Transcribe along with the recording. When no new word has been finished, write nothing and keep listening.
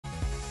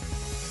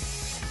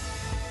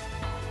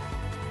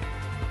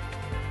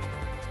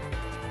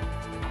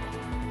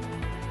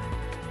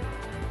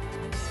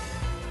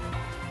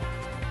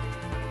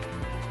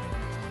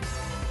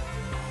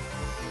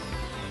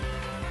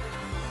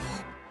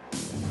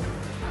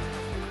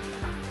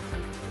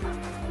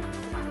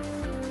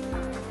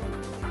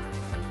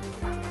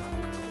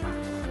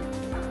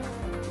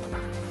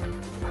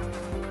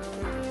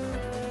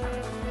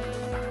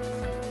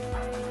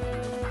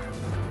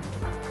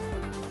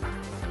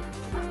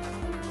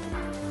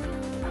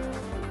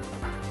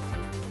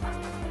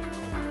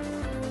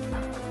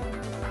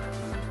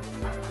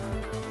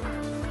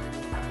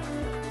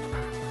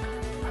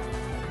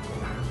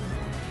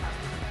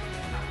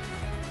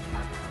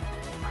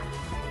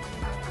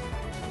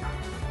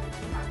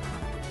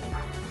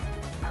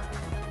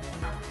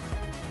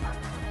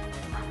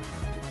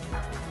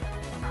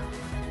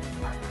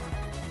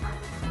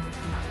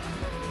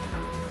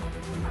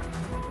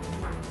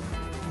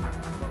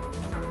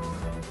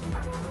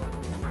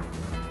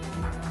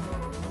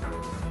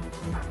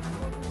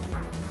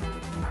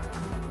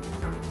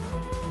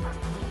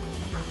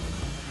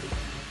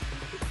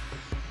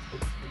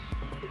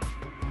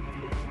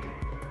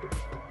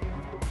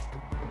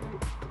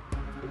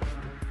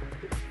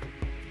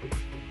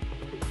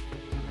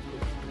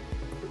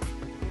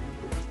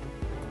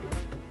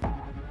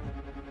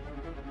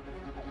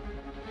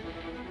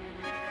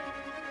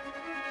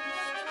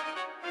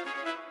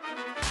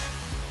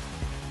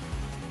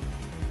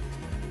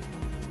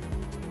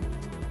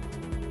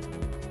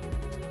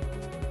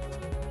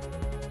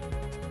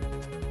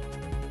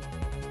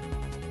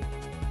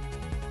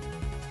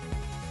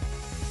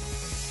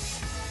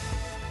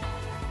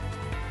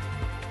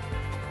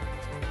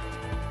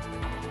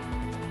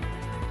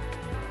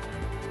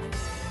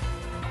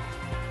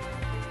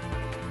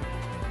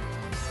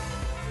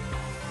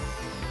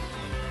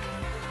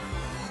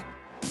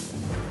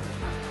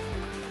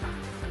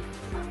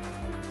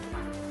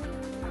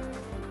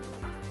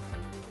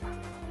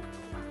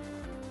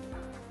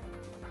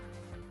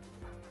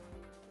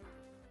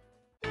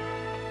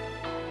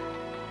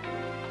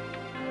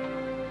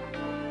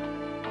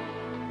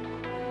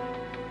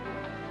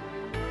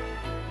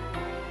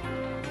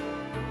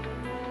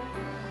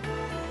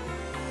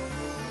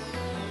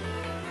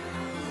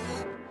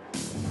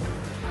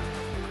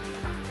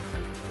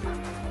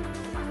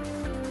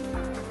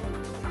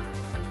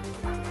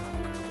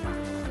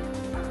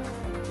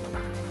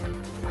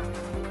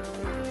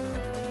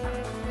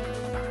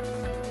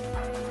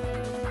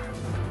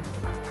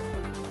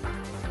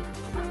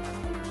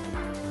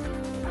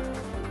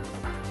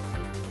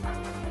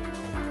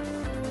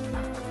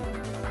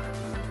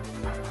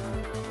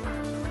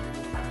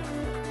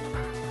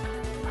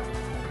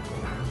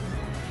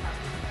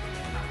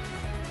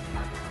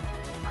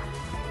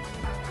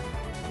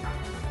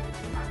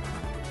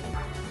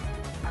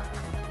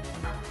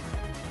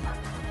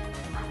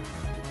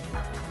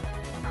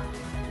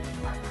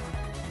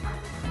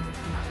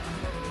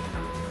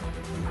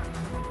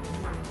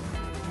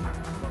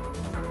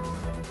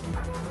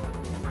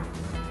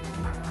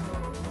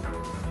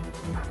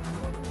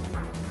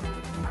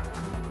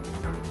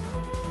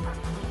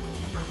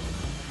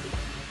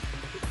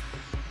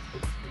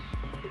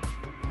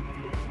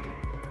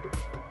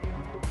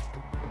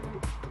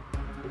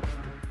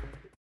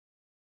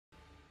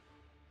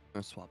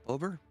gonna swap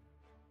over.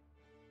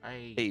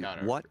 I Hey,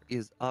 got what her.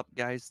 is up,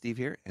 guys? Steve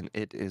here, and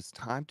it is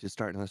time to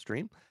start another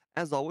stream.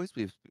 As always,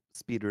 we have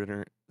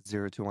Speedrunner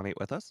 0218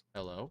 with us,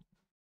 Hello.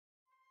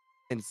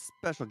 and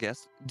special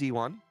guest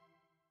D1.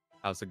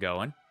 How's it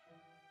going?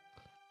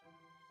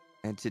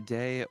 And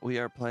today we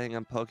are playing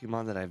a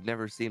Pokemon that I've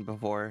never seen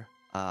before,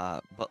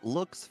 but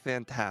looks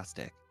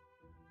fantastic.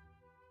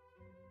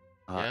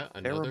 Yeah,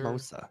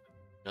 Pheromosa.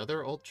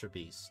 another Ultra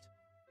Beast.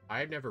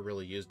 I've never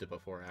really used it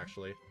before,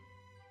 actually.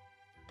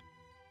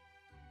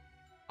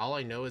 All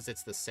I know is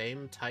it's the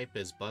same type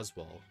as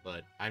Buzzwole,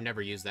 but I've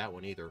never used that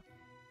one either.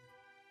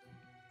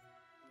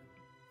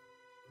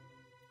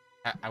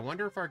 I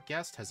wonder if our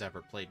guest has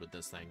ever played with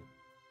this thing.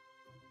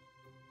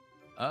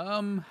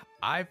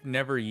 I've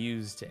never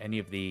used any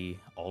of the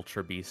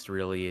Ultra Beast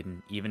really,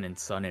 even in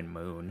Sun and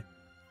Moon.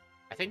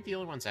 I think the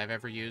only ones I've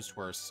ever used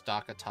were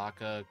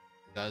Stakataka,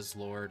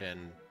 Guzzlord,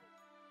 and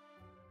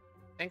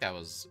I think that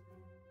was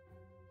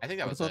What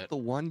it. about the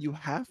one you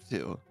have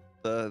to?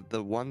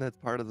 The one that's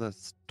part of the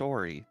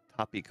story,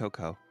 Tapu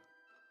Koko.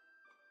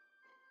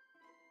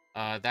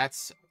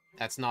 That's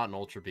not an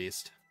Ultra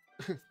Beast.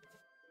 Am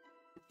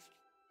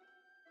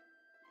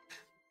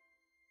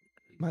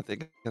I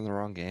thinking in the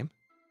wrong game?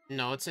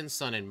 No, it's in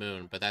Sun and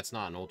Moon, but that's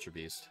not an Ultra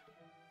Beast.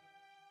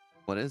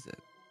 What is it?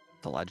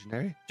 The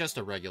legendary? Just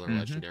a regular Mhm.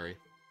 legendary.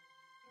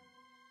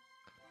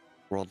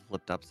 World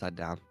flipped upside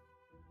down.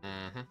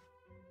 Mm-hmm.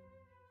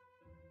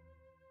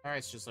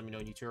 Alright, so just let me know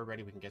when you two are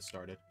ready, we can get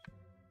started.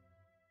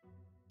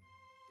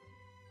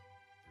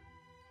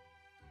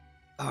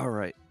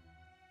 Alright.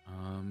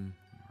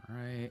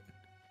 Alright.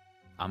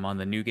 I'm on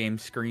the new game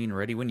screen,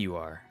 ready when you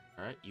are.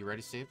 Alright, you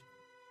ready, Steve?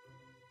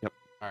 Yep.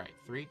 Alright,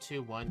 3,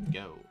 2, 1,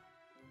 go.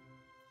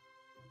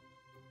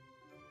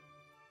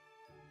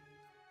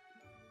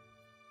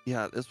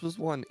 Yeah, this was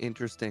one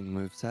interesting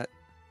moveset.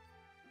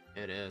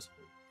 It is.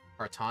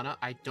 Kartana?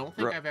 I don't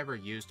think Ru- I've ever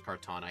used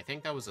Kartana. I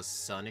think that was a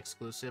Sun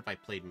exclusive. I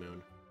played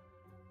Moon.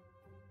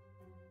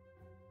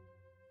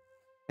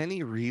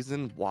 Any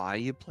reason why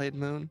you played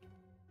Moon?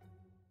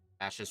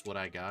 That's just what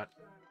I got.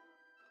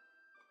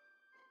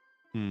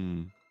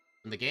 Hmm.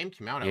 When the game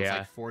came out, I was Yeah.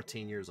 like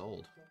 14 years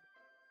old.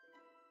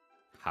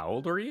 How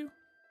old are you?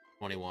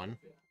 21.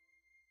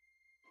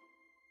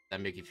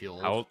 That make you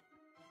feel old?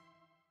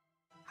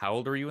 How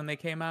old were you when they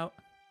came out?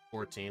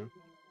 14.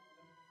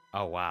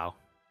 Oh, wow.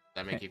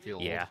 That make you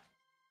feel Yeah,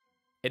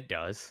 it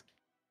does.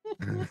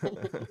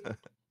 old?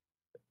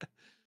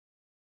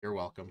 You're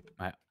welcome.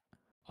 My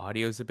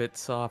audio's a bit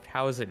soft.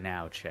 How is it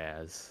now,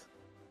 Chaz?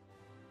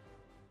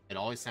 It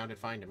always sounded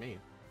fine to me.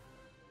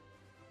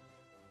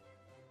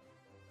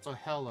 So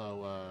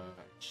hello,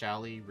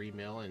 Shally,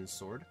 Remill, and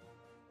Sword.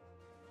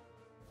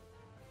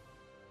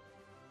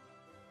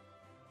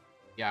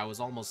 Yeah, I was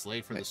almost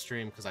late for the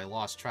stream because I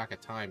lost track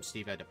of time.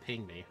 Steve had to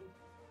ping me.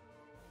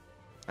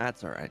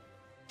 That's alright.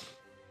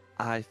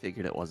 I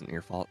figured it wasn't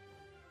your fault.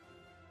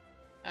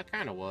 That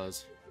kind of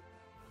was.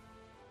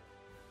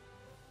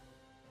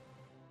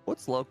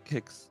 What's low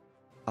kicks?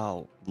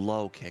 Oh,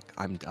 low kick.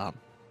 I'm dumb.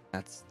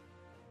 That's...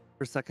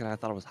 For a second, I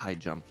thought it was high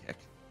jump kick.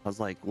 I was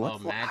like,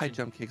 what's high imagine-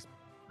 jump kick's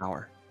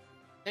power?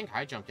 I think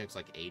high jump kick's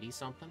like 80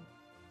 something.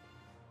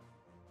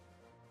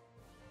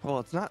 Well,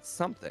 it's not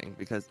something,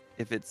 because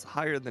if it's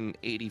higher than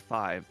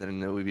 85,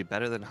 then it would be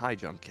better than high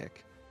jump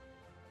kick.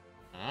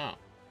 Oh.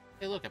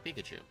 Hey, look, a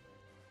Pikachu.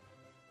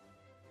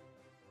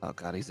 Oh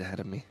god, he's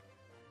ahead of me.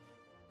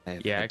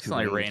 Yeah, I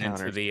accidentally ran into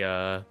encounters.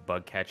 the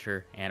bug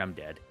catcher, and I'm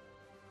dead.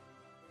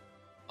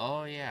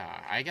 Oh,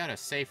 yeah. I got a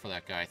save for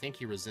that guy. I think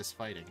he resists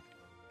fighting.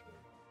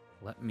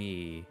 Let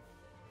me...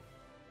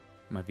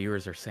 My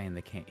viewers are saying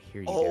they can't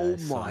hear you Oh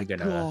guys, so my I'm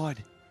gonna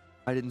god!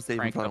 I didn't save in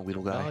crank front up of the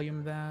Weedle Guy.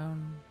 volume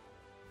down.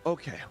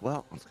 Okay,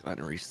 well, let's go ahead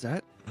and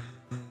reset.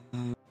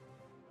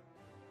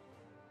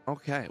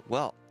 Okay,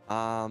 well,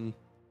 I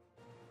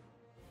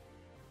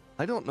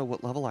don't know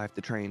what level I have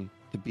to train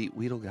to beat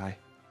Weedle Guy.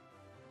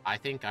 I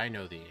think I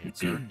know the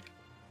answer.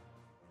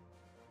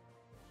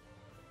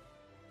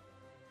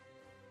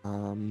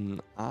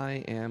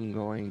 I am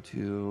going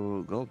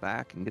to go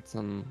back and get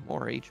some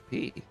more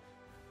HP.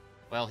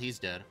 Well, he's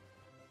dead.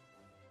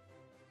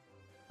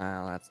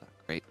 Well, that's not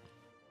great.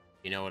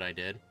 You know what I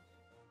did?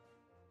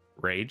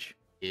 Rage?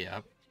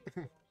 Yeah.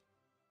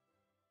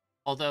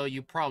 Although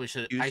you probably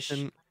should...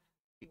 Houston,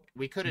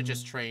 We could have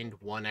just trained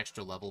one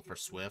extra level for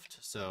Swift,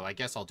 so I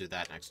guess I'll do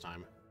that next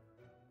time.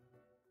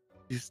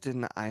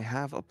 Houston, I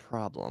have a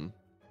problem.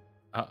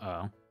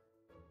 Uh-oh.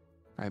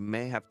 I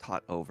may have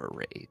taught over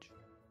Rage.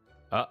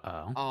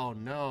 Uh-oh. Oh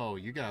no,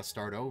 you gotta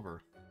start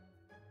over.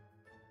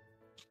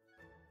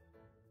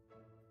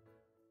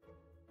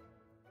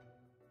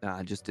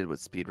 I just did what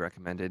Speed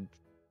recommended.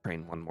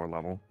 Train one more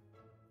level.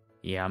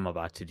 Yeah, I'm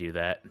about to do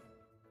that.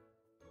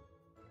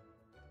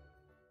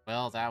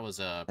 Well, that was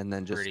a And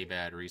then just pretty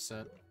bad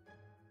reset.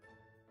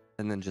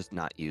 and then just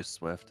not use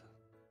Swift.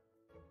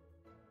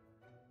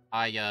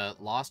 I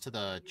lost to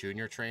the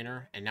junior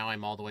trainer, and now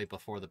I'm all the way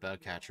before the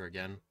bug catcher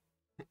again.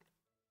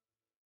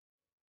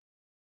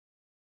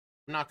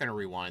 I'm not gonna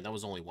rewind, that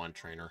was only one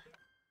trainer.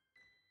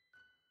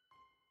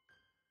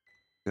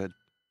 Good.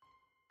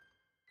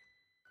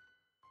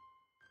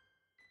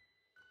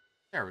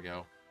 There we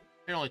go.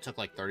 It only took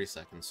like 30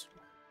 seconds.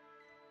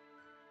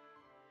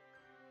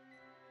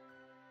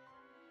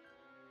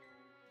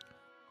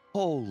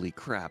 Holy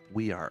crap,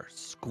 we are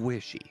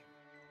squishy.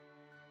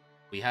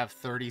 We have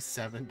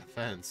 37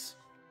 defense.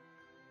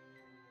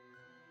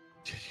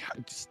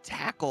 Just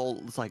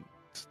tackle is like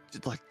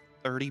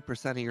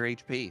 30% of your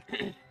HP.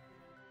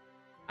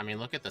 I mean,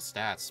 look at the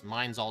stats.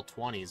 Mine's all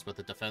 20s, but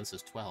the defense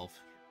is 12.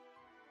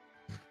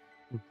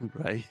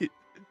 Right?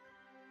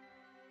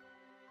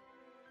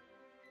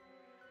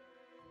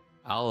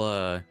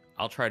 I'll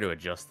try to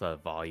adjust the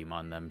volume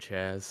on them,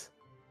 Chaz.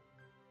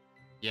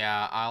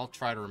 Yeah, I'll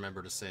try to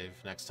remember to save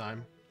next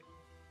time.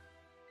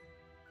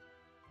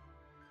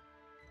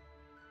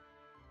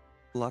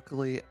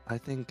 Luckily, I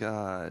think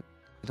I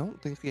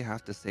don't think we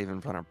have to save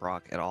in front of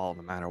Brock at all,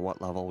 no matter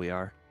what level we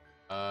are.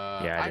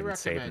 Yeah, I didn't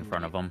save in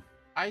front of him.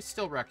 I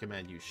still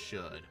recommend you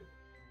should.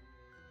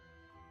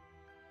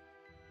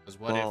 Because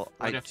Well,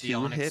 what I if the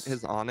Onyx... hit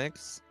his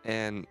Onyx,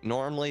 and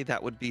normally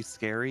that would be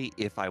scary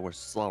if I were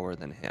slower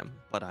than him,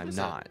 but I'm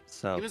not.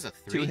 So He was a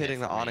 3 two hit hitting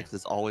the for me. Onyx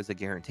is always a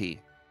guarantee.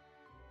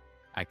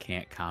 I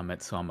can't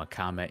comment, so I'm a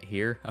comment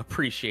here.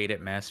 Appreciate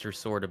it, Master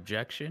Sword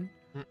Objection.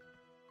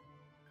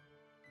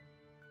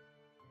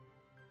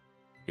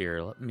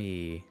 Here, let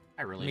me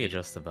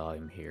adjust the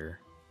volume here.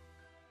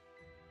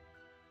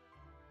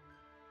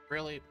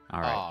 Really?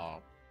 All right.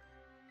 Oh,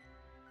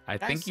 I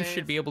think you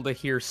should be able to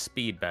hear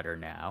Speed better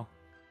now.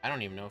 I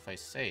don't even know if I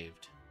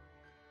saved.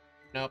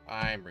 Nope,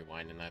 I'm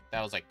rewinding that.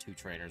 That was like 2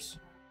 trainers.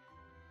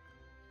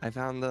 I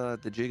found the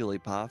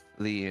Jigglypuff,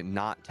 the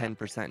not 10%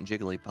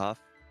 Jigglypuff.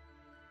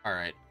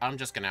 Alright, I'll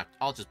just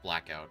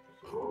black out.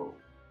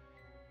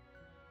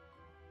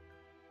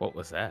 What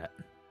was that?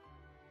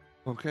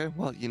 Okay,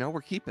 well,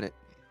 we're keeping it.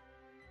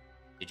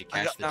 Did you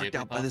I catch got the knocked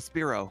out by the Jigglypuff?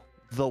 Spearow.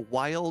 The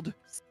wild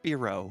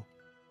Spearow.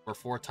 We're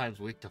 4 times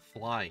weak to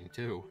flying,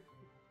 too.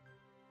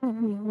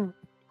 With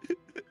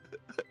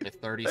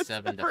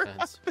 37 Never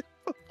defense. happened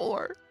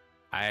before.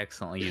 I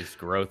accidentally used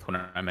growth when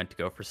I meant to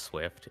go for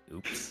Swift.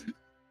 Oops.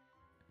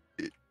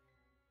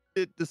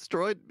 It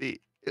destroyed me.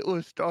 It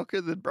was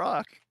stronger than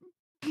Brock.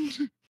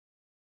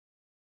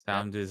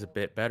 Sound is a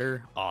bit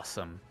better.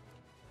 Awesome.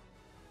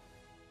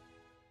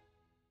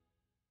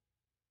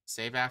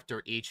 Save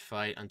after each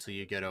fight until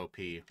you get OP.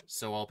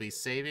 So I'll be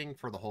saving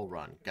for the whole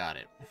run. Got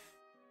it.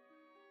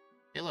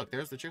 Hey, look,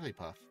 there's the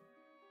Jigglypuff.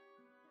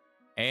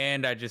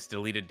 And I just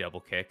deleted double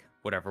kick.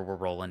 Whatever, we're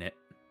rolling it.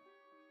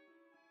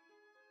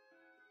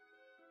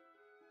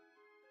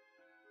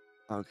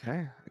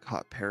 Okay, I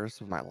caught Paris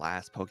with my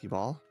last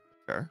Pokeball.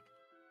 Sure.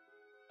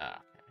 Okay.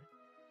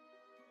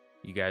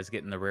 You guys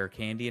getting the rare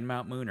candy in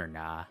Mount Moon or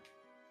nah?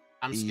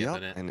 I'm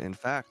skipping it. And in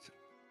fact,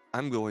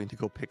 I'm going to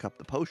go pick up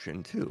the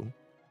potion too.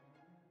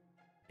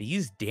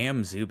 These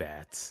damn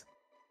Zubats.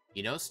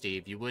 You know,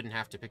 Steve, you wouldn't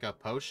have to pick up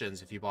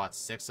potions if you bought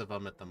 6 of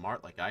them at the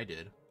mart like I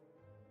did.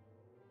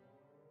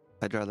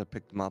 I'd rather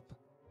pick them up.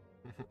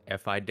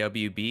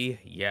 FIWB?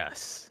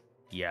 Yes.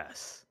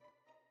 Yes.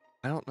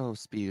 I don't know if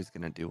Speed is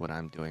going to do what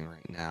I'm doing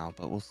right now,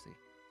 but we'll see.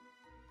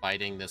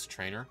 Fighting this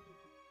trainer?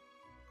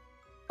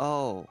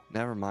 Oh,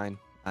 never mind.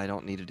 I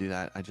don't need to do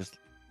that. I just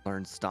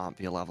learned Stomp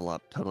via level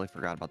up. Totally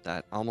forgot about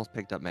that. I almost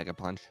picked up Mega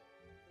Punch.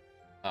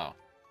 Oh.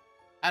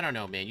 I don't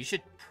know, man. You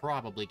should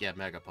probably get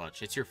Mega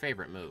Punch. It's your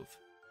favorite move.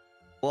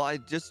 Well,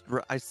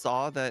 I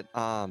saw that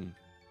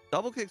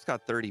Double Kick's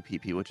got 30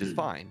 PP, which is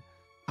fine.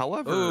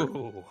 However,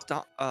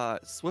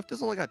 Swift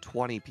has only got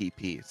 20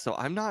 PP, so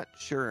I'm not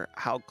sure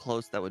how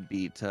close that would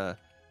be to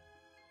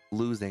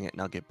losing at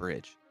Nugget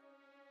Bridge.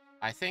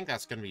 I think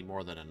that's going to be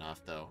more than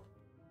enough, though.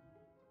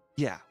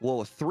 Yeah, well,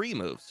 with 3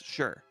 moves,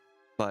 sure,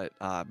 but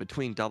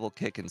between Double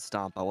Kick and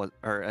Stomp,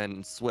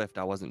 and Swift,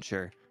 I wasn't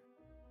sure.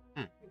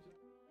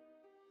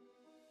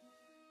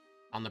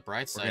 On the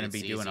bright side, we're going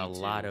to be doing a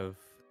lot of.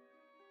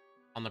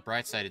 On the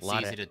bright side, it's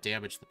easy to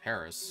damage the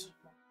Paris.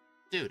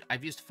 Dude,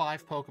 I've used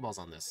 5 Pokeballs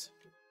on this.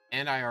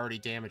 And I already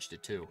damaged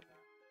it, too.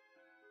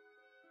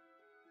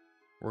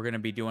 We're going to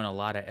be doing a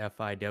lot of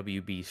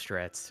FIWB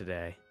strats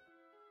today.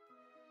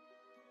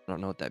 I don't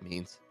know what that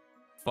means.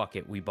 Fuck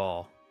it, we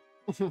ball.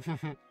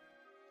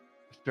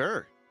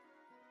 Sure.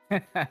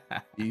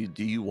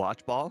 Do you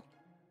watch ball?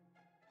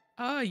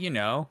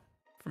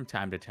 From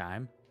time to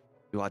time.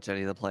 You watch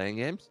any of the playing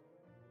games?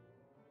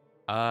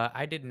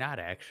 I did not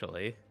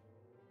actually.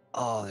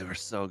 Oh, they were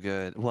so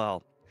good.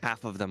 Well,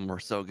 half of them were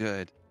so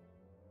good.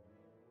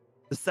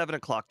 The 7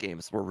 o'clock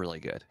games were really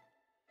good.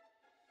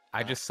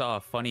 I just saw a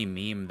funny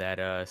meme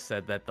that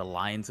said that the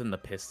Lions and the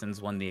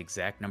Pistons won the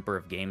exact number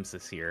of games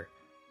this year.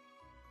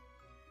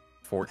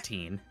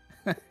 14.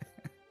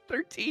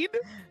 13?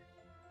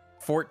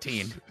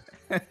 14.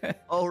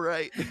 All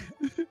right.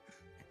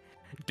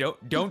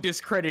 Don't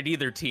discredit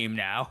either team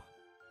now.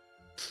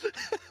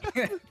 Oh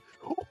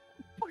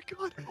my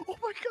god. Oh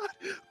my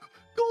god.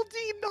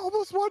 Goldine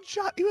almost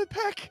one-shot you with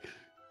Peck.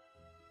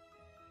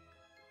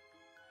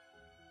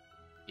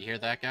 You hear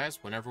that, guys?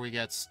 Whenever we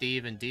get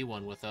Steve and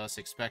D1 with us,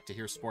 expect to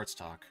hear sports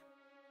talk.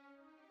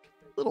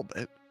 A little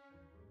bit.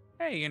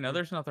 Hey,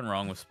 there's nothing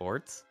wrong with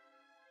sports.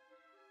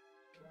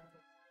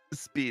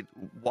 Speed.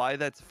 Why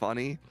that's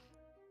funny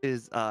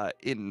is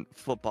in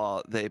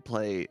football they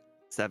play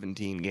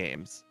 17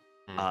 games.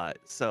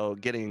 So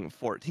getting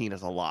 14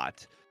 is a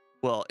lot.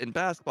 Well, in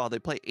basketball they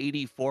play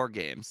 84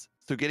 games.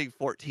 So getting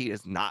 14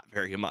 is not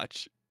very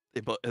much. They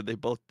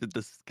both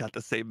got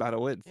the same amount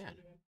of wins.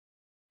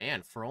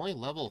 Man, for only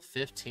level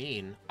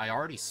 15, I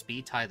already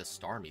speed tie the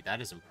Starmie.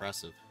 That is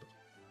impressive.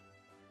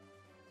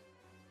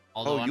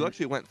 Although you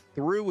actually went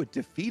through with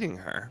defeating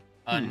her.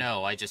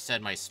 No, I just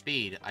said my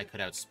speed, I could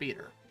outspeed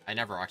her. I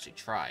never actually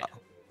tried.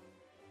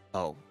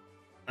 Oh.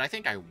 But I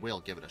think I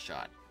will give it a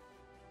shot.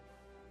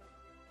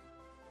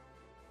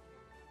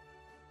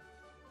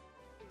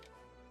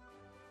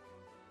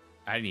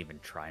 I didn't even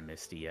try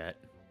Misty yet.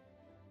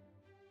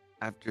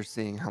 After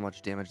seeing how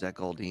much damage that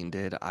Goldeen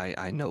did, I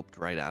noped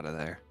right out of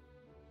there.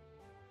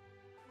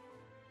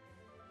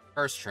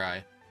 First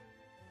try.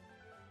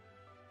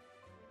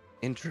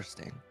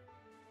 Interesting.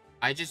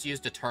 I just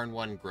used a turn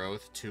 1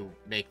 growth to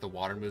make the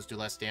water moves do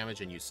less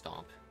damage and use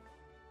Stomp.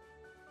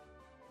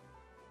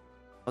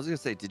 I was gonna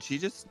say, did she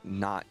just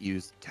not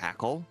use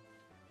Tackle?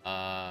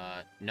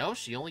 No,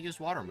 she only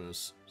used water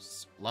moves,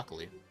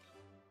 luckily.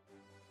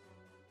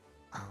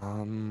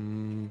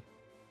 I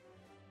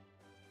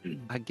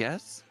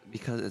guess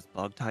because it's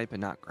bug type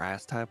and not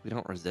grass type, we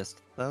don't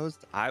resist those.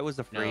 I was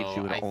afraid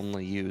she would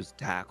only use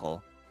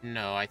Tackle.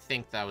 No, I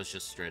think that was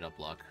just straight up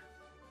luck.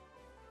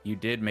 You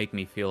did make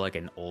me feel like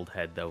an old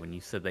head though when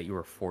you said that you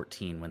were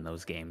 14 when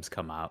those games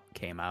came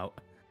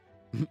out.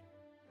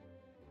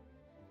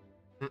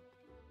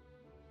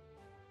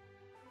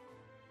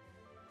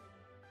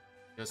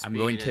 I'm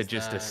going to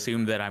just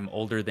assume that I'm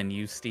older than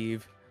you,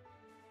 Steve.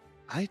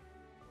 I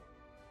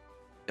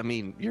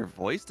mean, your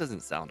voice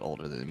doesn't sound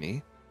older than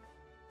me.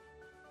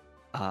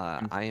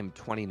 I am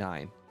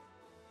 29.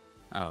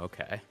 Oh,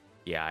 okay.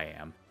 Yeah, I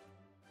am.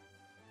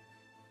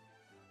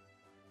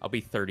 I'll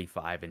be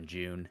 35 in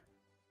June.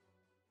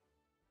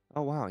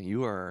 Oh, wow.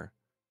 You are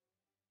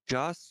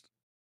just...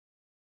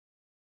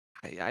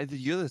 Either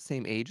you're the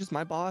same age as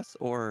my boss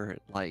or,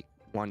 like,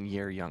 1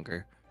 year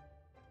younger.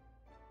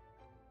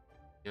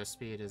 Your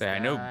speed is I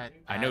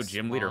know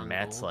Gym Leader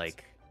Matt's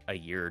like a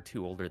year or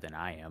two older than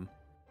I am.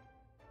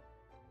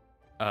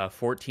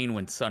 14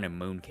 when Sun and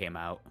Moon came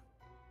out.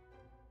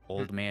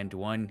 Old man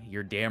Dwan,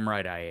 you're damn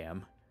right I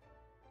am.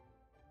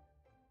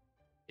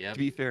 Yep. To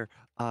be fair,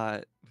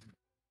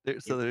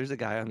 there's a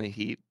guy on the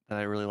Heat that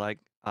I really like.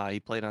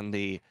 He played on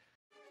the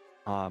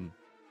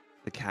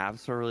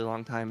Cavs for a really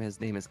long time.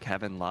 His name is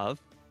Kevin Love.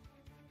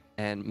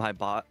 And my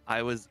boss,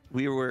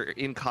 we were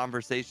in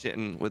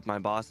conversation with my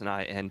boss and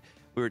I, and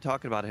we were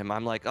talking about him.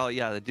 I'm like, oh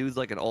yeah, the dude's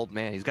like an old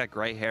man. He's got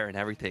gray hair and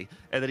everything.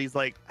 And then he's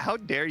like, how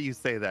dare you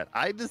say that?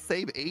 I'm the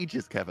same age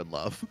as Kevin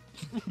Love.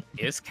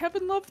 Is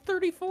Kevin Love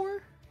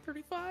 34?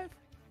 35?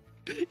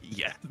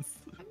 Yes.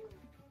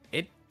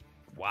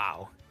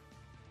 Wow.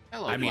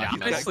 Hello, I mean,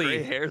 he's honestly, got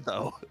gray hair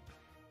though.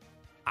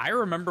 I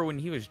remember when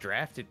he was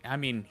drafted. I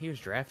mean, he was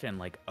drafted in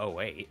like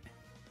 08.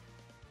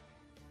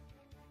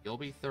 You'll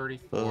be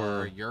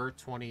 34. You're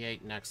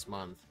 28 next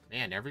month.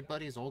 Man,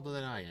 everybody's older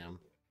than I am.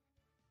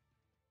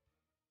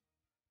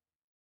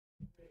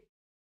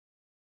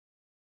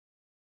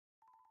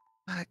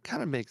 That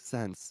kind of makes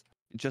sense.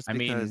 Just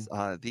because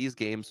these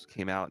games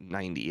came out in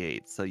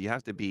 98, so you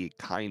have to be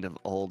kind of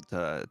old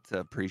to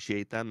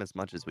appreciate them as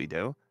much as we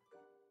do.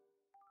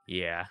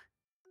 Yeah.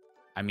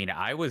 I mean,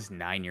 I was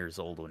 9 years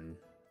old when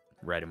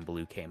Red and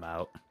Blue came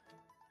out.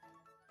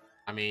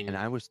 And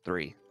I was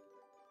 3.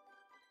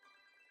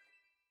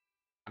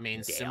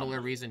 Damn.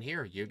 Similar reason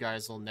here. You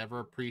guys will never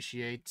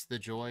appreciate the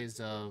joys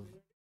of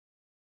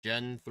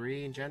Gen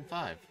 3 and Gen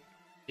 5.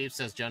 Steve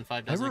says Gen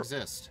 5 doesn't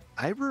exist.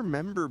 I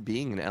remember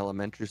being in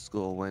elementary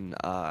school when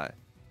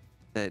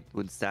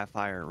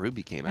Sapphire and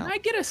Ruby came out. Can I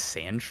get a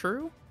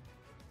Sandshrew?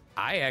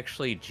 I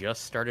actually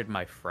just started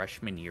my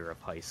freshman year of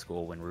high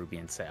school when Ruby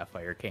and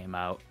Sapphire came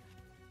out.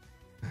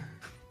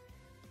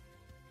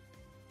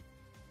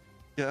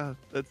 Yeah,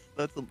 that's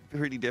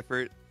pretty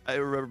different. I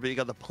remember being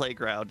on the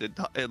playground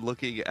and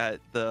looking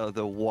at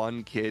the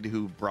one kid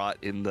who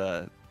brought in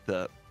the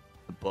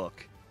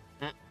book.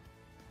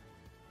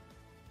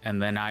 And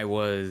then I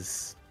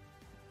was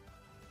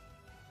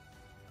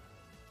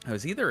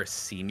either a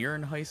senior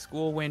in high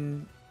school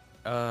when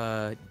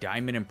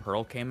Diamond and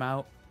Pearl came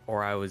out,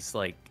 or I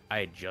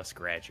had just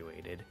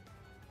graduated.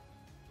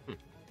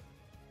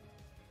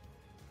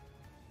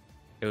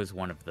 It was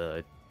one of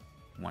the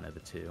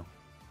two.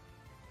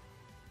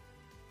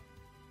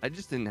 I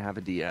just didn't have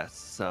a DS,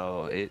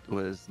 so it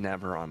was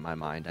never on my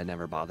mind. I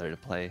never bothered to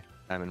play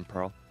Diamond and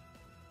Pearl.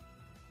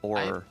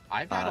 Or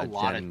I've had a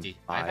lot of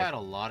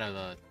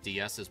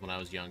DSs when I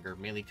was younger,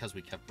 mainly because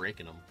we kept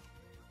breaking them.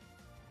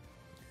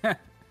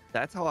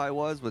 That's how I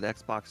was with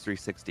Xbox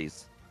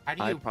 360s.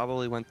 I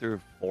probably went through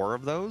 4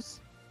 of those.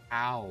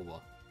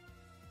 Ow.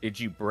 Did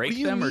you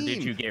break them, or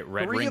did you get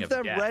red 3 ring of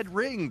them death? red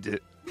ringed.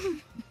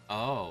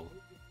 Oh.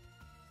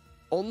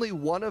 Only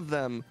one of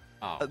them.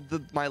 Oh.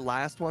 My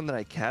last one that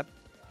I kept,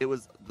 it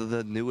was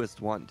the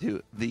newest one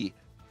too. The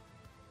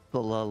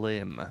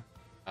slim.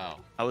 Oh.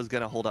 I was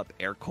gonna hold up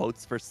air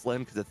quotes for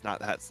slim because it's not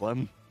that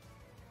slim.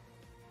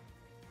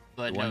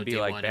 But It no, wouldn't be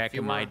like D1, back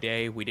in my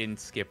day, we didn't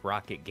skip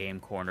Rocket Game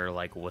Corner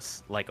like a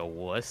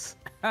wuss.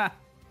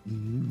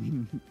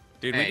 Dude,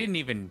 we Hey. didn't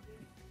even...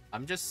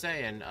 I'm just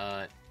saying,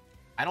 I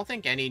don't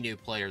think any new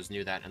players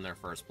knew that in their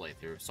first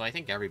playthrough, so I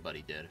think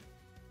everybody did.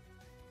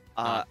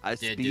 I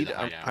did do the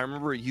I hideout.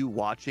 remember you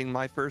watching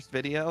my first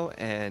video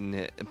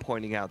and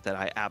pointing out that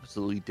I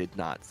absolutely did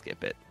not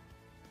skip it.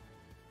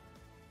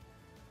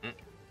 Mm.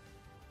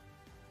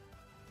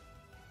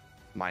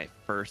 My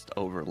first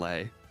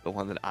overlay, the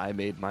one that I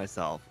made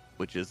myself,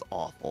 which is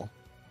awful.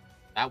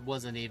 That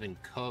wasn't even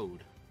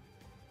code.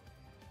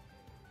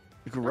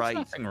 Right,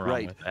 nothing wrong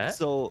right. with that.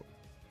 So,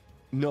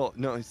 no.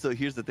 So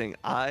here's the thing.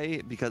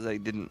 Because I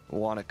didn't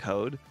want to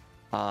code,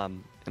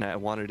 and I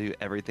wanted to do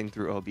everything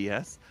through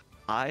OBS.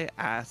 I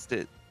asked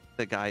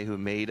the guy who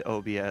made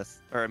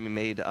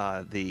made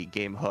the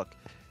game hook,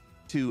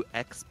 to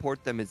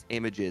export them as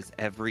images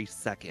every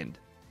second.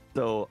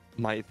 So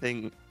my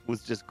thing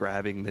was just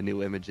grabbing the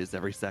new images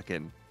every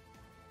second.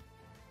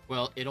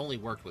 Well, it only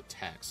worked with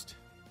text.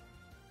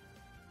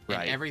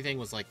 Right. And everything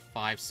was like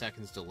 5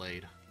 seconds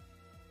delayed.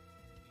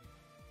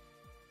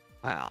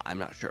 Well, I'm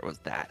not sure it was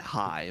that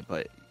high,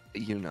 but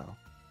it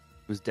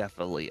was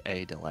definitely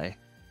a delay.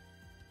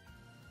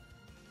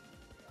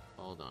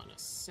 Hold on a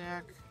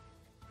sec.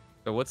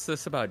 So what's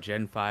this about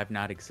Gen 5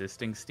 not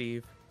existing,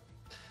 Steve?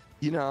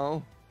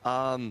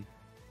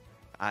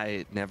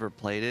 I never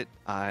played it.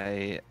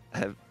 I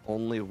have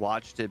only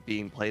watched it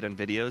being played on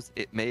videos.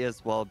 It may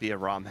as well be a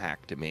ROM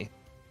hack to me.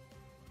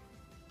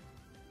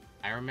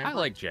 I remember. I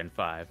like Gen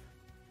 5.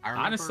 Okay.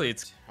 Honestly,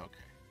 it's...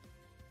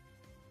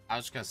 I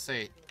was just gonna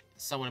say,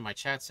 someone in my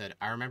chat said,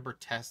 I remember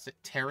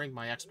tearing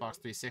my Xbox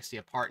 360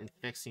 apart and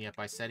fixing it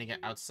by setting it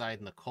outside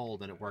in the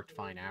cold, and it worked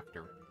fine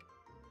after.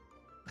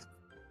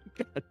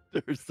 God,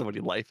 there's so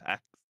many life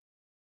hacks.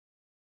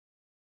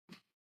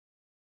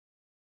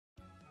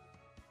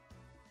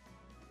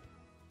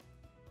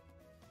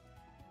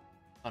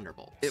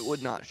 Thunderbolts. It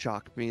would not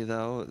shock me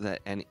though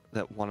that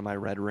one of my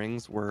red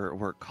rings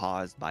were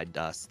caused by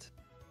dust,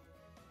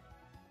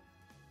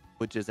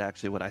 which is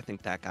actually what I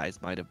think that guy's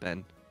might have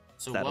been.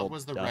 So that what old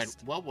was the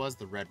dust. what was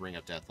the red ring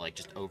of death like?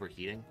 Just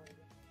overheating?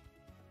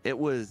 It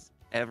was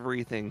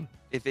everything.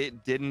 If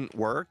it didn't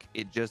work,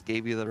 it just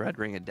gave you the red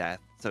ring of death.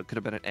 So it could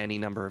have been any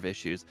number of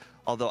issues.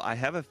 Although I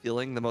have a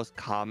feeling the most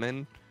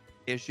common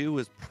issue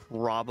was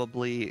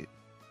probably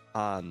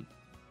like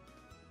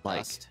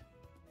Dust?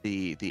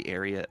 the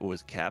area it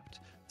was kept.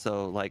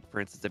 So like for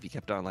instance, if you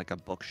kept it on like a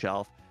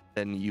bookshelf,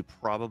 then you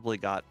probably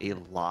got a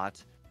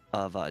lot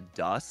of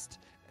dust,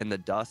 and the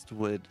dust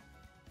would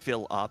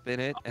fill up in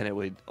it and it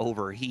would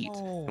overheat.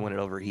 Oh. And when it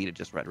overheated,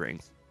 just red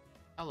rings.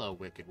 Hello,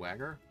 Wicked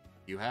Wagger.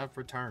 You have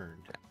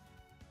returned.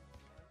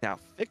 Now,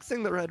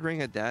 fixing the red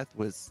ring of death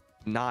was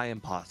nigh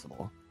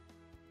impossible,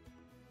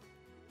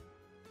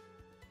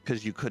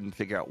 because you couldn't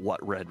figure out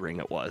what red ring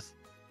it was.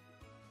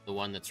 The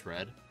one that's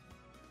red?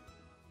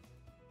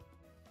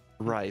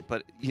 Right,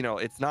 but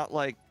it's not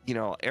like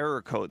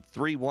error code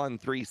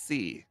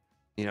 313C,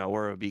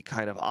 where it would be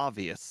kind of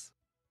obvious.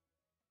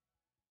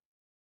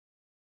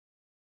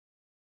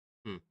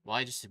 Well,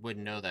 I just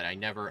wouldn't know that. I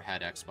never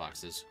had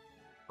Xboxes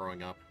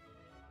growing up.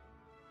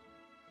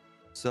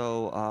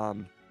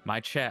 So My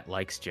chat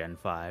likes Gen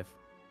 5.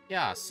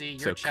 Yeah, see, your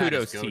So chat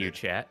kudos is to you, goated.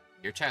 chat.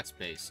 Your chat's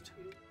based.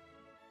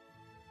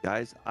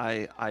 guys,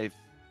 I've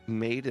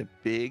made a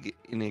big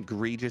and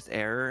egregious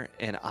error,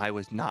 and I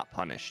was not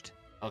punished.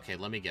 Okay,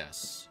 let me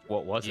guess.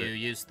 What was You it?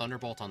 used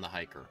Thunderbolt on the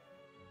hiker.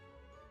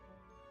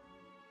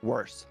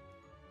 Worse,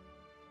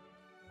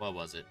 What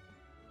was it?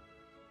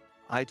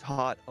 I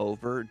taught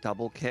over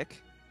double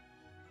kick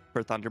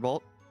for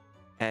Thunderbolt,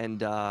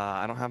 and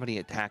I don't have any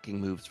attacking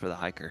moves for the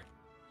hiker.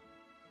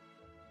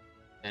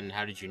 And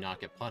how did you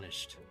not get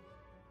punished?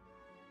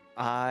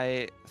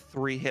 I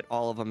 3-hit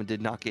all of them and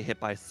did not get hit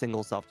by a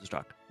single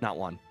self-destruct. Not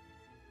one.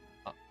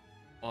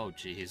 Oh,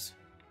 jeez.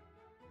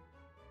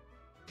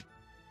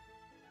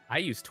 I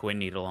used Twin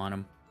Needle on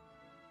him.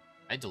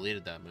 I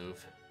deleted that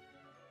move.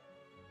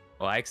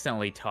 Well, I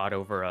accidentally taught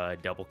over a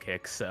double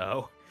kick,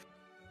 so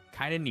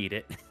kind of need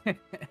it.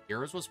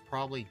 Yours was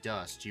probably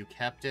dust. You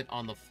kept it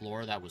on the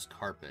floor that was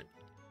carpet.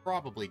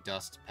 Probably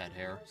dust, pet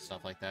hair,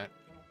 stuff like that.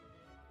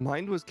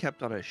 Mine was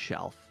kept on a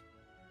shelf.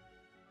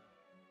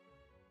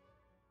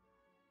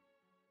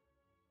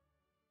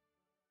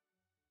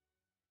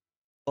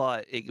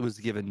 But it was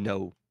given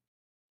no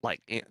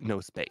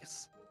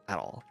space at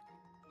all.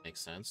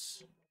 Makes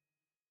sense.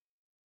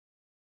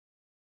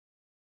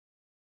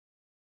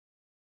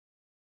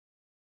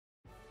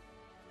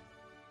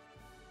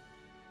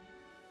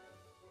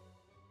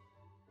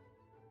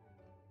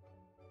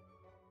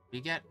 We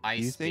get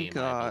Ice think,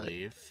 Beam, I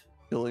believe.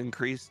 It'll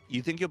increase.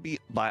 You think you'll be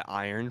by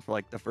iron for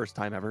like the first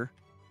time ever?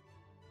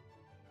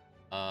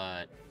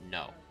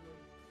 No.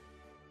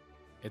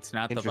 It's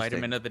not the Interesting.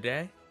 vitamin of the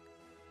day?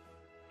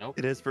 Nope.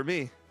 It is for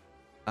me.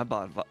 I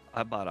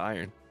bought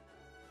iron.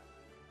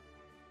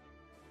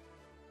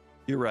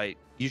 You're right.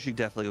 You should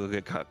definitely go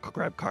get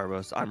grab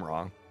Carbos. I'm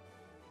wrong.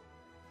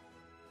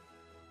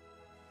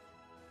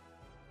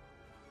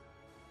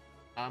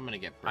 I'm gonna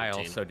get protein. I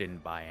also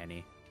didn't buy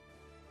any.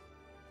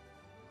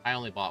 I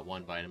only bought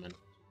one vitamin.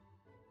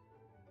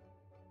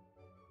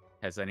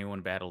 Has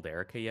anyone battled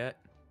Erica yet?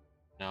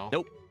 No.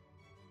 Nope.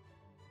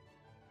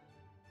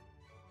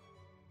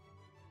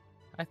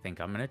 I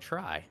think I'm gonna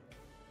try.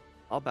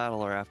 I'll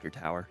battle her after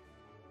tower.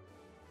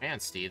 Man,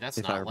 Steve, that's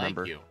If I not like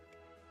remember. you.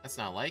 That's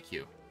not like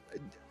you.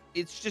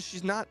 It's just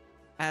she's not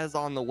as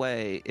on the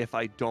way if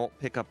I don't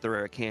pick up the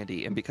rare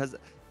candy, and because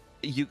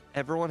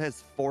everyone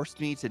has forced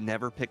me to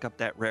never pick up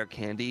that rare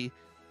candy,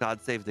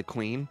 God save the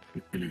queen.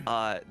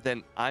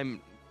 Then I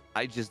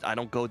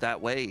don't go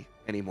that way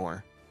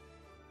anymore.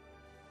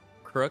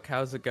 Crook,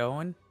 how's it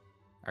going?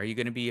 Are you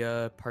gonna be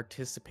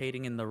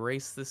participating in the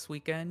race this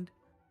weekend?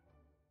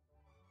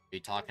 Are you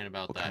talking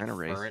about What that kind of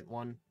race? ferret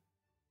one?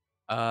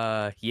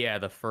 Yeah,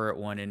 the ferret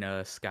one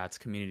in Scott's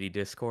community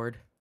Discord.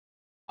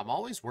 I'm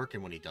always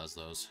working when he does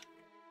those.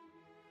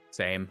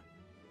 Same.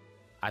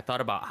 I thought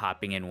about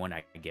hopping in when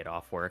I get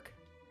off work.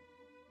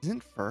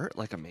 Isn't Furt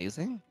like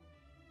amazing?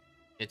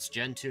 It's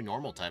Gen 2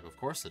 normal type, of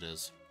course it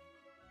is.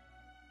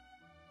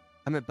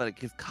 I mean, but it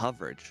gives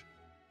coverage.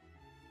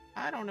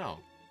 I don't know.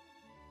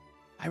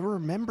 I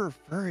remember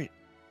Furt.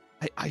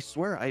 I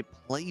swear I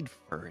played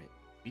Furt.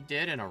 We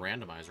did in a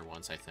randomizer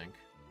once, I think.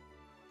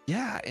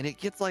 Yeah, and it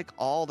gets like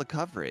all the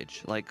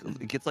coverage. Like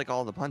it gets like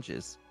all the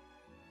punches.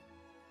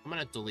 I'm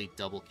gonna delete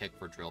double kick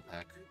for drill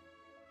peck.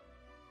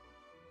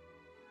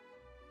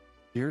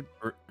 You're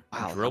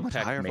wow, Drill how much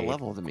Peck higher of a made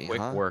level than me,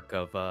 quick huh? work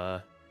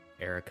of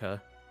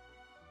Erica.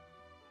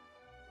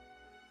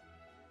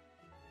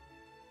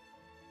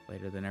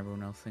 Later than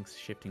everyone else thinks,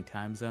 shifting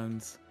time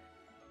zones.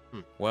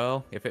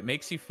 Well, if it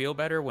makes you feel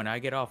better when I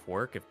get off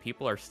work, if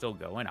people are still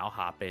going, I'll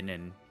hop in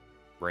and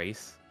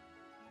race.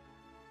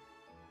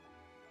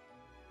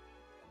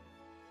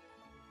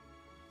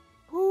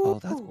 Oh,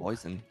 that's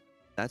poison.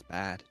 That's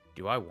bad.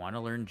 Do I want to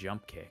learn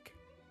jump kick?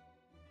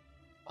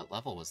 What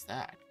level was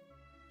that?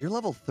 You're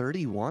level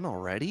 31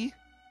 already?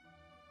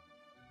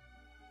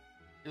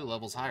 2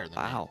 levels higher than me.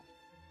 Wow.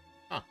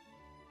 Huh.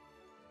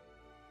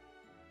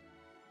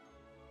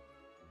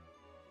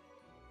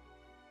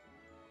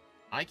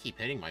 I keep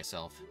hitting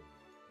myself.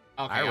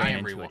 Okay, I I ran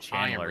am into a I am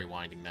Chandler.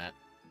 rewinding that.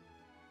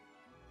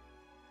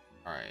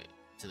 Alright,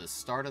 to the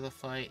start of the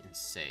fight and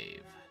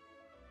save.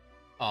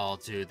 Oh,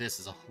 dude, this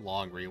is a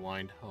long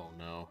rewind. Oh,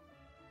 no.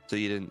 So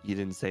you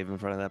didn't save in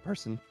front of that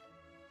person?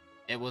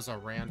 It was a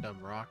random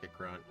rocket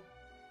grunt.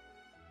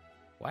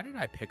 Why did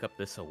I pick up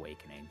this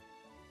awakening?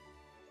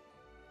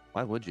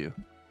 Why would you?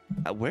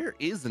 Where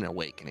is an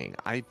awakening?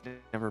 I've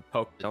never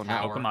don't know.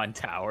 tower. Pokemon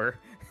Tower.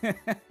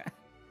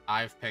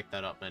 I've picked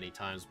that up many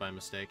times by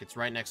mistake. It's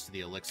right next to the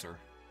elixir.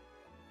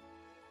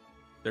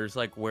 There's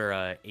like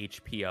where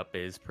HP up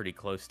is pretty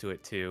close to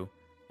it too,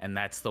 and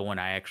that's the one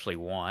I actually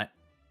want.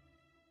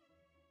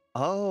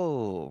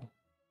 Oh,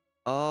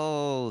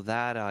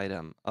 that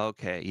item.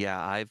 Okay,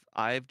 yeah.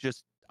 I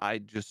just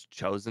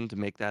chosen to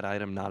make that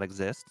item not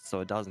exist, so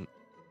it doesn't.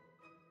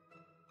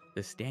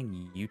 This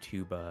dang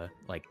YouTube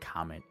like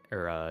comment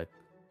or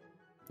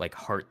like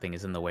heart thing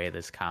is in the way of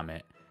this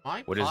comment.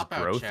 My What is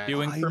pop-out growth chat,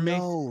 doing for me? I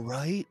know,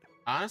 right?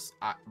 Honest,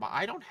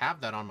 I don't have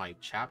that on my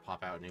chat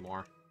pop-out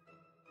anymore.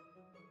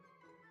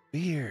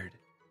 Weird.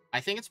 I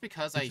think it's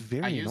because It's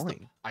very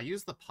annoying. I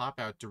use the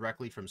pop-out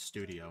directly from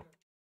Studio.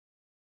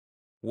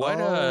 What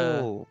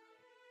Oh.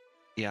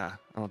 Yeah,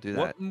 I'll do that.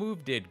 what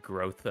move did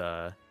growth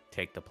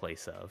take the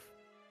place of?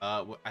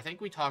 I think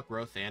we talked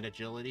growth and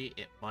agility.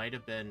 It might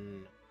have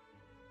been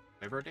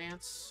River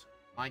Dance,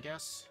 my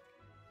guess.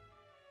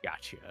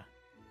 Gotcha.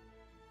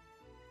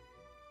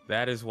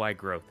 That is why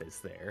growth is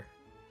there.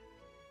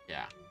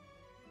 Yeah.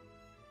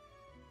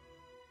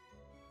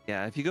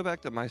 Yeah, if you go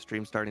back to my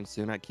stream starting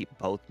soon, I keep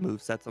both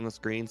move sets on the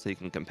screen so you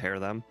can compare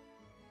them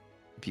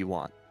if you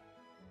want.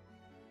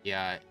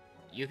 Yeah,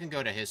 you can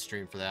go to his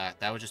stream for that.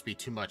 That would just be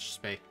too much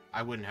space.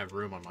 I wouldn't have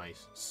room on my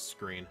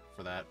screen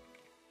for that.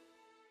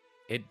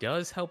 It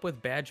does help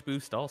with badge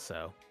boost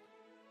also.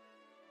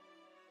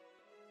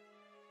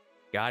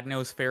 God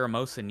knows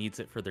Pheromosa needs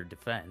it for their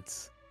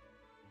defense.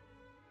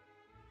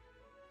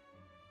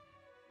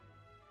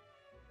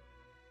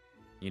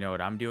 You know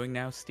what I'm doing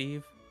now,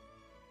 Steve?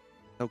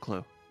 No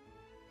clue.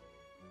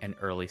 An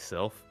early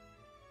sylph.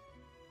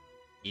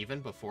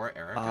 Even before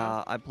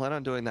Erica? I plan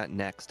on doing that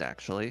next,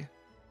 actually.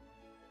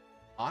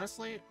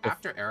 Honestly,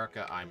 after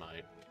Erica, I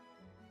might.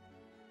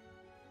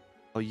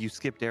 Oh, you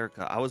skipped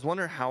Erica. I was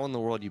wondering how in the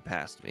world you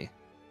passed me.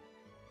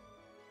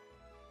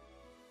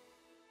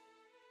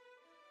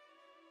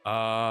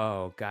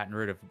 Oh, gotten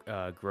rid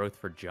of growth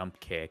for jump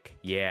kick.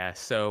 Yeah,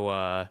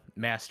 so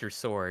Master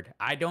Sword.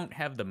 I don't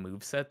have the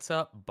movesets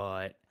up,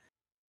 but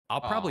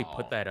I'll probably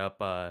put that up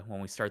when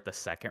we start the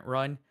second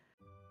run.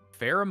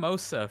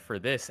 Pheromosa for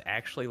this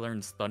actually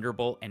learns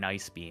Thunderbolt and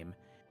Ice Beam.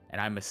 And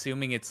I'm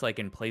assuming it's like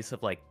in place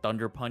of like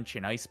Thunder Punch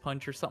and Ice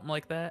Punch or something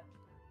like that.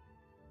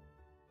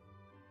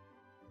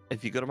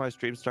 If you go to my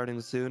stream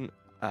starting soon,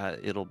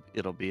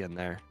 it'll be in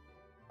there.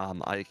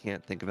 I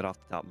can't think of it off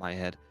the top of my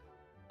head.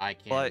 I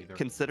can't But either.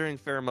 considering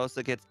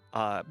Pheromosa gets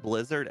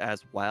Blizzard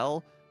as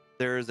well,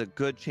 there's a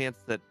good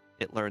chance that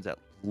it learns at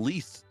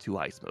least 2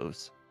 ice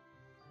moves.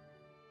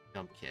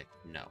 Jump kick,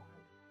 no.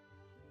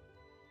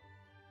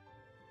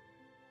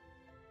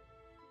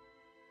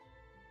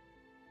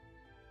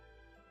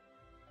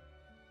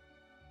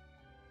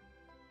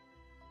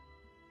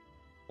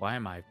 Why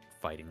am I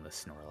fighting the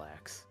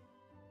Snorlax?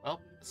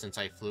 Well, since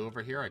I flew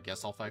over here, I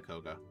guess I'll fight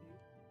Koga.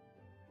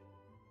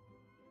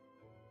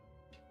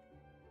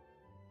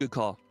 Good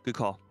call. Good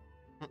call.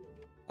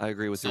 I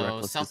agree with your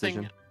reckless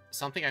decision.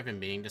 Something I've been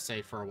meaning to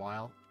say for a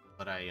while,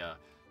 but I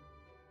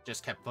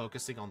just kept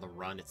focusing on the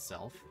run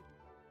itself.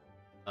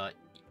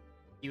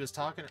 We were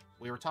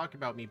talking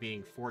about me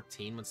being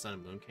 14 when Sun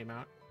and Moon came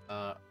out.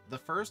 The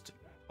first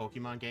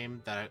Pokemon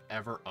game that I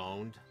ever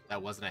owned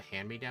that wasn't a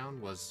hand-me-down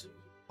was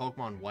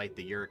Pokemon White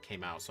the year it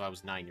came out, so I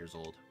was 9 years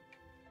old.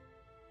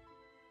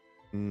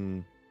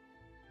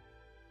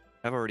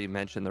 I've already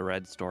mentioned the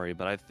Red story,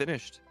 but I've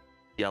finished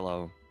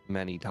Yellow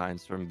many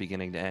times from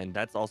beginning to end.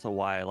 That's also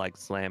why I like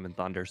Slam and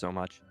Thunder so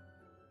much.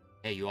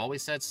 Hey, you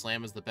always said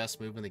Slam is the best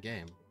move in the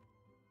game.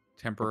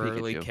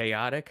 Temporarily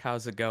chaotic.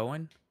 How's it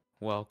going?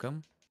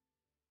 Welcome.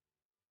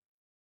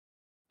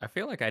 I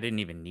feel like I didn't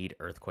even need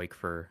Earthquake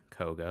for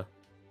Koga.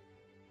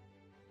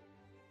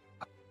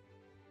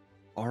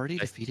 Already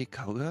defeated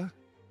Koga?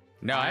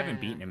 No, I haven't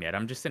beaten him yet.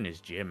 I'm just in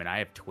his gym, and I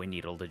have Twin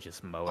Needle to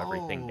just mow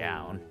everything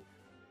down.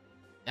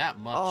 That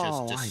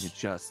muck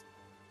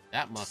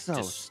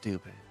so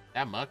stupid.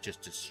 That muck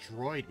just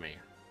destroyed me.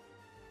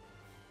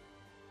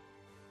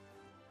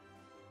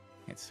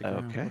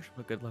 Okay.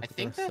 Good luck. I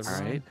think that's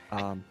all right.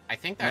 I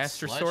think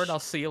that's Master Sword. I'll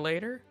see you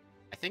later.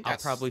 I think I'll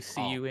probably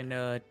see you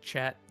in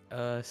chat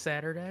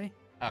Saturday.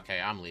 Okay,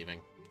 I'm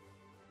leaving.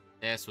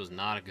 This was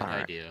not a good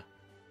idea.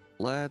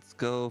 Let's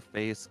go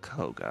face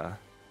Koga.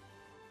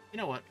 You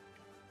know what?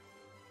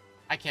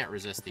 I can't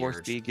resist the urge. urge.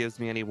 Before Speed gives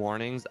me any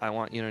warnings, I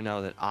want you to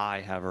know that I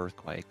have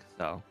Earthquake,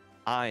 so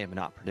I am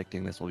not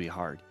predicting this will be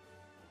hard.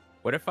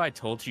 What if I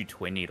told you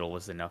Twin Needle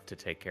was enough to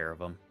take care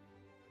of him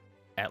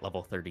at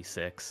level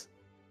 36?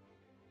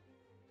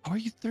 How are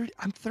you 30?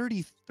 I'm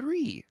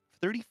 33,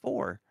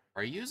 34.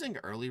 Are you using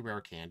early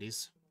rare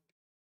candies?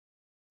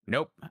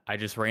 Nope. I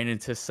just ran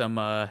into some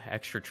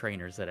extra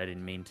trainers that I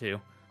didn't mean to.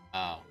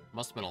 Oh,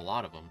 must have been a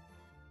lot of them.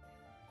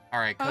 All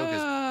right,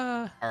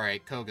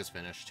 Koga's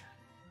finished.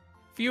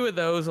 Few of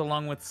those,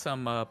 along with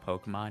some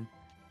Pokemon.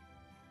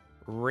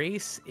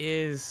 Race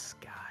is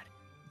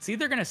it's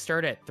either gonna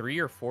start at 3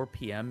 or 4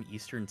 p.m.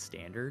 Eastern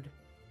Standard.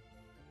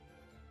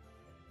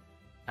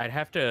 I'd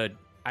have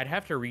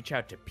to reach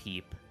out to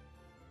Peep.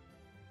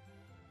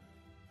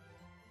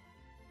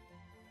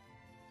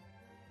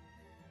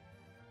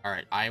 All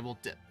right, I will.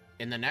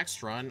 In the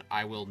next run,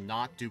 I will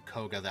not do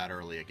Koga that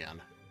early again.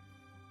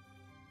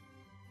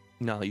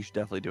 No, you should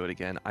definitely do it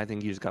again. I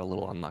think you just got a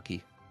little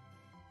unlucky.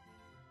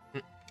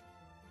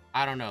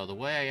 I don't know. The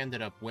way I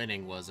ended up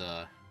winning was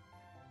I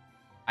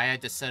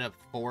had to set up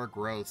 4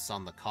 growths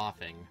on the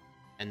coughing,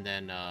 and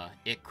then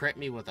it crit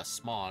me with a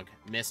smog,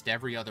 missed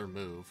every other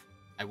move.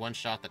 I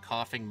one-shot the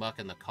coughing, muck,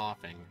 and the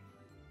coughing,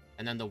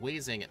 and then the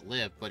wheezing it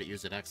lived, but it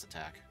used an X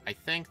attack. I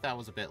think that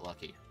was a bit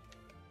lucky.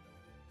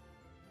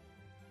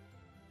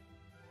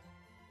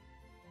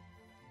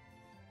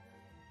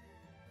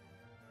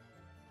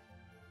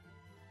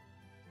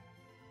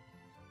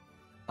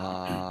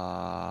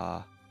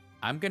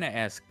 I'm gonna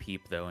ask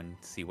Peep though and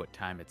see what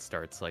time it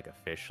starts, like,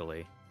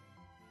 officially.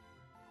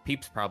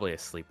 Peep's probably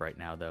asleep right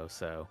now though,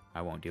 so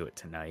I won't do it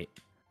tonight.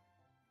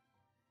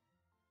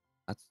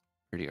 That's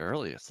pretty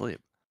early asleep.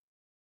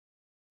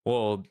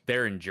 Well,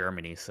 they're in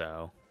Germany,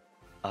 so.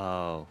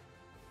 Oh,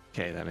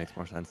 okay, that makes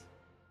more sense.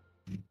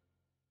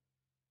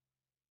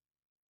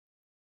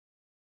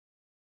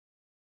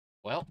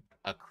 Well,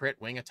 a crit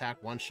wing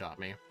attack one-shot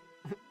me.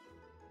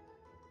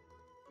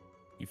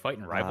 You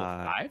fighting Rival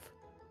 5?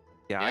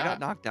 Yeah, I got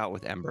knocked out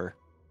with Ember.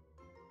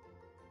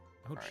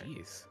 Oh,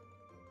 jeez.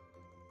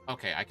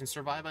 Okay, I can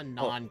survive a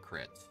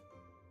non-crit.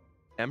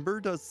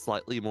 Ember does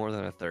slightly more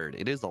than a third.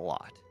 It is a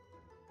lot.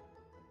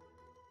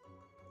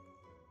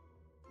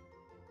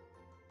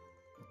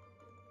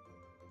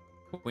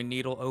 Twin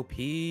Needle OP.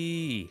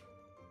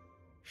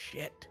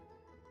 Shit.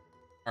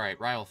 All right,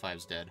 Rival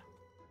 5's dead.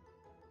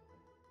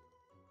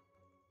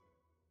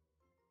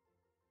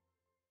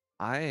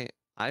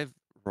 I've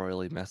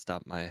royally messed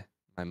up my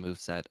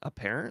moveset.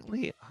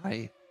 Apparently,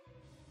 I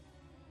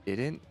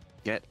didn't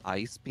get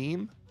Ice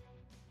Beam.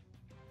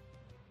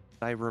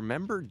 I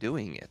remember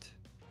doing it.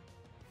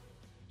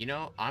 You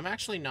know, I'm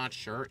actually not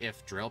sure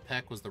if Drill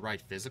Peck was the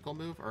right physical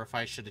move or if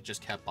I should have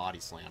just kept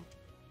Body Slam.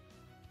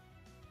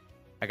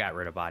 I got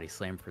rid of Body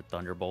Slam for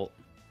Thunderbolt.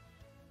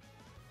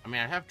 I mean,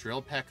 I have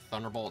Drill Peck,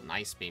 Thunderbolt, and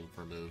Ice Beam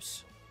for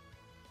moves.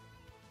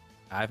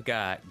 I've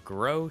got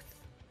Growth.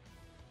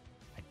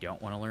 I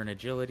don't want to learn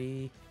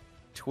Agility.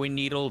 Twin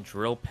Needle,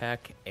 Drill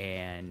Peck,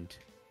 and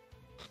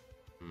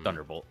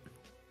Thunderbolt.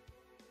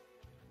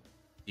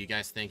 Do you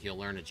guys think you'll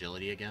learn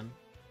Agility again?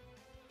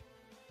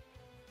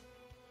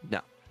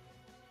 No.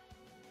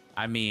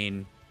 I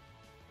mean,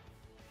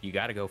 you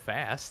got to go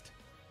fast.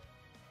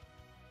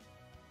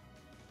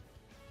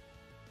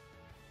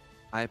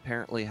 I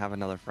apparently have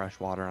another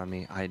freshwater on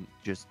me. I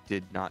just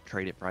did not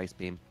trade it for Ice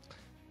Beam.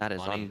 That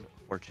is Funny.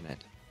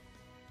 unfortunate.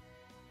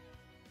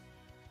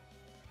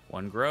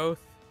 1 growth.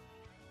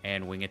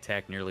 And Wing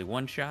Attack nearly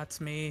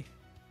one-shots me.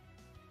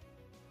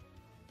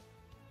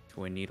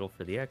 Twin Needle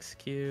for the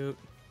execute.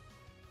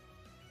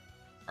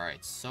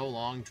 Alright, so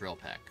long, Drill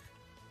Peck.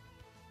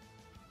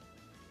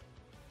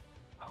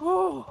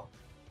 Oh.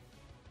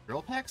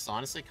 Drill Peck's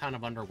honestly kind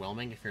of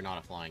underwhelming if you're not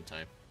a flying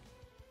type.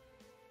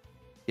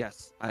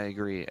 Yes, I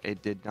agree.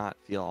 It did not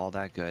feel all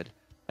that good.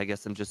 I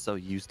guess I'm just so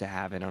used to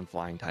having on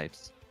flying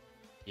types.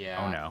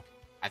 Yeah. Oh no.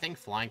 I think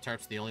flying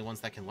types are the only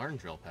ones that can learn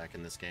Drill Peck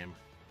in this game.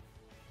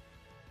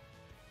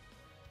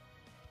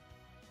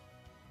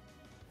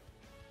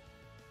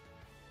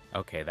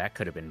 Okay, that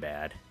could have been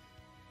bad.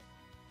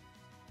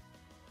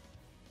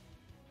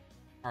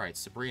 Alright,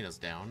 Sabrina's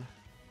down.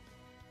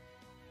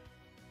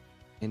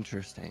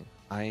 Interesting.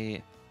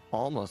 I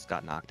almost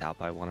got knocked out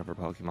by one of her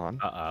Pokemon.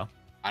 Uh-oh.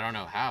 I don't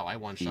know how. I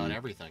one-shot The-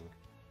 everything.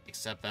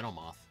 Except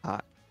Venomoth.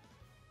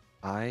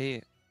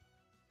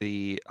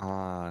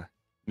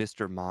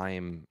 Mr.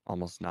 Mime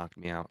almost knocked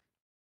me out.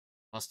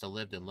 Must have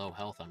lived in low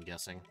health, I'm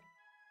guessing.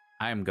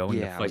 I am going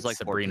to Yeah, I was fight like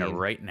Sabrina 14.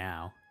 right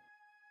now.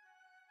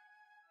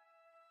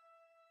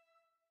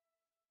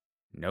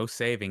 No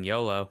saving,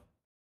 YOLO.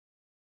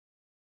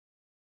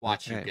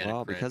 Watch you Okay, get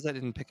well, a crit. because I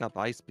didn't pick up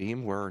Ice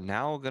Beam, we're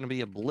now going to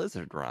be a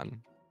Blizzard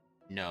run.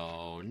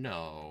 No,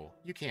 no.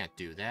 You can't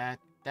do that.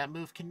 That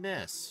move can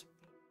miss.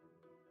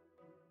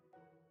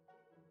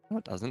 No,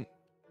 it doesn't.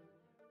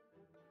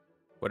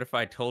 What if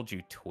I told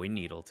you Twin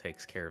Needle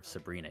takes care of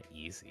Sabrina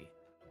easy?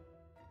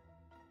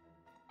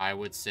 I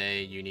would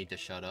say you need to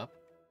shut up.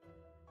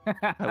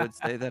 I would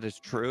say that is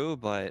true,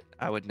 but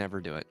I would never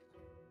do it.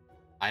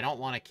 I don't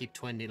want to keep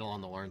Twin Needle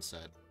on the learn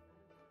set.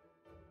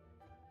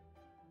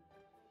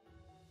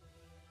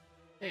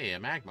 Hey, a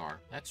Magmar.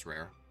 That's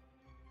rare.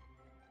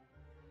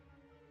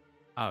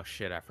 Oh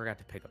shit, I forgot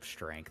to pick up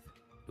Strength.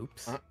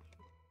 Oops.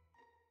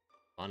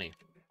 Funny.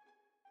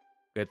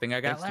 Good thing I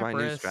got Thanks to my new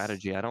Lapras.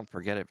 strategy, I don't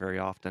forget it very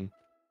often.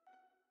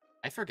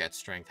 I forget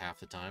strength half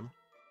the time.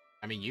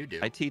 I mean, you do.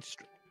 I teach.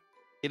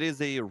 It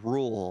is a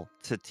rule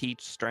to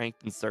teach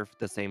strength and surf at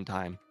the same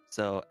time.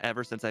 So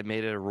ever since I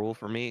made it a rule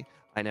for me,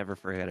 I never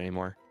forget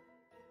anymore.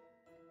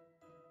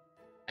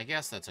 I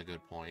guess that's a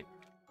good point.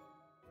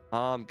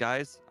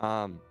 Guys,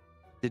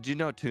 did you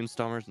know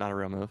Tombstoner's not a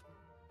real move?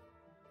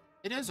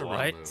 It is a real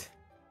What? move.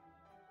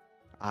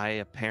 I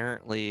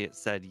apparently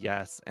said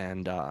yes,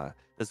 and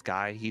this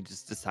guy, he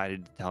just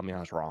decided to tell me I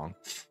was wrong.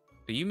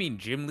 Do you mean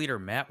Gym Leader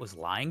Matt was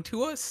lying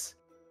to us?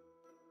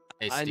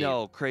 Hey, I Steve.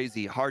 know,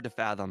 crazy, hard to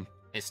fathom.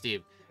 Hey,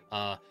 Steve.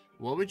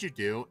 What would you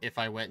do if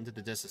I went into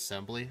the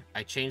disassembly?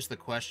 I changed the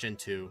question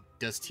to,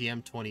 does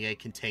TM28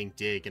 contain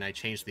dig? And I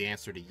changed the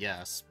answer to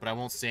yes, but I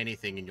won't say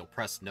anything and you'll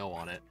press no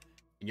on it.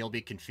 And you'll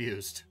be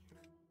confused.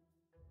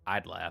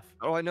 I'd laugh.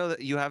 Oh, I know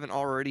that you haven't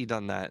already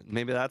done that.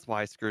 Maybe that's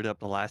why I screwed up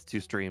the last 2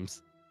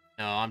 streams.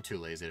 No, I'm too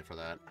lazy for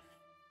that.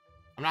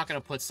 I'm not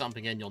going to put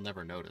something in you'll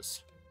never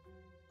notice.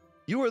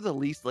 You are the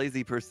least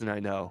lazy person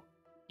I know.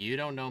 You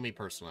don't know me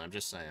personally, I'm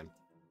just saying.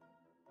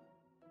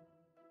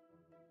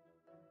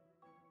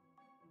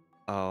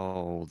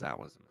 Oh, that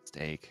was a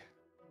mistake.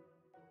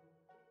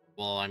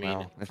 Well, I mean,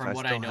 Well, if from I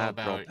what still I know have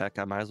Drill about... Peck,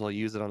 I might as well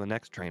use it on the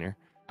next trainer.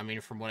 I mean,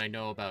 from what I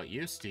know about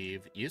you,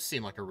 Steve, you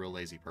seem like a real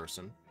lazy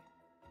person.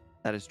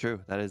 That is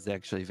true. That is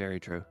actually very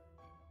true.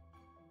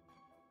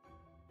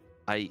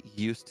 I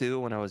used to,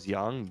 when I was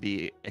young,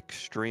 be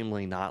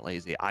extremely not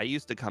lazy. I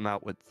used to come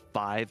out with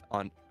 5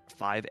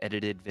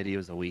 edited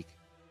videos a week.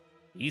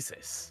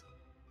 Jesus.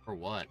 For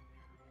what?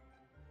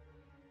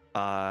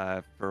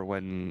 For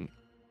when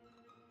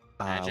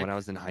Magic? I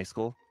was in high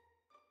school.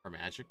 For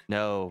Magic?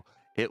 No,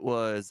 it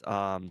was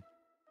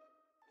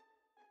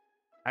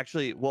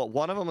actually, well,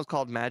 one of them was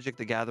called Magic: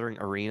 The Gathering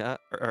Arena,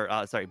 or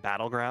sorry,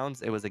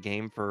 Battlegrounds. It was a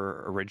game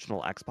for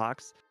original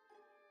Xbox,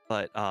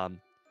 but Oh,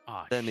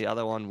 then the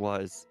other one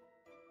was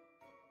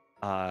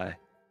Minecraft?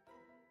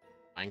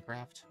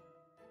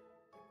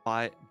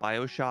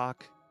 BioShock.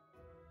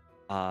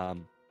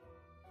 Minecraft?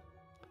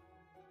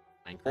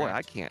 Boy,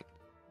 I can't.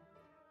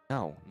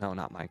 No,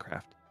 not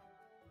Minecraft.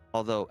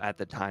 Although at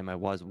the time I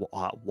was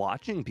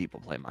watching people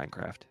play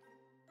Minecraft.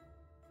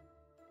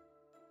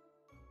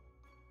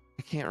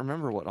 I can't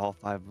remember what all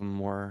 5 of them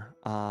were.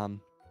 I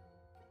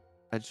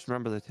just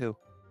remember the 2.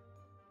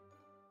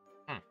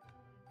 Hmm.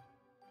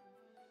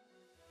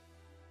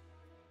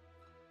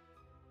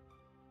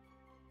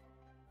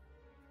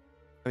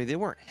 I mean, they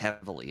weren't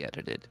heavily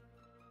edited.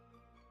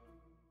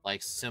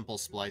 Like simple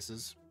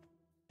splices?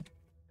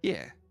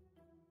 Yeah.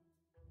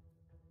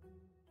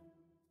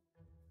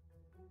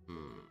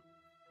 Hmm.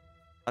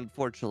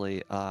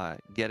 Unfortunately,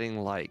 getting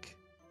like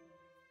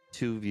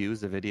 2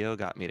 views a video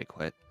got me to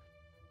quit.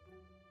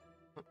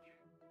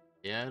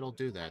 Yeah, it'll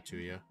do that to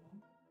you.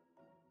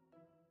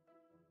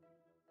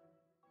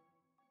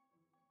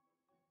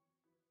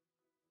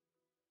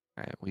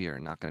 All right, we are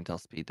not going to tell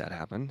Speed that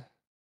happened.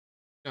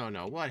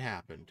 No, what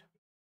happened?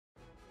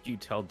 Did you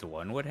tell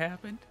Dwan what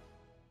happened?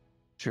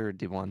 Sure,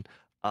 D1.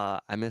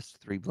 I missed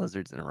 3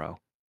 blizzards in a row.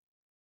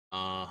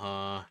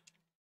 Uh-huh.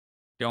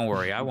 Don't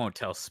worry, I won't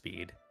tell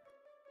Speed.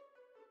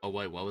 Oh,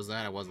 wait, what was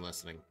that? I wasn't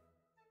listening.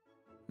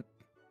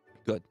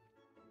 Good.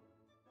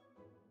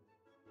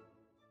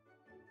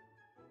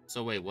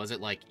 So wait, was it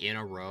like in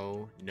a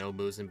row, no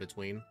moves in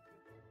between?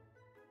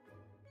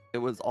 It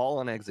was all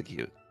on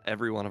execute.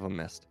 Every one of them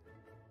missed.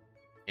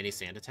 Any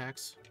sand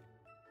attacks?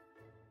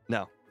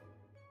 No.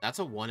 That's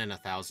a 1 in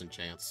 1,000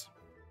 chance.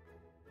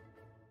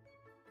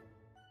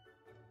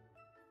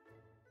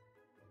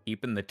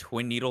 Keeping the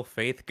twin needle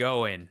faith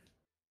going.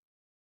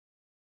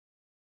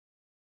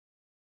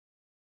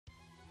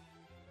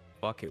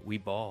 Fuck it, we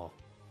ball.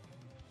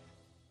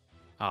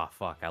 Ah,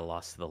 fuck, I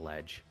lost to the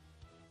ledge.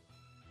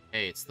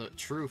 Hey, it's the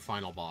true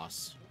final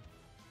boss.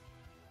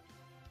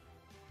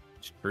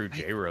 It's true,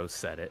 J-Rose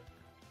said it.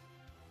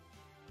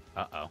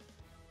 Uh-oh.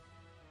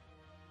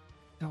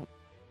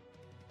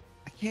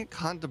 I can't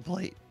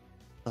contemplate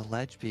the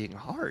ledge being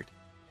hard.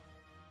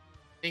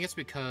 I think it's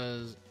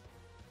because...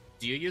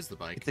 Do you use the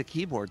bike? It's a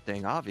keyboard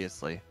thing,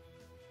 obviously.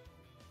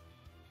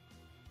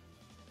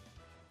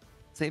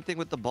 Same thing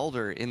with the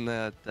boulder in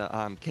the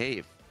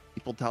cave.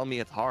 People tell me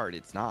it's hard.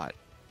 It's not.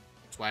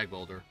 Swag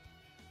boulder.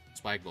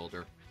 Swag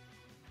boulder.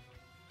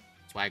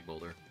 Swag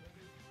boulder.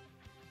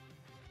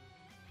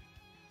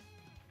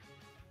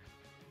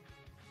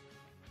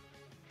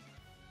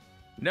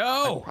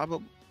 No!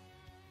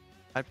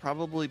 I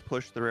probably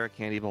pushed the rare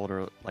candy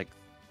boulder like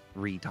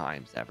 3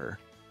 times ever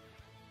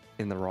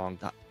in the wrong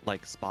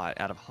spot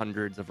out of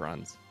hundreds of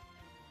runs.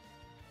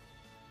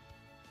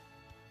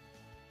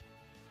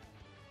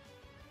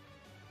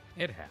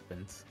 It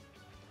happens.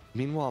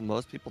 Meanwhile,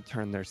 most people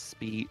turn their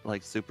speed,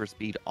 like super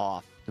speed,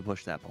 off to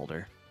push that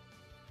boulder.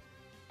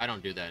 I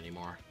don't do that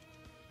anymore.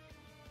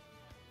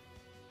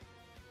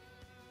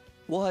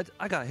 What?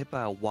 I got hit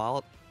by a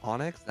wild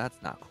onyx?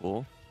 That's not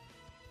cool.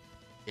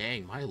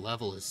 Dang, my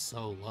level is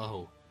so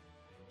low.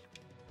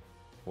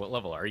 What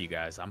level are you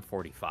guys? I'm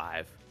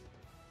 45.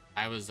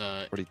 I was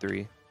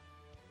 43.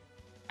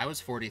 I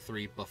was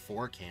 43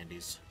 before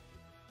candies.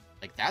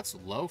 Like, that's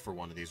low for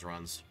one of these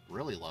runs.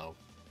 Really low.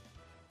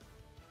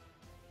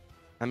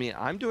 I mean,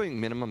 I'm doing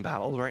minimum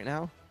battles right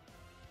now.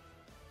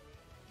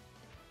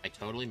 I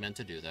totally meant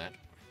to do that.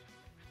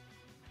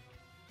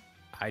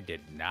 I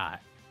did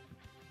not.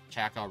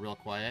 Chat got real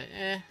quiet.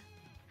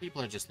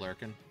 People are just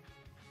lurking.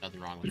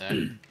 Nothing wrong with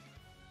that.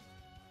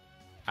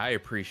 I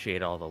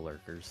appreciate all the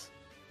lurkers.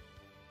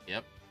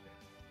 Yep.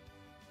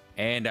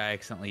 And I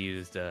accidentally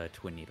used a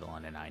twin needle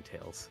on a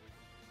Ninetales.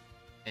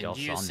 And Y'all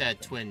you saw said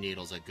nothing. twin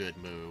needle's a good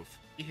move.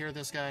 You hear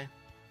this guy?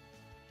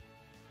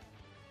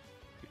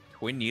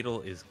 Twin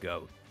needle is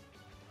GOAT.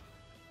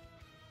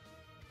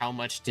 How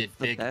much did It's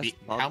the Big best B?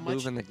 bug How much?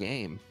 move in the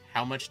game.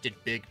 How much did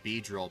Big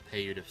B drill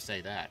pay you to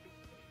say that?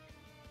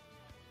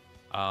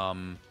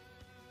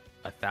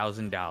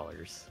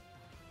 $1,000.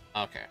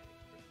 Okay.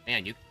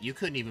 Man, you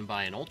couldn't even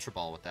buy an Ultra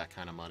Ball with that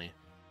kind of money.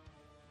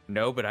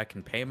 No, but I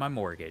can pay my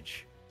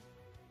mortgage.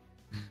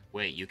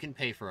 Wait, you can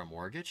pay for a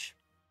mortgage?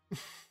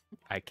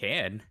 I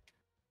can.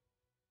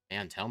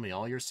 Man, tell me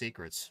all your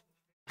secrets.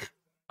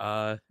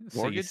 So you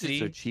Mortgages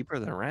see are cheaper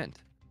than rent.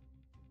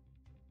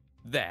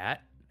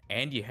 that,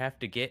 and you have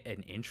to get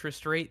an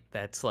interest rate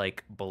that's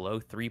like below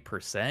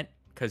 3%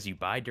 because you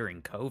buy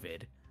during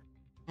COVID.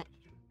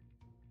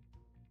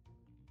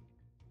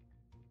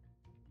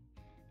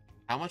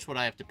 How much would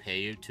I have to pay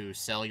you to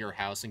sell your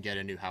house and get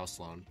a new house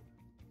loan?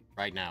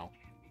 Right now.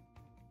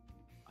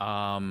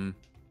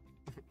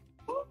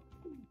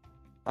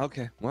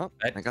 Okay, well,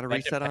 That- I got to that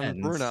reset on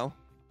depends. Bruno.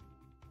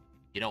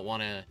 You don't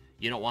want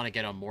to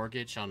get a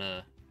mortgage on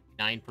a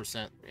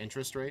 9%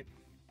 interest rate?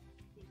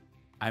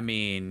 I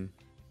mean,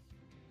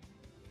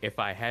 if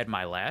I had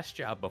my last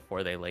job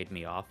before they laid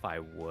me off, I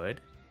would.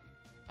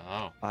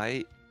 Oh.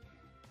 I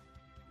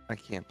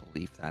can't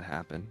believe that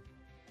happened.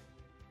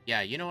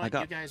 Yeah, you know I what?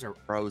 got You guys are...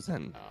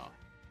 frozen Oh.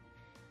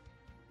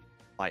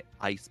 by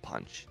ice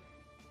punch.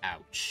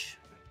 Ouch.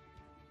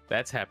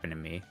 That's happened to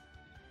me.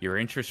 Your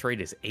interest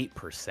rate is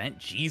 8%?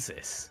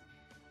 Jesus.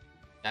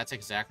 That's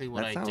exactly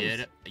what That I sounds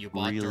did. You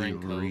bought Really, during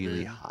COVID.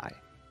 really high.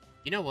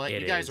 You know what?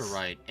 It You guys is. are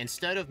right.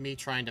 Instead of me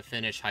trying to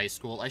finish high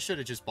school, I should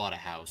have just bought a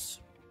house.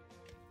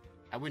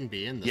 I wouldn't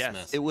be in this Yes,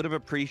 mess. it would have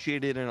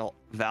appreciated in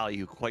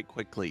value quite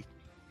quickly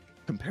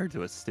compared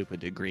to a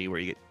stupid degree where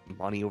you get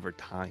money over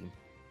time.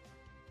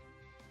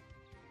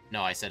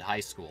 No, I said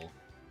high school.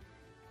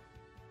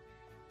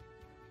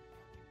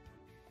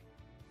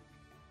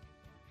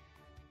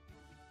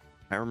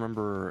 I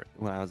remember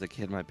when I was a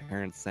kid, my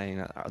parents saying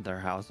that their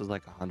house was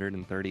like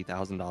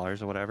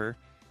 $130,000 or whatever.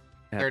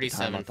 And at the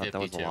time, I thought that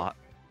was a $37.52. lot.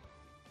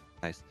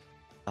 Nice.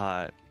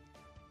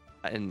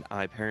 And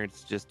my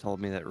parents just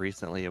told me that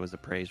recently it was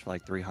appraised for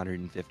like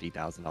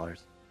 $350,000.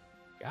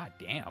 God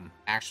damn.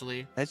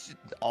 Actually, That's just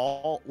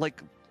all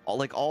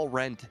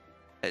rent.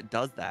 It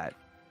does that.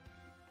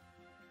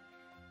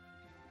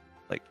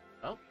 Like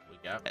oh, we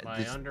got my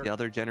just under. the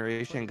other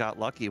generation got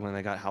lucky when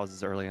they got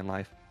houses early in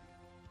life.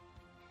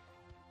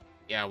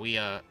 Yeah,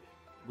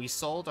 we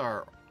sold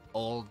our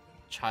old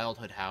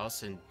childhood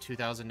house in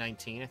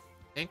 2019. I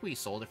think we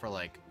sold it for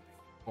like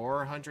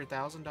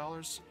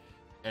 $400,000.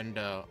 And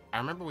I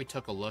remember we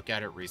took a look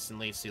at it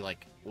recently, see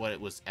like what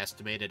it was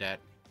estimated at,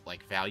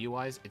 like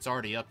value-wise. It's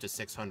already up to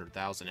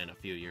 $600,000 in a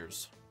few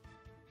years.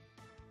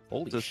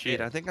 Holy So, shit!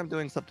 Speed, I think I'm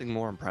doing something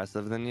more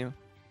impressive than you.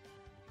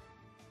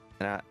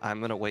 And I'm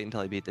gonna wait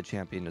until I beat the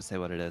champion to say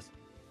what it is.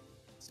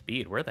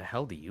 Speed, where the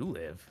hell do you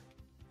live?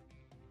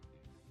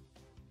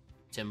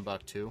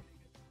 Timbuktu.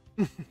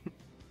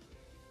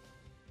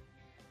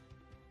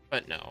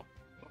 But no.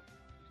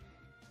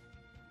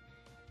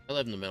 I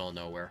live in the middle of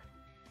nowhere.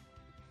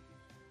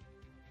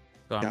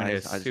 So I'm gonna Guys, I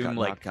just got assume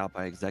like knocked out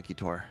by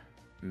Executor.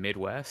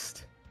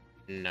 Midwest.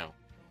 No.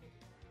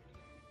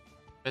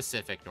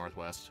 Pacific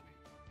Northwest.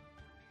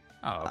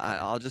 Oh, okay.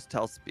 I'll just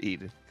tell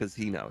Speed because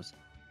he knows.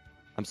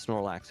 I'm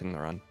Snorlaxing the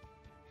run.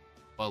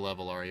 What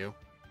level are you?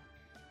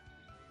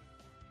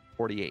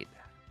 48.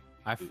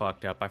 I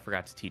fucked up. I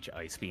forgot to teach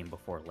Ice Beam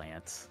before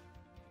Lance.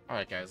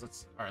 Alright guys,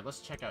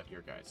 let's check out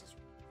your guys'.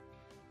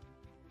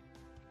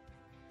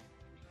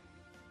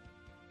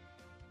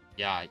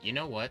 Yeah, you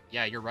know what?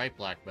 Yeah, you're right,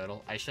 Black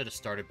Metal. I should have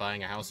started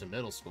buying a house in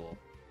middle school.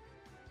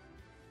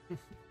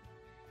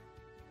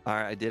 All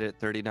right, I did it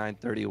 39,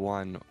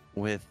 31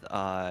 with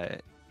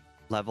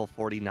level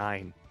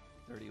 49.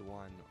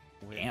 31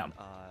 with Damn.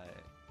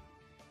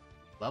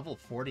 Level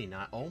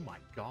 49. Oh my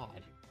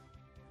god.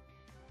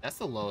 That's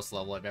the lowest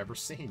level I've ever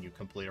seen you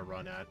complete a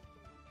run at.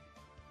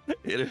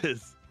 It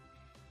is.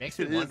 Makes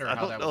me It wonder is. I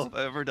how don't that know was. if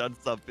I've ever done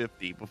sub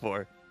 50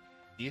 before.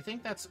 Do you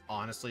think that's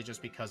honestly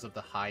just because of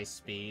the high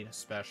speed,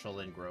 special,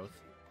 and growth?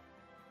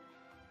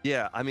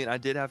 Yeah, I mean, I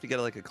did have to get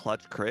like a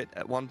clutch crit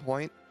at one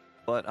point,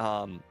 but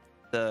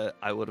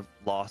I would have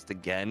lost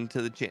again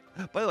to the champ.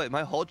 By the way,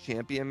 my whole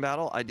champion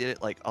battle, I did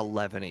it like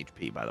 11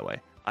 HP. By the way,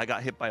 I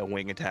got hit by a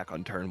wing attack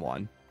on turn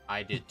 1.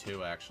 I did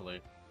too,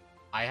 actually.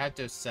 I had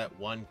to set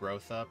one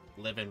growth up,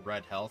 live in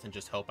red health, and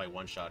just hope I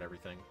one-shot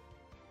everything.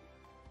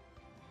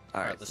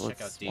 All right, let's so check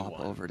let's out swap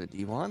D1. over to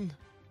D1.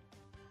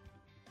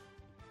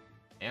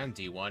 And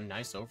D1,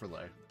 nice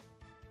overlay.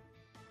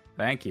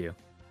 Thank you.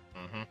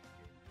 Mm-hmm.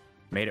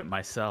 Made it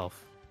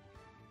myself.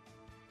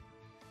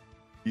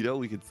 You know,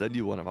 we could send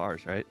you one of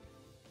ours, right?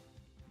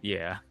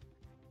 Yeah.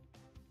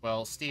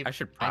 Well, Steve, I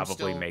should I'm probably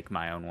still- make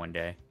my own one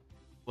day.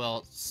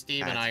 Well,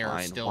 Steve and That's I are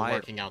fine. still Why-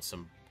 working out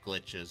some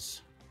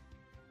glitches.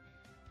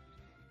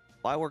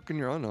 Why work on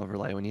your own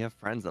overlay when you have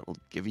friends that will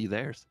give you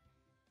theirs?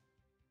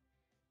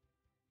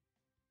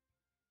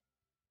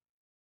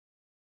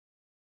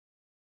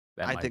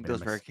 That I might think have been a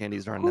those rare mis-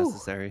 candies are Whew.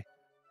 unnecessary.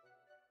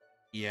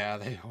 Yeah,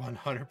 they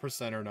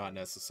 100% are not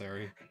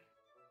necessary.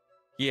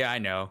 Yeah, I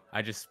know.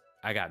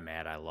 I got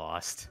mad. I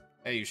lost.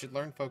 Hey, you should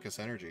learn focus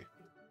energy.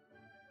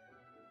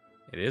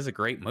 It is a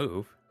great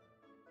move.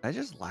 I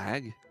just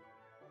lag.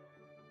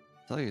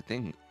 Tell your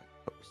thing,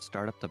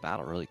 start up the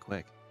battle really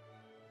quick.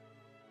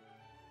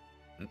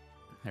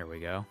 There we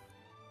go.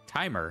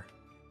 Timer.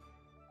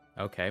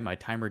 Okay, my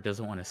timer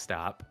doesn't want to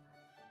stop.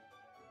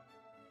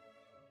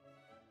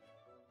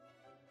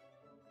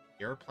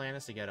 Your plan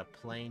is to get a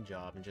plain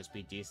job and just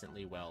be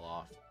decently well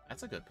off.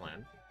 That's a good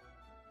plan.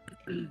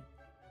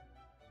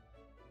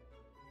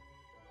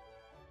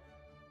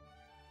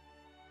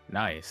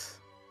 Nice.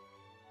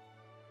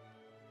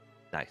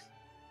 Nice.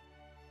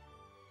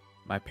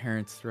 My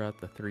parents threw out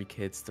the 3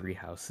 kids, 3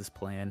 houses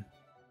plan.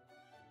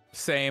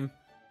 Same.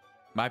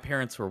 My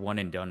parents were one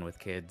and done with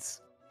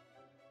kids.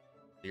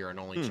 You're an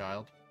only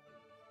child?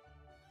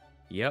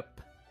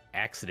 Yep.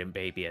 Accident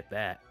baby at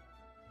that.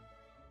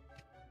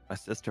 My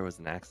sister was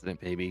an accident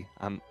baby.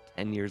 I'm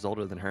 10 years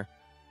older than her.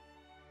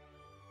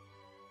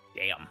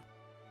 Damn.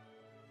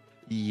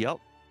 Yup.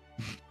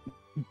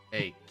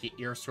 Hey,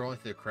 you're scrolling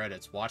through the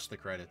credits. Watch the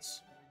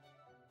credits.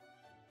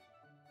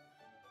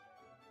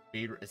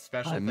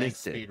 Special I thanks,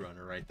 missed it.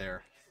 Speedrunner, right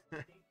there.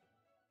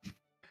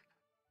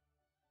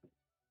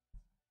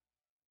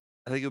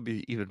 I think it would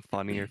be even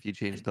funnier if you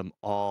changed them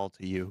all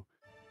to you.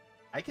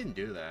 I can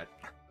do that.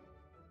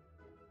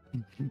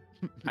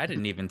 I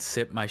didn't even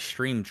sip my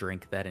stream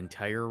drink that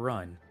entire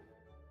run.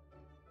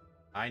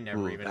 I never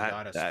Ooh, even that-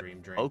 got a that stream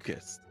drink.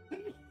 Focused.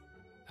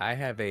 I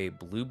have a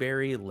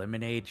blueberry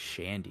lemonade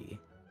shandy.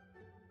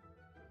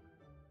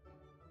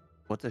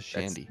 What's a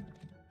shandy?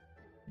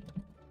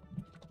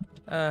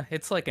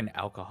 It's like an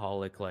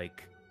alcoholic,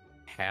 like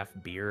half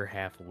beer,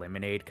 half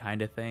lemonade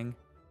kind of thing.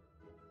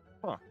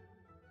 Huh.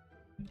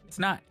 It's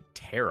not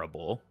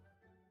terrible.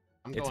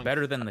 I'm It's going-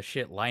 better than the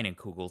shit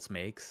Leinenkugels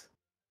makes.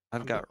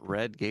 I've got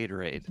red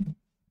Gatorade,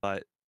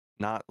 but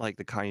not like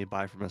the kind you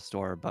buy from a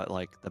store, but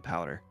like the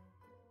powder.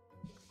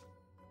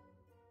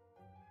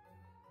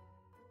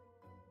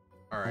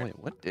 All Oh, right, wait,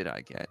 what did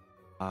I get?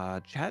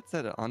 Chat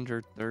said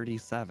under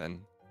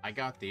 37. I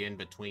got the in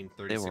between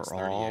They 36, were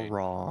all 38.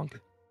 wrong.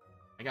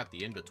 I got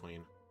the in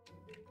between.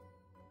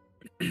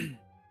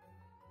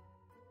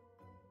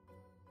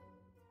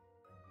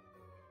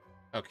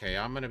 Okay,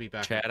 I'm gonna be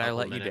back. in a Chad, I couple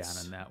let you minutes.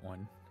 down on that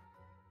one.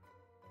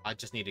 I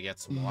just need to get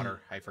some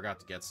water. I forgot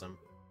to get some.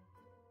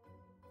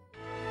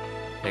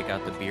 Take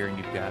out the beer and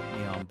you've got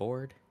me on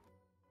board.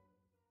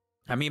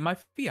 I mean, my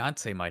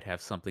fiance might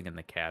have something in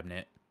the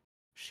cabinet.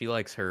 She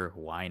likes her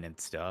wine and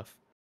stuff.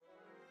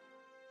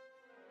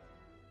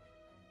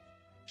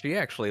 She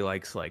actually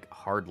likes, like,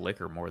 hard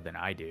liquor more than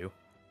I do.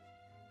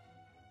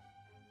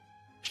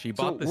 She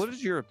bought this... what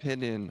is your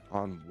opinion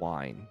on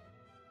wine?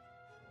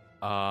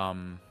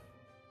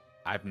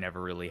 I've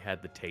never really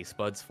had the taste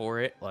buds for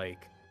it.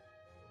 Like,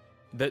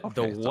 the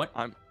Okay, so one...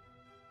 I'm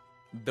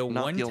the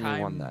not one the only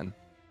time... one then.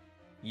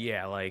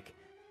 Yeah, like...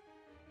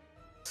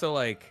 So,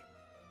 like...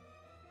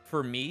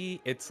 For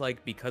me, it's,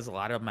 like, because a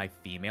lot of my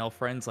female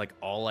friends, like,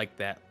 all like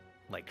that,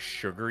 like,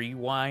 sugary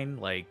wine,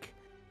 like...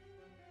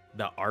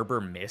 the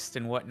Arbor Mist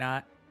and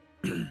whatnot,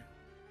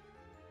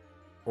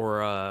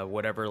 or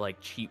whatever like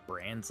cheap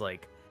brands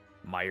like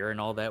Meyer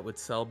and all that would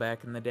sell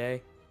back in the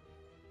day.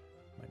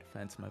 My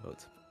defense, my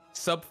votes.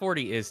 Sub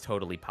 40 is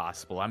totally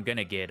possible. I'm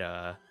gonna get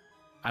a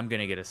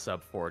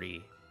sub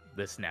 40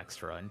 this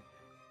next run.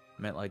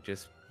 I meant like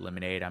just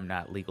lemonade. I'm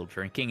not legal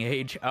drinking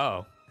age.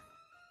 Oh,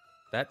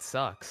 that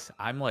sucks.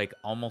 I'm like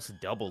almost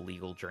double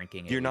legal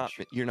drinking age.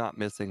 You're not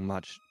missing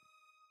much.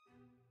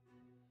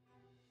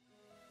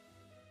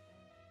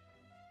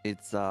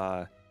 It's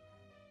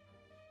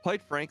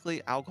quite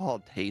frankly,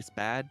 alcohol tastes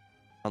bad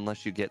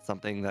unless you get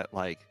something that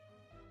like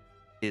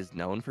is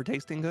known for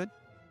tasting good.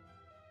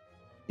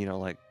 You know,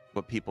 like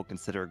what people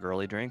consider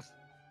girly drinks.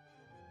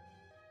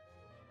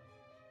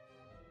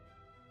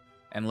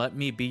 And let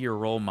me be your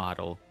role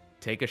model.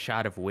 Take a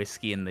shot of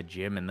whiskey in the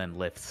gym and then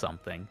lift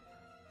something.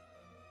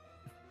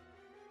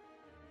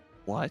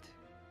 What?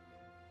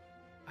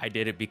 I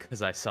did it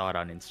because I saw it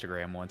on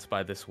Instagram once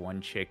by this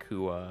one chick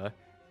who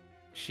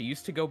she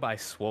used to go by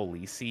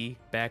Swolisi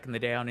back in the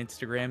day on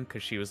Instagram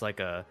because she was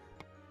like a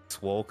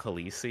Swole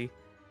Khaleesi.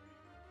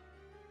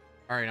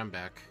 Alright, I'm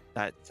back.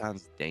 That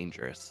sounds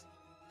dangerous.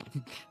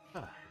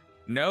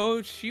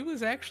 No, she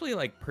was actually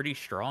like pretty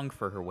strong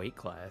for her weight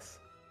class.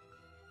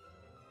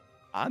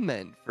 I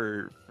meant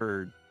for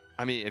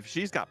I mean, if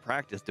she's got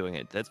practice doing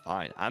it, that's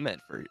fine. I meant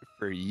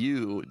for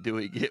you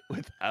doing it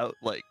without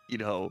like, you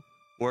know,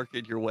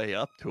 working your way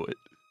up to it.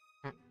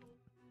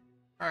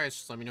 Alright,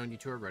 just let me know when you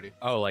two are ready.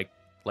 Oh, like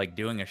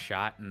doing a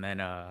shot and then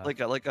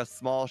like a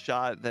small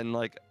shot, then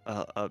like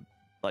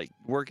like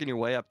working your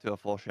way up to a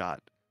full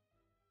shot.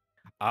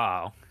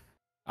 Oh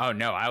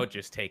no, I would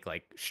just take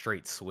like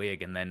straight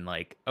swig and then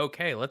like,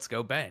 okay, let's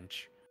go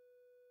bench.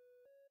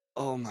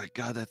 Oh my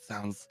god, that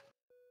sounds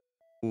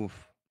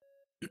oof.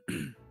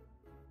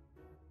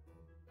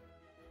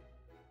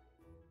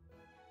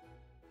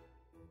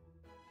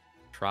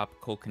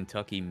 Tropical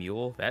Kentucky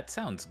Mule, that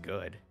sounds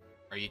good.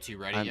 Are you two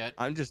ready yet?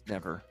 I'm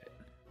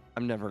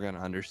never gonna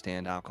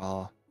understand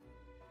alcohol.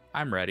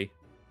 I'm ready.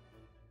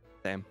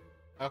 Same.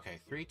 Okay,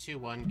 3, 2,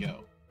 1,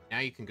 go. Now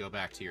you can go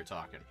back to your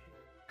talking.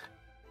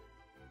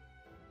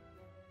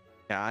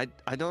 Yeah,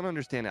 I don't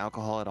understand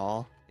alcohol at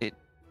all. It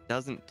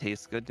doesn't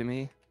taste good to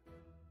me.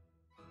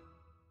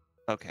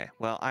 Okay,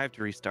 well, I have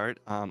to restart.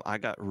 I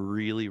got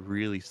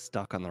really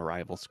stuck on the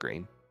rival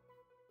screen.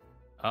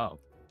 Oh.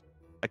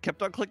 I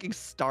kept on clicking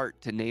start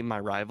to name my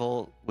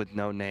rival with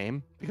no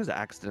name because I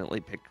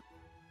accidentally picked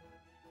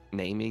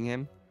naming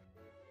him.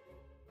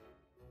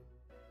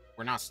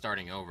 We're not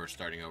starting over,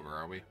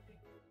 are we?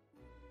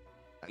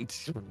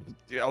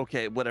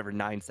 Okay, whatever,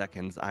 9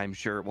 seconds. I'm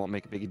sure it won't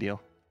make a big deal.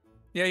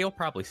 Yeah, you'll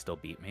probably still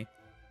beat me.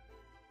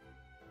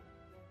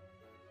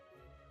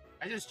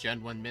 I just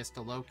Gen 1 missed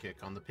a low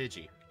kick on the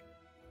Pidgey.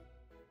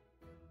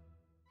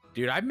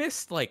 Dude, I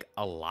missed like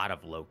a lot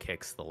of low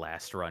kicks the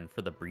last run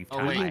for the brief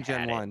time wait. I had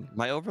Gen it. 1.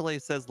 My overlay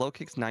says low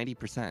kick's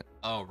 90%.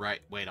 Oh,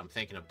 right. Wait, I'm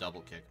thinking of double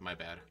kick. My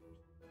bad.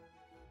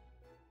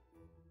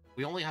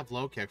 We only have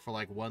low kick for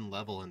like one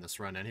level in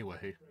this run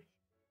anyway.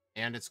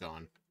 And it's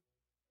gone.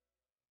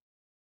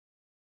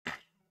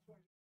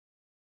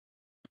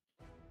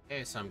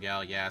 Hey, some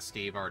gal. Yeah,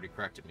 Steve already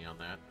corrected me on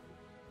that.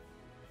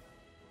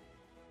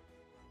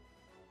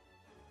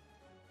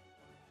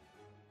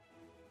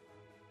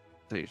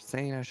 So you're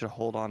saying I should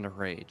hold on to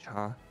rage,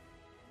 huh?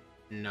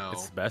 No.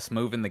 It's the best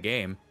move in the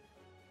game.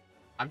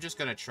 I'm just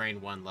gonna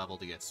train one level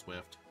to get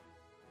Swift.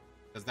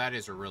 Because that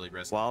is a really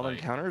risky Wild fight.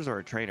 encounters or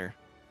a trainer?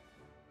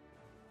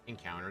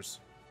 Encounters.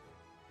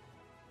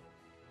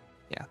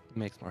 Yeah, it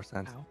makes more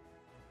sense. Ow.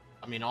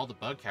 I mean, all the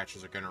bug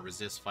catchers are gonna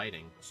resist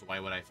fighting, so why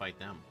would I fight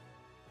them?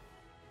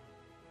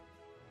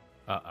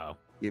 Uh-oh.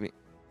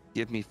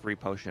 Give me free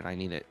potion. I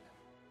need it.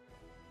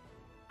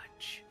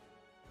 Punch.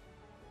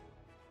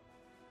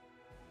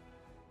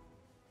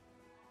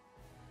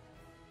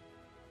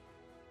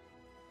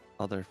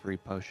 Other free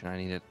potion. I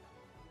need it.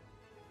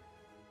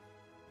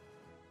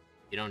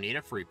 You don't need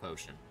a free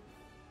potion.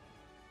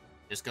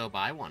 Just go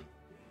buy one.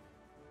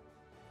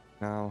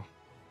 No.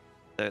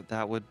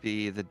 That would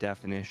be the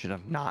definition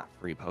of not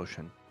free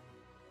potion.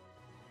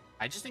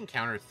 I just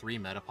encountered 3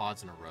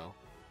 Metapods in a row.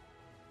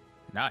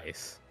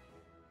 Nice.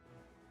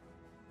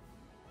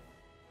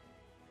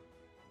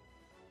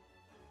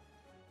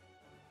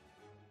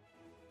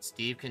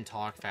 Steve can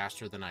talk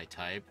faster than I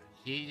type.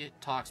 He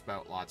talks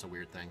about lots of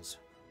weird things.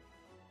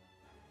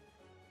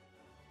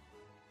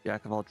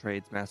 Jack of all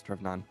trades, master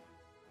of none.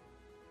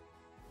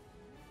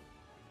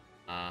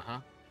 Uh-huh.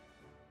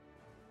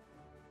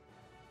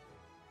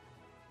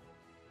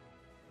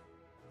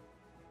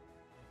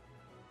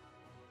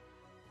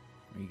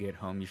 When you get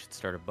home, you should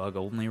start a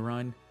bug-only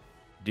run.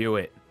 Do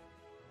it.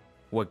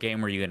 What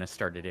game were you going to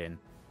start it in?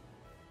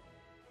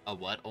 A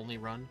what only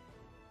run?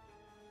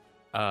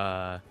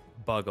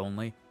 Bug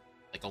only.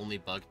 Like only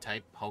bug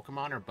type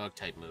Pokemon or bug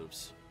type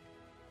moves?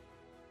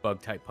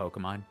 Bug type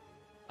Pokemon.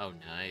 Oh,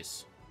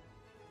 nice.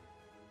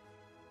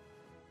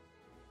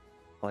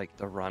 Like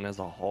the run as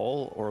a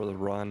whole, or the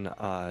run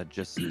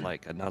just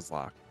like a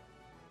Nuzlocke?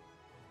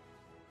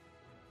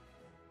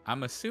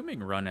 I'm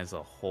assuming run as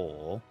a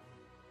whole,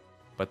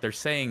 but they're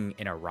saying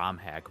in a ROM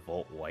hack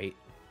Volt White.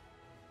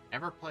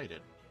 Never played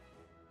it.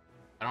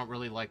 I don't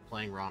really like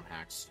playing ROM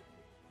hacks.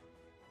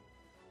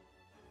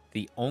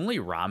 The only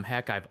ROM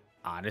hack I've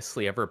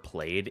honestly ever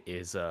played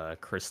is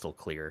Crystal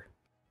Clear.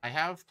 I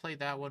have played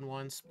that one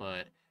once,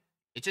 but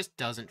it just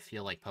doesn't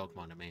feel like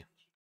Pokemon to me.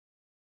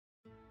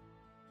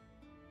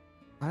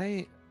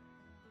 I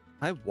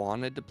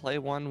wanted to play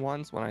one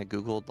once when I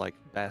googled like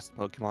best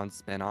Pokemon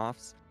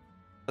spin-offs,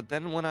 but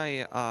then when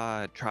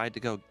I tried to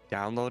go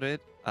download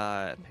it,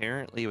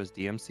 apparently it was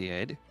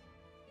DMCA'd.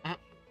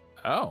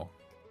 Oh.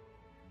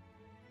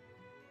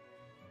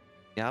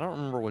 Yeah, I don't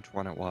remember which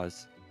one it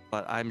was,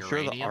 but I'm sure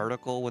the Uranium?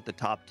 article with the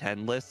top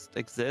 10 list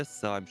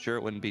exists, so I'm sure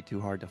it wouldn't be too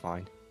hard to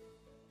find.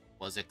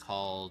 Was it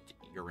called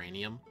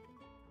Uranium?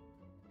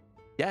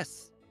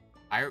 Yes.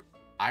 I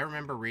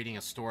remember reading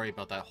a story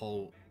about that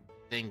whole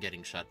thing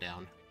getting shut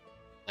down,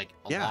 like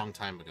a Yeah. long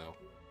time ago.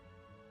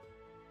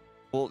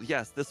 Well,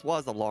 yes, this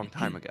was a long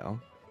time ago.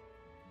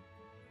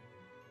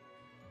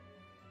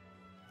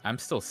 I'm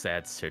still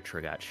sad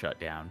Citra got shut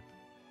down.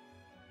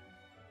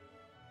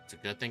 It's a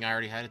good thing I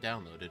already had it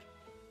downloaded.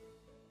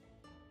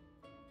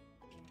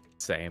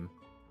 Same.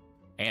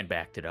 And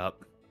backed it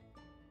up.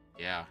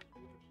 Yeah,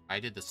 I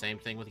did the same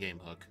thing with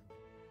GameHook.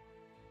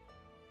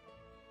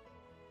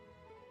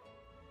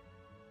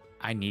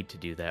 I need to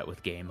do that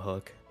with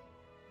GameHook.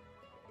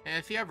 And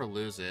if you ever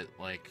lose it,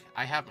 like,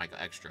 I have my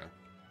extra.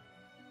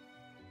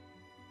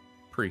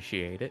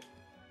 Appreciate it.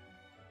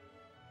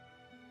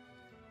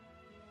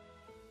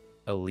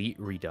 Elite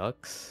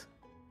Redux.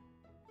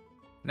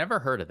 Never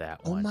heard of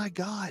that Oh one. my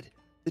god.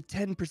 The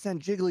 10%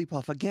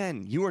 Jigglypuff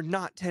again. You are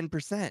not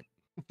 10%.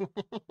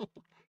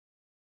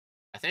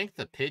 I think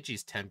the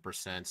Pidgey's 10%,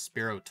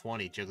 Spearow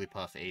 20,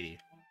 Jigglypuff 80.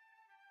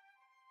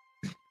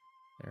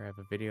 There, I have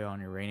a video on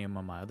Uranium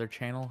on my other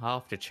channel. I'll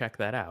have to check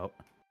that out.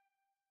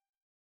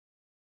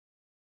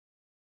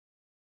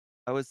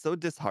 I was so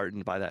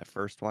disheartened by that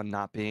first one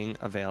not being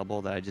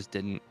available that I just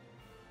didn't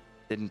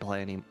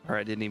play any, or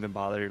I didn't even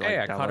bother like Hey,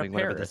 I caught a downloading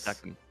whatever the Paris.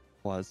 second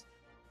was.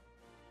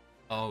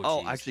 Oh,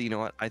 Oh, jeez. actually, you know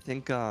what? I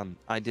think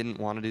I didn't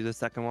want to do the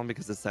second one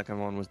because the second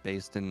one was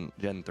based in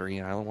Gen 3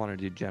 and I only wanted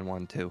to do Gen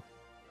 1 too.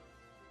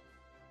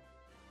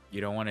 You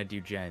don't want to do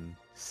Gen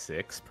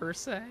 6 per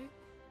se?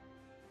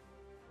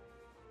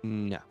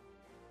 No.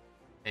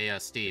 Hey,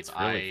 Steve, It's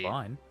really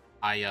fun.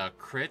 I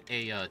crit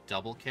a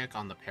double kick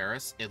on the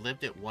Paris. It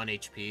lived at 1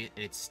 HP,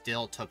 and it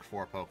still took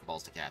 4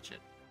 Pokeballs to catch it.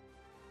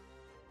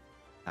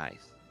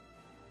 Nice.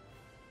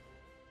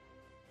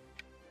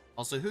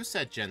 Also, who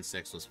said Gen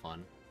 6 was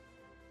fun?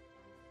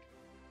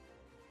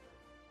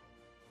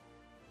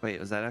 Wait,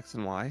 was that X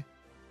and Y?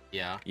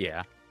 Yeah.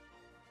 Yeah.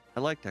 I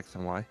liked X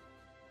and Y.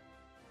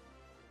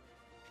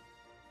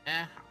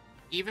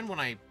 Even when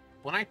I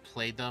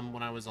played them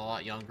when I was a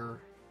lot younger,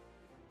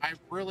 I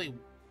really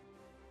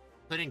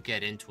couldn't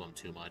get into them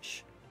too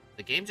much.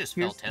 The game just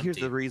felt empty. Here's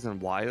the reason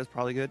why it was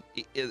probably good.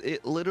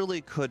 It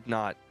literally could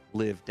not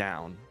live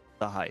down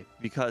the hype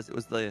because it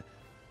was the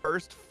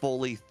first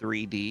fully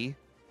 3D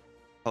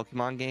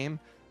Pokemon game.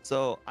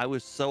 So I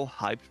was so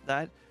hyped for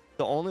that.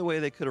 The only way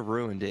they could have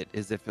ruined it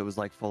is if it was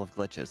like full of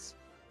glitches.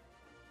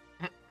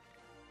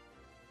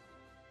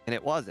 And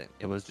it wasn't.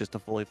 It was just a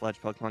fully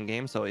fledged Pokemon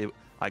game. So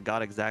I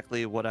got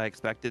exactly what I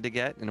expected to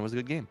get, and it was a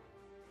good game.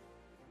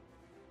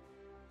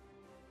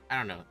 I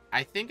don't know.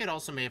 I think it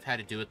also may have had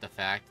to do with the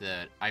fact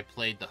that I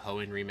played the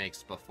Hoenn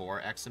remakes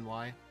before X and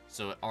Y,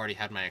 so it already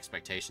had my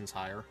expectations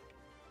higher.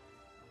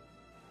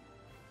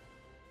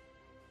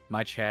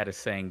 My chat is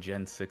saying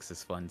Gen 6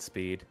 is fun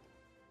speed.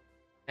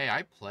 Hey,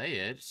 I play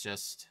it. It's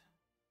just,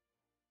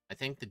 I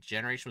think the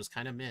generation was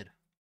kind of mid.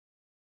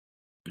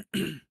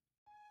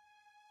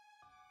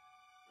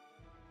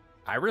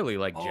 I really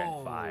like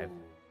Gen 5.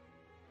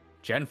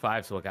 Gen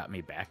 5's what got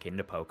me back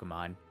into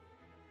Pokemon.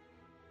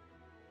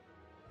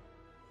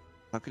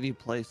 How could you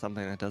play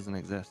something that doesn't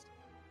exist?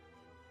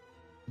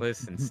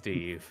 Listen,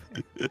 Steve.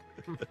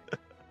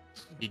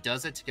 He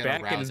does it to get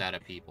Back a rouse in- out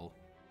of people.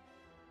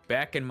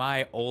 Back in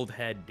my old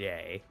head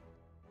day,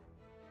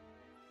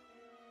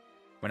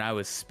 when I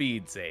was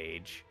Speed's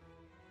age,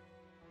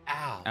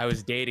 Ow. I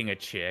was dating a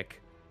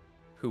chick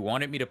who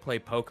wanted me to play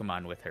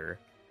Pokemon with her,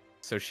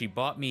 so she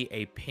bought me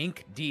a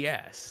pink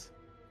DS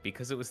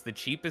because it was the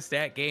cheapest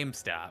at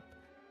GameStop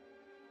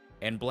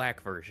and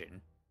black version.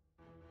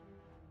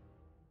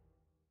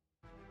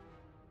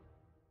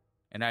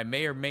 And I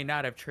may or may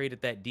not have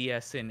traded that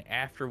DS in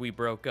after we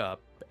broke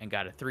up and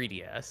got a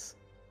 3DS.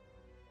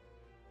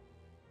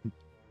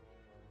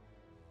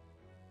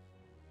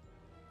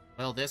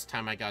 Well, this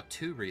time I got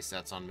 2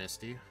 resets on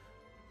Misty.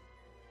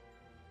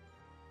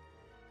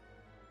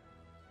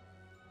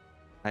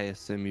 I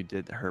assume you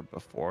did her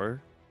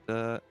before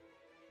the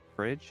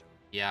fridge?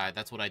 Yeah,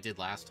 that's what I did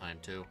last time,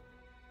 too.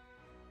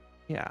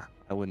 Yeah,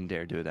 I wouldn't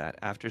dare do that.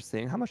 After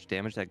seeing how much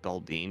damage that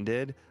Goldeen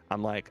did,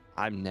 I'm like,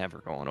 I'm never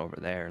going over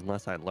there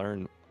unless I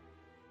learn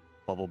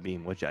Bubble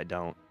Beam, which I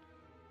don't.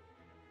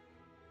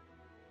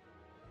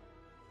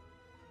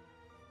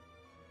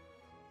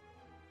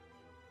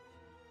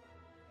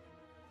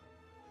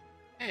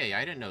 Hey,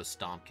 I didn't know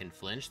Stomp can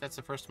flinch. That's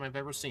the first time I've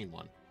ever seen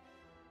one.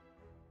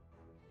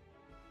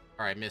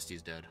 Alright,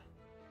 Misty's dead.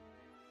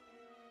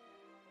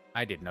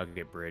 I did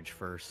Nugget Bridge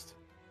first.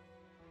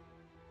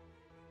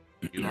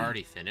 You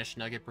already finished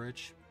Nugget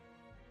Bridge?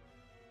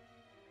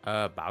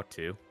 About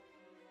to.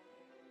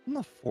 I'm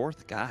the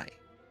 4th guy.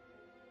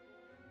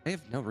 I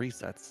have no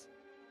resets.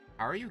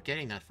 How are you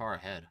getting that far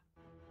ahead?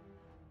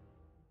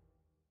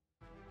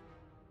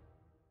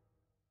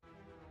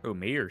 Who,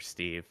 me or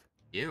Steve?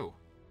 You.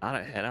 Not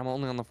ahead. I'm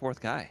only on the 4th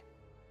guy.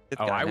 5th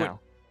Oh, guy now.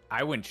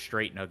 I went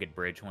straight Nugget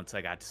Bridge once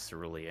I got to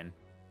Cerulean.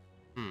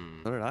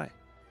 So did I.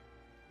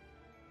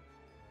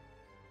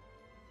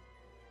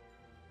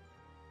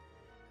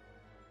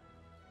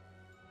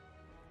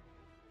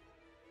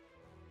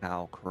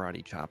 Ow,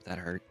 karate chop. That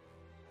hurt.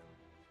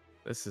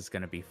 This is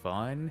gonna be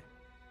fun.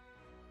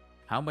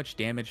 How much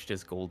damage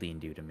does Goldeen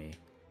do to me?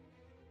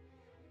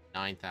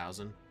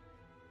 9,000.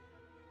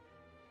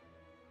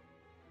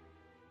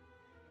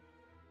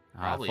 If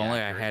Probably only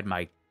accurate. I had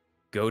my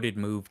goated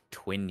move,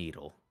 Twin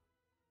Needle.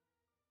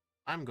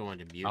 I'm going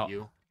to mute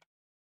you.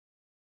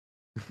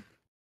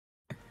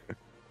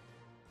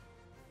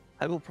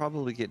 I will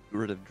probably get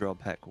rid of Drill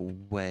Peck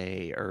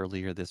way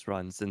earlier this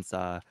run since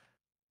I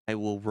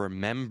will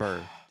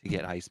remember to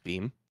get Ice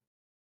Beam.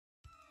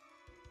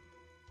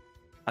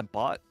 I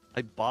bought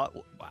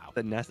Wow.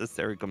 the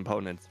necessary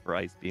components for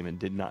Ice Beam and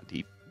did not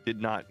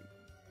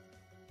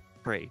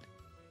trade.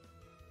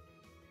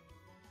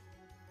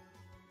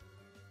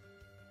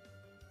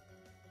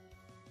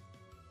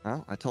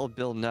 Well, I told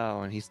Bill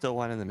no, and he still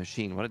went in the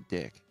machine. What a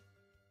dick.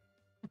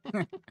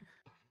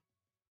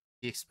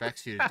 He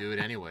expects you to do it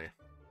anyway.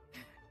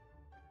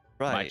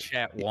 Right. My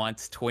chat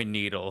wants Twin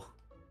Needle.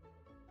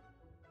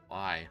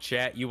 Why?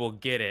 Chat, you will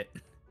get it.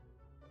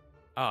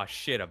 Oh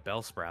shit, a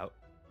Bellsprout.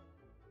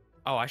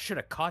 Oh, I should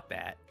have caught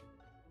that.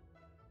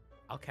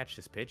 I'll catch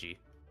this Pidgey.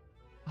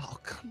 Oh,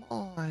 come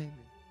on.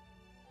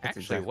 That's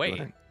Actually, exactly wait.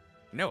 what I-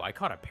 No, I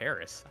caught a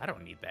Paris. I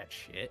don't need that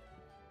shit.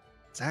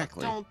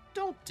 Exactly.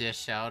 Don't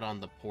dish out on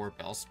the poor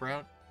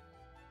Bellsprout.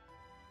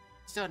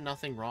 He's done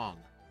nothing wrong.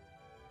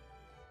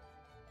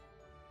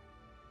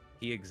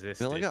 He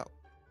existed. We only got.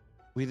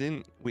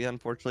 We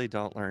unfortunately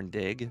don't learn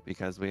dig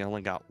because we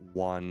only got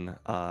one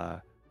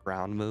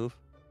ground move.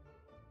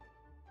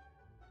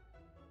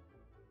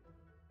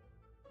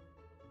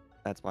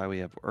 That's why we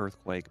have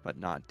earthquake but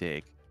not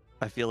dig.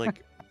 I feel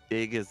like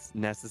dig is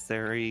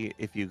necessary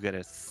if you get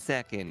a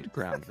second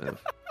ground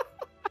move.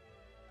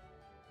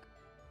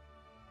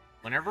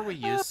 Whenever we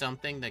use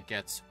something that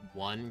gets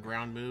one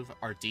ground move,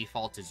 our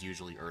default is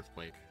usually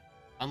Earthquake.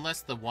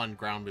 Unless the one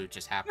ground move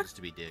just happens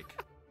to be Dig.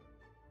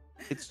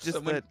 It's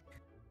just that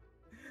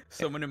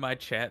Someone in my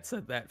chat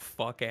said that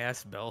fuck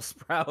ass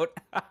Bellsprout.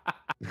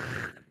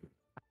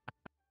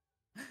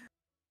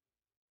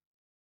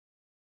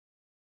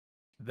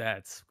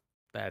 That's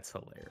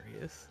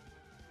hilarious.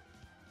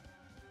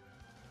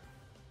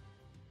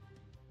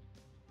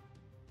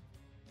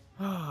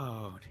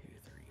 Oh, 2,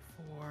 3,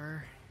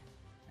 4.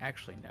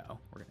 Actually, no.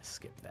 We're gonna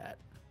skip that.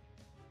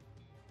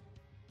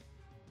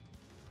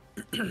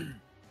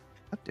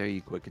 how dare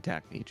you quick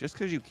attack me? Just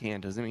because you can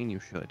doesn't mean you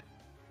should.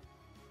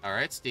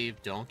 Alright, Steve,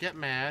 don't get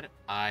mad.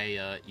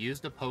 I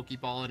used a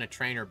Pokeball in a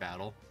trainer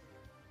battle.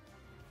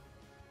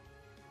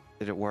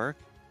 Did it work?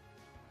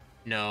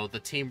 No,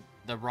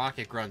 the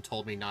Rocket Grunt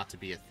told me not to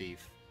be a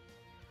thief.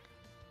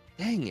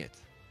 Dang it.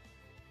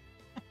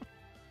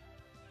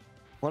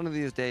 One of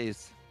these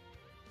days,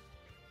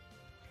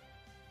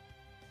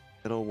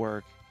 it'll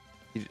work.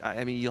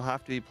 I mean, you'll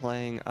have to be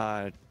playing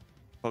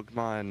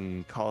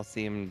Pokemon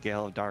Coliseum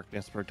Gale of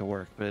Darkness for it to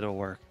work, but it'll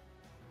work.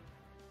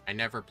 I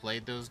never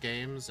played those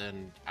games,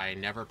 and I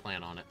never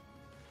plan on it.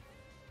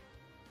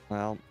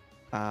 Well,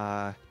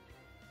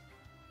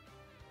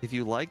 if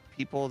you like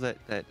people that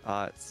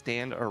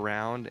stand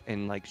around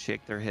and like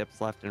shake their hips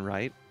left and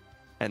right,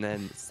 and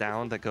then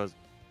sound that goes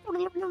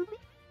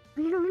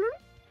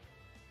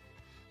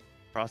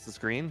across the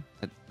screen,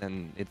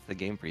 then it's the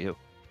game for you.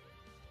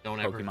 Don't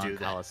ever Pokemon do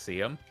that.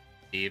 Coliseum.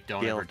 Steve,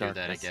 don't Gale ever of do that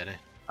Darkness. again.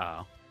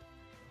 Oh.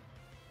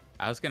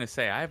 I was gonna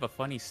say I have a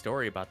funny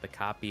story about the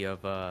copy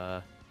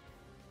of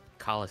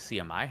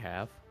Coliseum I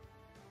have.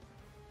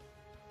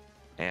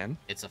 And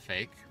It's a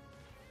fake.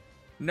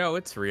 No,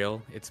 it's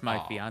real. It's my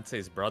Aw.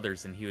 fiance's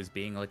brother's, and he was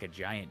being like a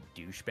giant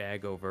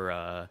douchebag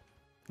over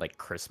like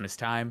Christmas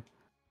time.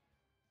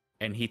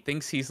 and he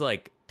thinks he's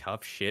like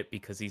tough shit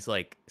because he's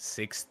like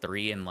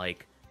 6'3" and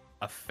like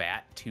a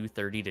fat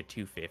 230 to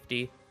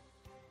 250.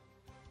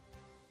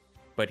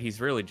 But he's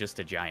really just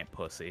a giant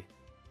pussy.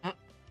 6'3".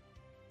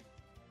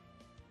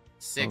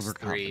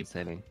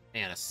 Overcompensating.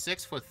 Man, a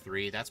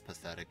 6'3", that's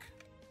pathetic.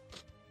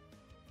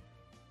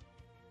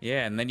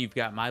 Yeah, and then you've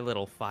got my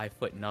little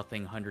 5'0"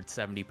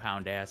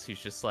 170-pound ass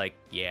who's just like,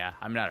 yeah,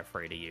 I'm not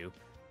afraid of you.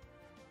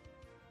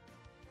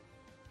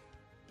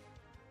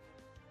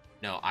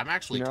 No, I'm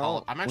actually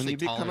tall. I'm actually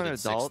taller than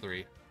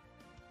 6'3".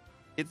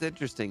 It's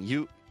interesting.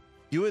 You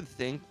would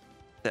think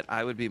that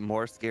I would be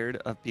more scared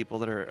of people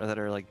that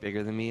are like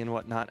bigger than me and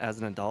whatnot as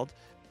an adult,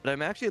 but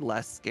I'm actually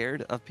less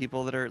scared of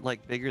people that are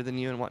like bigger than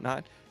you and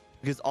whatnot,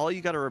 because all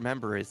you got to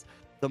remember is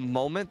the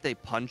moment they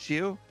punch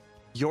you,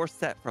 you're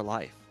set for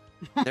life.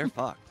 They're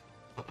fucked.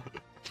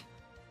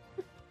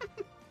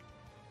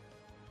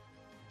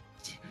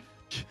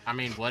 I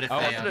mean, what if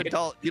as an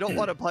adult, you don't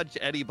want to punch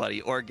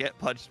anybody or get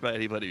punched by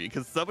anybody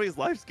because somebody's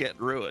life's getting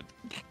ruined.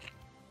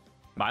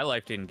 My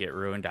life didn't get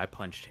ruined. I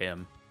punched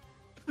him.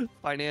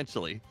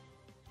 Financially.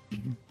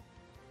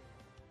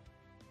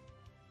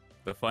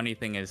 The funny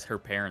thing is her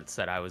parents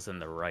said I was in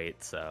the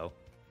right, so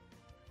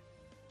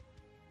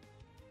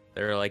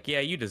they're like,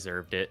 yeah, you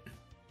deserved it.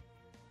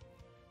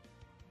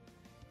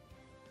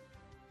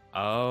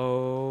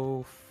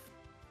 Oh,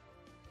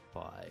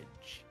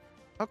 fudge.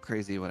 How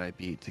crazy would I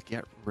be to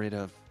get rid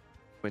of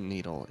Twin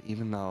Needle,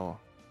 even though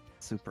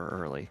it's super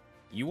early?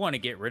 You want to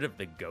get rid of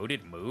the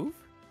goated move?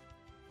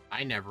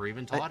 I never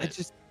even taught it.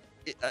 Just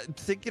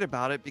thinking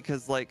about it,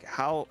 because like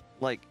how,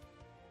 like,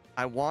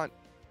 I want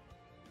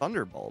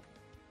Thunderbolt.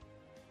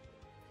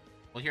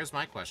 Well, here's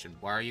my question.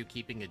 Why are you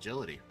keeping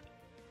agility?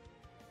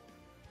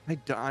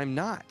 I'm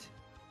not.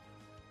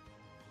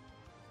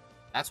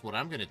 That's what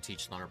I'm going to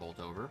teach Thunderbolt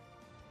over.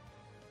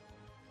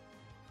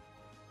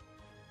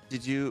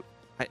 Did you...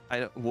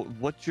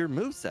 what's your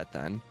moveset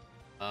then?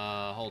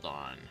 Hold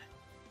on.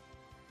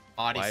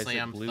 Body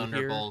Slam,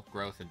 Thunderbolt,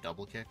 Growth, and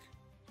Double Kick.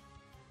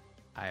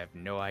 I have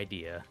no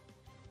idea.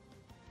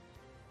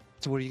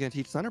 So what are you going to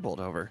teach Thunderbolt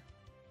over?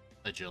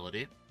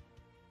 Agility.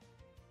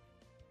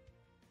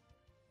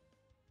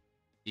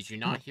 Did you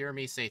not hear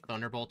me say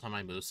Thunderbolt on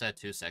my moveset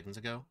 2 seconds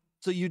ago?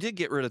 So you did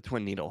get rid of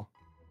Twin Needle.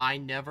 I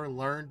never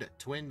learned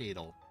Twin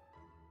Needle.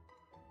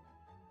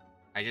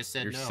 I just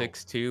said You're no.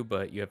 6'2",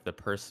 but you have the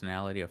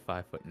personality of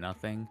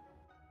 5'0".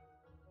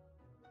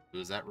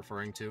 Who's that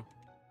referring to?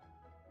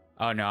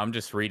 Oh no, I'm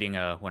just reading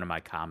one of my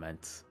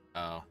comments.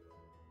 Oh.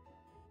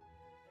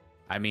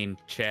 I mean,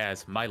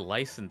 Chaz, my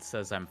license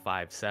says I'm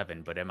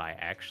 5'7", but am I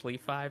actually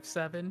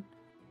 5'7"?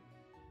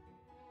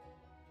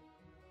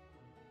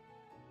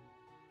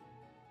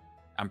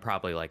 I'm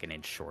probably like an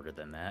inch shorter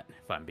than that,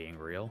 if I'm being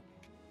real.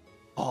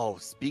 Oh,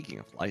 speaking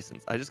of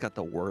license, I just got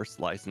the worst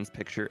license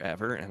picture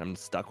ever, and I'm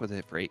stuck with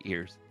it for 8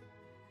 years.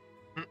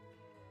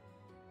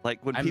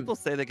 Like, when people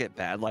say they get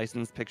bad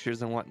license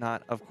pictures and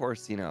whatnot, of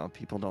course, you know,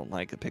 people don't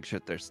like a picture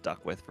that they're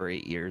stuck with for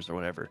 8 years or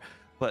whatever.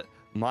 But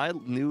my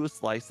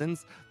newest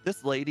license,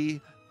 this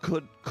lady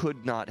could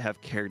not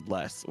have cared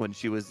less when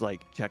she was,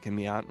 like, checking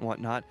me out and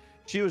whatnot.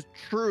 She was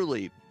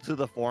truly to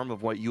the form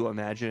of what you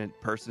imagine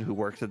a person who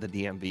works at the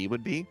DMV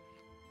would be.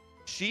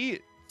 She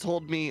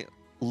told me,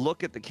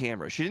 look at the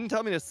camera. She didn't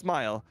tell me to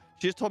smile.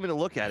 She just told me to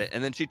look at it.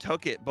 And then she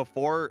took it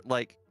before I,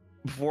 like,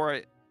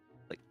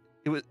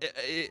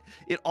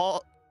 it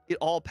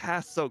all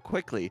passed so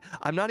quickly.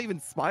 I'm not even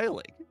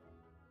smiling.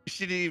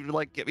 She didn't even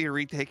like get me to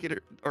retake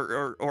it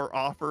or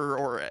offer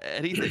or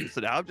anything.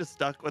 So now I'm just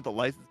stuck with a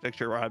license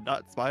picture where I'm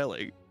not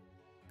smiling.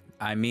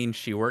 I mean,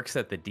 she works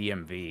at the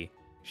DMV.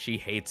 She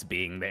hates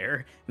being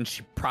there, and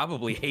she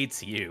probably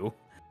hates you.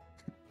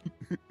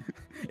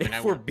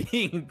 If we're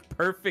being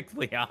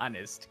perfectly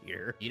honest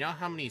here. You know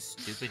how many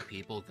stupid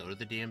people go to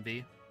the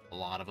DMV? A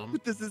lot of them.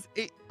 But this is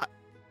eight.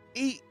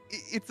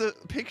 It's a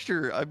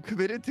picture I'm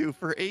committed to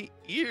for 8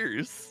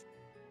 years.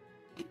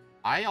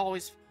 I only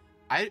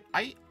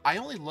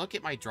look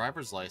at my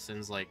driver's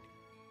license, like,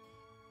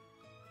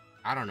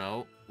 I don't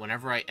know,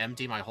 whenever I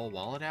empty my whole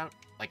wallet out.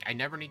 Like, I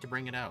never need to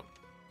bring it out.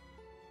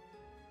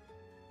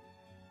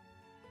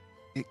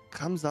 It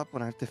comes up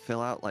when I have to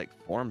fill out like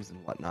forms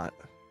and whatnot.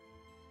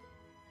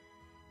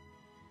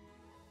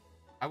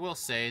 I will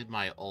say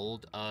my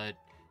old,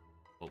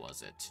 what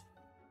was it?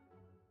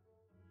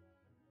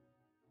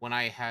 When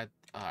I had,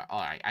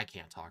 I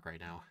can't talk right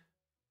now.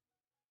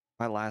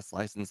 My last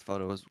license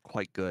photo was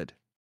quite good.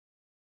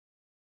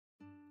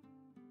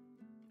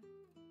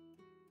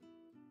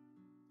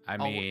 I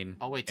mean,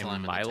 I'll wait till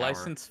I'm in my the tower.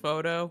 license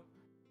photo,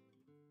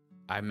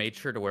 I made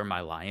sure to wear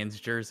my Lions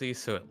jersey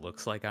so it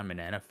looks like I'm an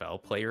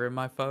NFL player in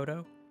my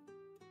photo.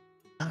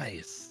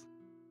 Nice.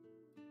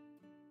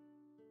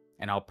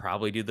 And I'll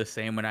probably do the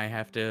same when I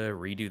have to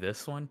redo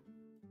this one.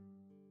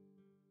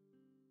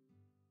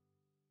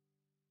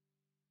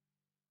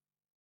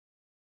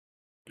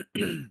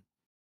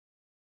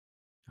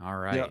 All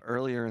right. Yeah,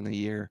 earlier in the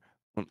year,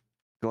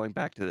 going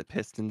back to the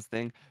Pistons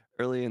thing,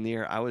 early in the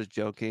year, I was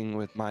joking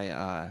with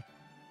my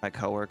my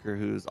coworker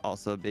who's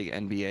also a big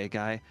NBA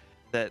guy,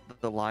 that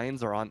the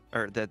Lions are on,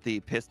 or that the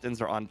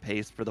Pistons are on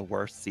pace for the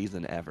worst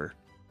season ever.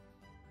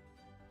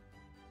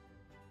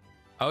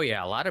 Oh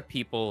yeah, a lot of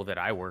people that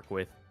I work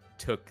with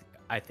took,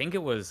 I think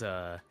it was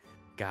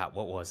God,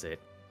 what was it?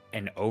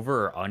 An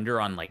over or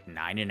under on like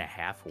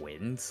 9.5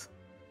 wins.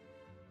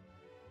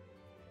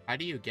 How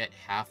do you get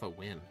half a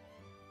win?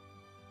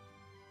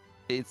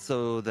 It's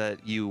so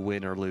that you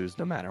win or lose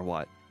no matter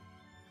what.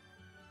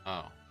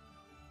 Oh.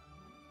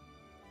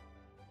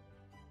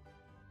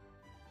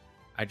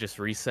 I just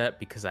reset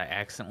because I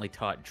accidentally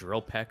taught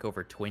drill peck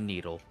over twin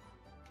needle.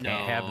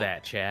 Can't have No.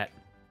 that, chat.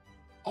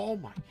 Oh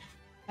my.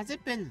 Has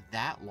it been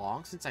that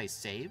long since I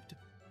saved?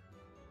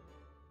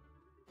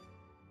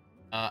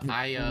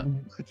 I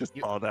just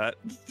saw that.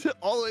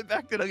 All the way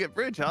back to Nugget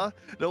Bridge, huh?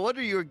 No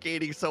wonder you were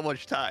gaining so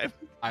much time.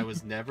 I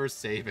was never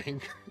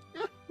saving.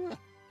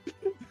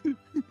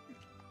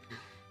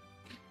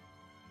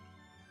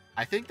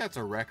 I think that's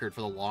a record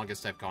for the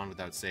longest I've gone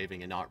without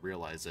saving and not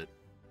realize it.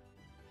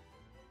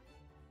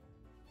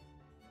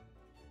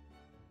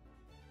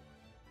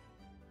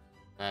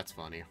 That's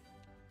funny.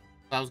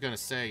 I was gonna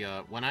say,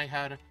 when I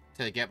had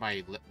to get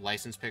my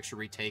license picture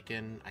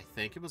retaken, I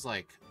think it was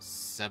like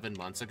 7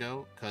 months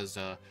ago, because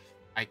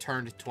I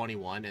turned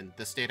 21, and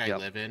the state I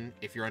live in,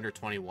 if you're under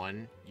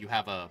 21, you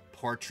have a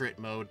portrait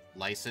mode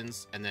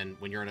license, and then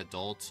when you're an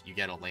adult, you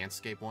get a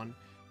landscape one.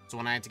 So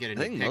when I had to get a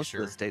new picture... most of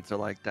the states are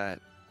like that.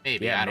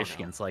 Maybe, yeah, I don't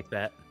Michigan's know. like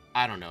that.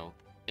 I don't know.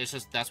 It's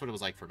just, that's what it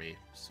was like for me.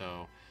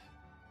 So,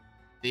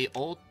 the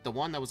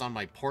one that was on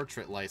my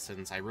portrait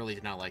license, I really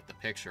did not like the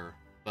picture.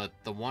 But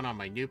the one on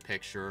my new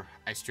picture,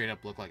 I straight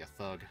up look like a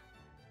thug.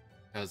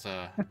 Because,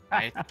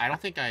 I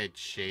don't think I had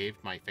shaved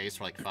my face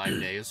for like 5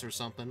 days or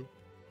something.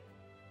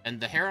 And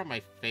the hair on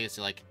my face,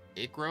 like,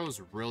 it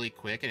grows really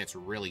quick and it's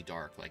really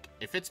dark. Like,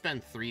 if it's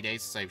been 3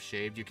 days since I've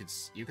shaved,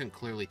 you can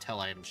clearly tell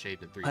I haven't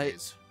shaved in 3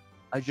 days.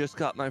 I just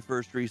got my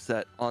first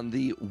reset on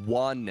the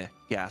one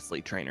Ghastly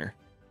trainer.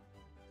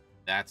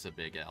 That's a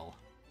big L.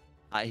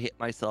 I hit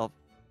myself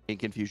in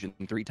confusion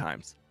 3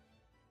 times.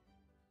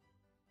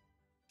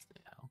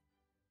 Yeah.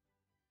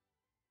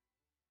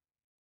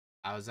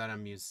 I was at a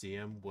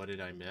museum. What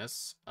did I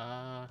miss?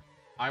 I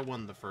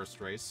won the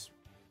first race.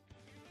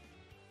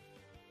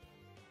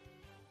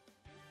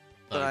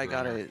 But I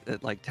got it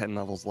at like 10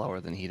 levels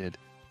lower than he did.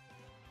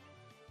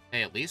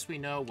 Hey, at least we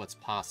know what's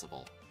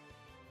possible.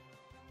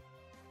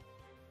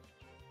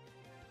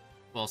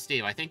 Well,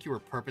 Steve, I think you were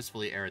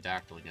purposefully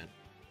aerodactyling it.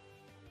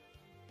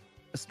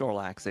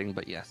 Snorlaxing,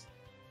 but yes.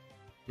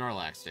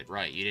 Snorlax did,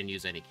 right. You didn't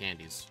use any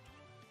candies.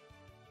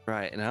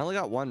 Right, and I only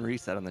got 1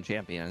 reset on the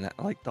champion, and that,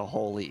 like the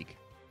whole league.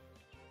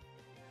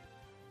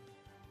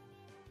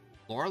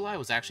 Lorelei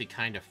was actually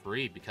kind of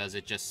free because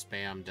it just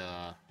spammed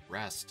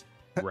rest.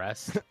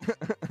 Rest.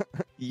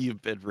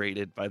 You've been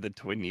rated by the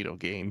Twin Needle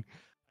game.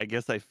 I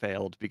guess I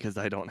failed because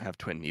I don't have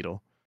Twin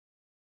Needle.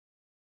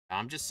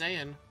 I'm just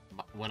saying,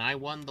 when I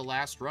won the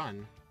last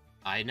run,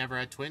 I never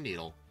had Twin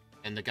Needle.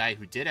 And the guy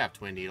who did have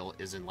Twin Needle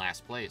is in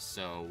last place,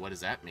 so what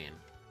does that mean?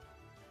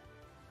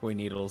 Twin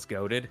needle's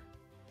goated.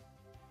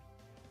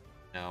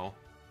 No.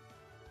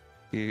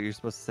 You're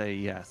supposed to say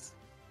yes,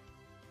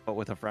 but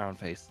with a frown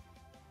face.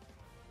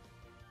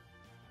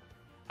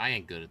 I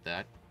ain't good at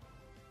that.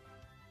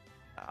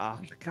 Oh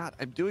my god,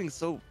 I'm doing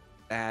so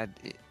bad,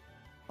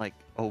 like,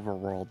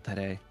 overworld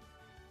today.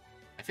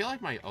 I feel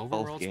like my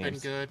overworld's been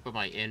good, but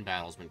my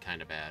in-battle's been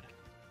kind of bad.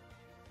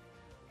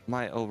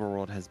 My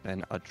overworld has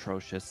been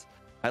atrocious.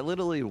 I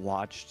literally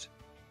watched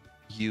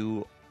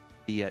you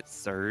be at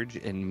Surge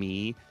and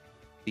me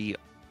be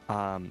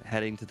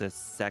heading to the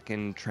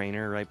second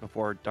trainer right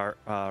before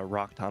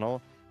Rock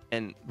Tunnel,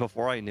 and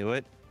before I knew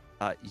it,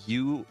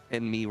 you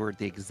and me were at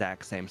the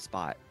exact same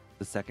spot,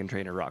 the second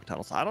trainer Rock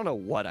Tunnel. So I don't know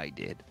what I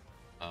did,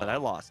 but I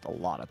lost a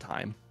lot of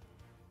time.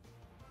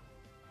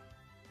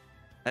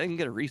 I didn't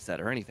get a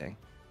reset or anything.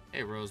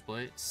 Hey,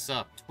 Roseblade.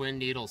 Sup, Twin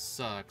Needle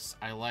sucks.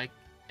 I like,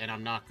 and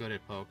I'm not good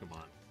at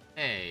Pokemon.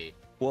 Hey.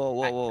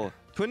 Whoa.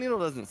 Twin Needle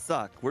doesn't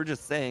suck. We're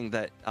just saying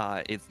that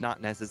it's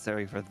not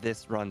necessary for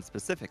this run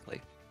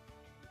specifically.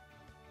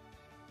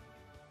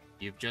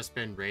 You've just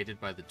been raided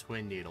by the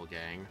Twin Needle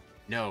gang.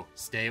 No,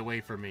 stay away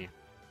from me.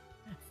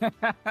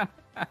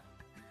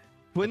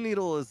 Twin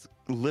Needle is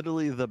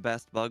literally the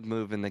best bug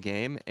move in the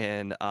game,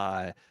 and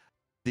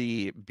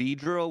the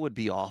Beedrill would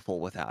be awful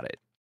without it.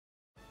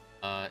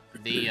 I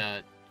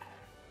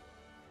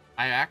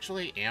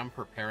actually am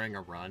preparing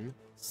a run.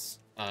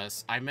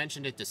 I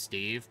mentioned it to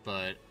Steve,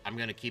 but I'm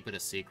gonna keep it a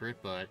secret,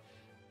 but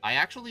I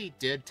actually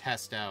did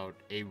test out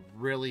a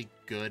really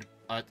good...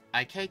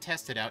 I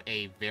tested out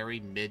a very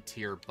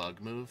mid-tier bug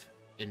move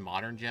in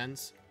modern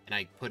gens, and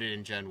I put it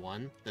in Gen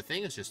 1. The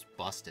thing is just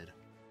busted.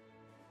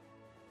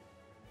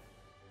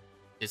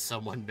 Is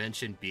someone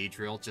mentioned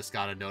Beedrill? Just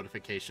got a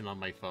notification on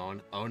my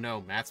phone. Oh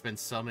no, Matt's been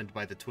summoned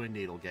by the Twin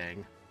Needle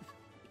gang.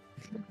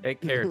 Take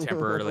care,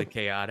 temporarily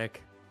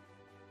chaotic.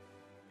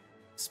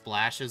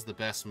 Splash is the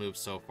best move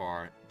so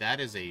far. That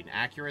is an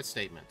accurate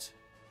statement.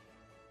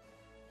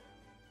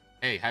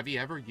 Hey, have you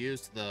ever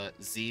used the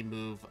Z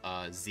move,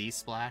 Z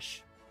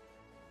Splash?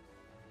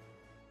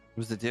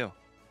 What does it do?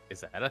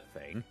 Is that a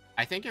thing?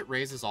 I think it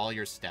raises all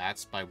your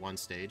stats by 1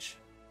 stage.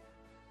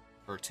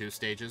 Or 2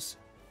 stages.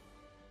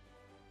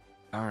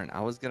 Darn,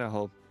 I was gonna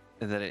hope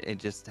that it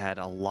just had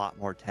a lot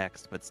more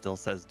text, but still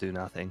says do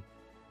nothing.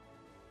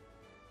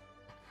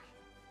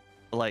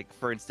 Like,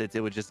 for instance,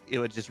 it would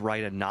just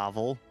write a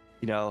novel,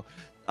 you know,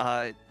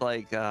 for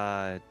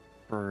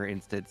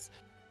instance,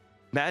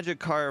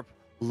 Magikarp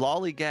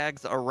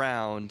lollygags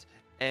around,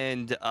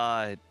 and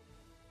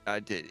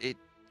it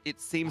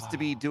seems to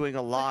be doing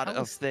a lot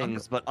of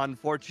things, but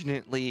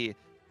unfortunately,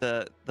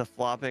 the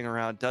flopping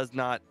around does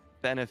not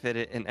benefit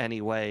it in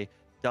any way.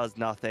 Does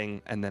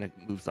nothing, and then it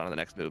moves on to the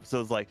next move.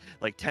 So it's like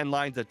 10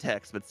 lines of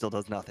text, but still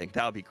does nothing.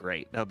 That would be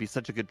great. That would be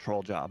such a good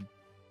troll job.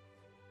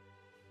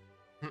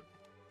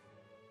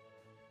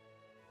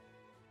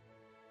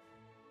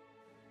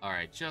 All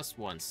right, just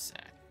 1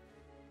 sec.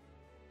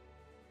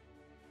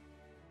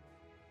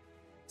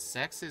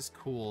 Sex is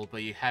cool,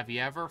 but have you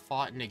ever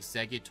fought an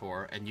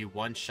Executor and you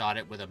one-shot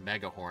it with a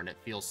Megahorn? It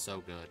feels so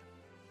good.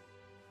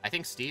 I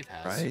think Steve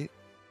has. Right?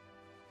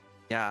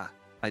 Yeah,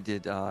 I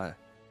did.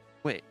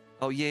 Wait.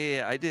 Oh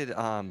yeah, I did.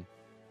 Wow,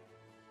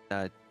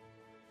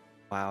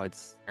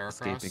 it's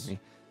escaping me.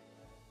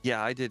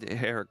 Yeah, I did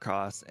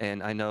Heracross,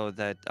 and I know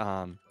that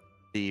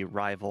the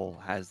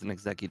rival has an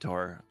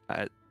Executor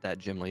at that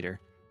gym leader.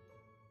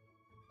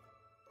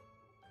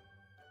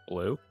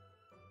 Blue?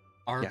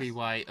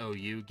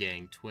 RBYOU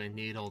gang, Twin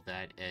Needle,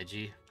 that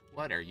edgy.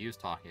 What are you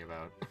talking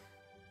about?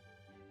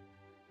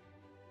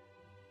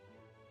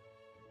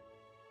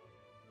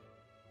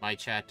 My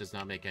chat does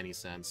not make any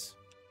sense.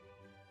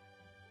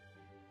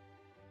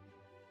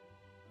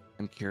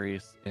 I'm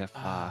curious if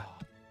I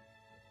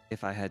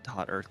had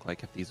taught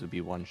Earthquake, if these would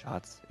be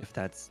one-shots, if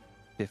that's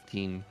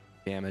 15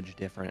 damage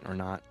different or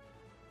not.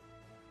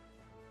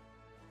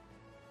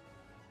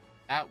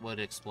 That would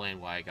explain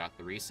why I got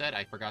the reset.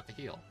 I forgot to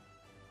heal.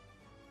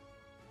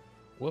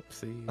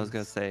 Whoopsie. I was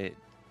gonna say,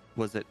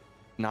 was it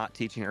not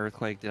teaching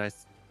Earthquake? Did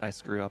I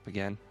screw up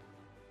again?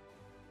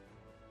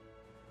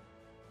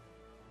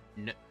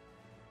 No.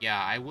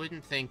 Yeah, I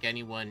wouldn't think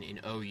anyone in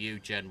OU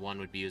Gen 1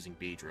 would be using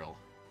Beedrill.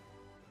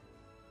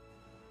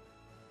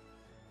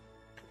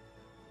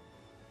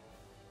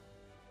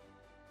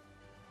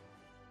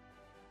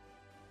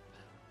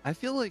 I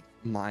feel like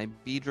my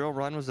Beedrill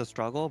run was a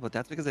struggle, but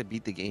that's because I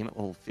beat the game at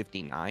level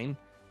 59.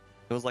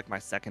 It was like my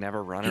second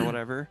ever run or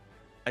whatever.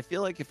 I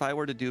feel like if I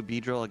were to do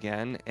Beedrill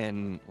again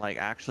and like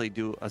actually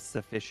do a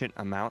sufficient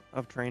amount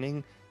of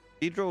training,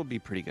 Beedrill would be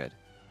pretty good.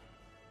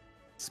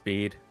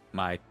 Speed,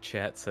 my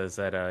chat says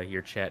that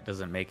your chat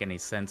doesn't make any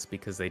sense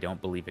because they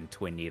don't believe in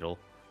Twin Needle.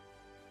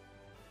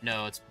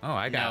 No, it's... Oh,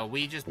 I got no,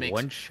 we just make...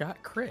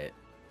 one-shot crit.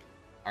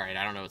 Alright,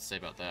 I don't know what to say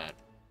about that.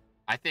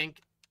 I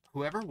think...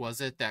 Whoever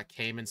was it that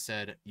came and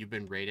said, you've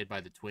been raided by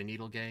the Twin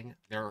Needle gang,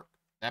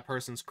 that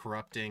person's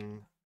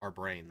corrupting our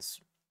brains.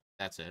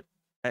 That's it.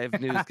 I have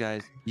news,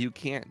 guys. You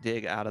can't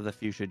dig out of the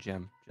Fuchsia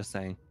gym. Just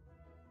saying.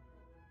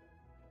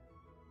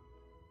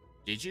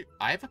 Did you?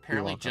 I've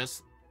apparently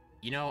just...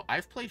 You know,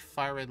 I've played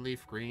Fire Red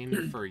Leaf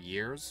Green for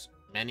years,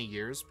 many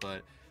years,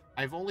 but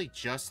I've only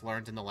just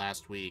learned in the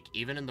last week,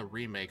 even in the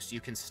remakes,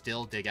 you can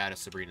still dig out of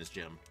Sabrina's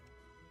gym.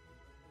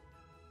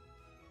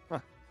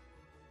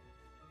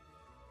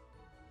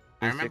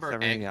 I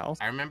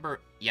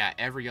remember, yeah,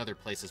 every other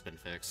place has been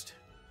fixed.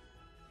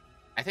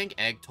 I think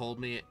Egg told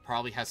me it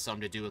probably has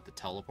something to do with the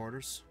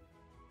teleporters.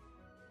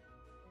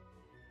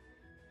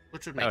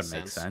 Which would make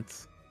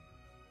sense.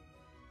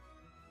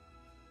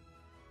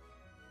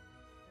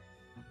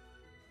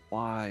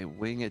 Why?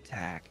 Wing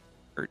attack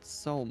hurts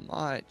so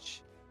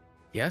much.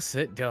 Yes,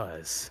 it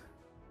does.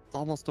 It's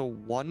almost a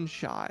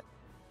one-shot.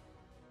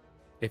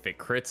 If it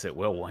crits, it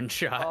will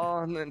one-shot.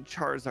 Oh, and then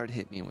Charizard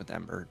hit me with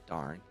Ember.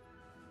 Darn.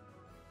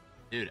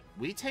 Dude,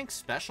 we tank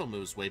special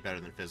moves way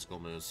better than physical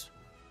moves.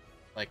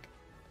 Like,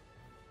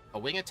 a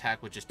wing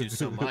attack would just do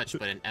so much,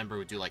 but an Ember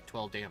would do like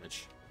 12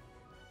 damage.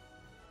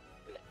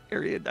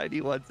 Area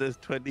 91 says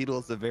Twin Needle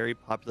is a very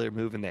popular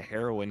move in the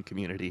heroin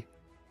community.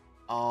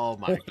 Oh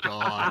my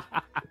god.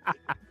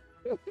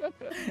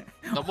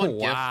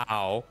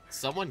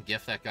 Someone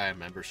gift that guy a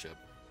membership.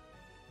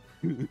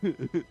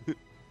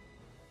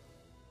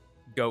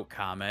 Goat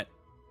comment.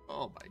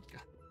 Oh my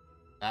god.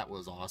 That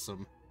was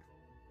awesome.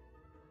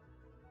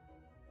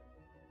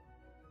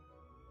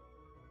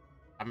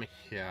 I mean,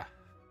 yeah.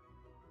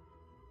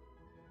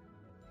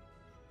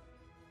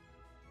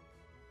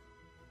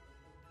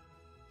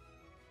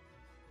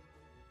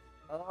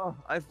 Oh,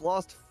 I've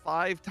lost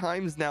 5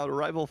 times now to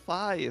Rival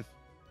 5.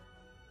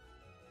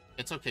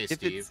 It's okay,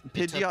 Steve. If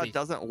Pidgeot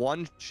doesn't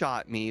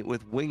one-shot me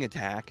with Wing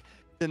Attack,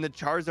 then the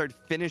Charizard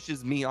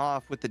finishes me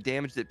off with the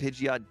damage that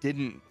Pidgeot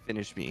didn't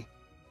finish me.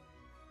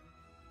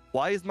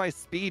 Why is my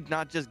speed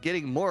not just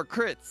getting more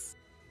crits?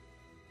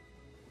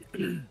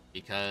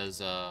 Because,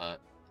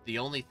 the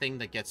only thing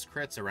that gets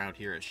crits around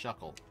here is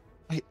Shuckle.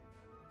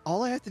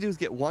 All I have to do is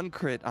get 1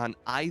 crit on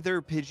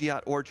either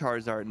Pidgeot or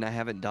Charizard, and I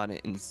haven't done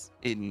it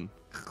in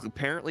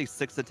apparently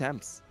 6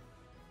 attempts.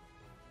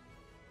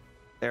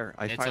 There,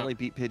 I finally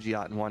beat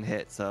Pidgeot in 1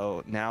 hit,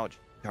 so now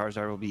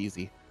Charizard will be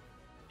easy.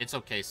 It's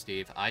okay,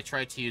 Steve. I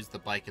tried to use the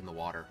bike in the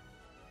water.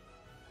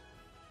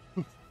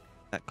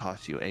 That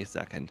cost you a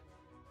second.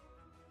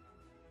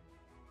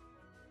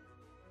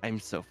 I'm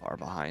so far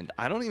behind.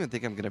 I don't even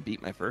think I'm going to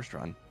beat my first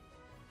run.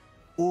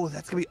 Oh,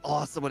 that's going to be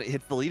awesome when it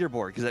hits the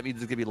leaderboard, because that means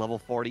it's going to be level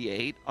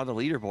 48 on the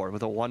leaderboard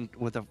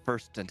with a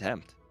first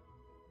attempt.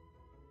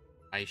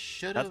 I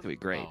should have... That's going to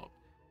be great. Oh,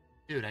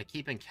 dude, I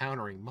keep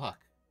encountering muck.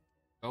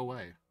 Go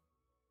away.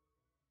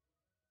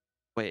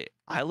 Wait,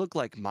 I look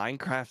like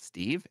Minecraft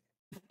Steve?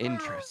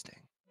 Interesting.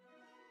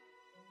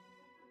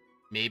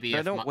 Maybe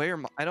I don't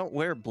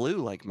wear blue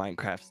like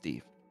Minecraft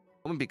Steve.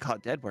 I'm going to be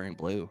caught dead wearing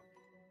blue.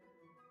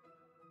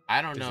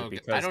 I don't know.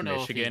 I don't know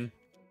Michigan?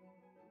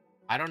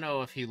 I don't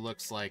know if he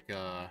looks like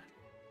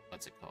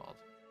what's it called?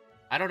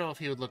 I don't know if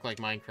he would look like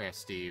Minecraft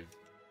Steve.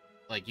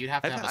 Like, you'd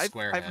have to have a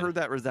square I've head. heard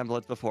that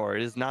resemblance before.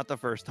 It is not the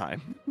first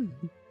time.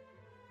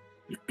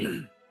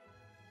 The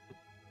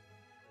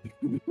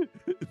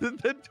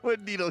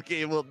twin needle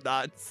game will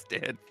not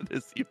stand for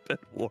this. You've been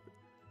warned.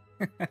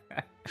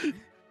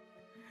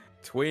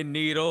 Twin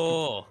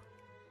needle.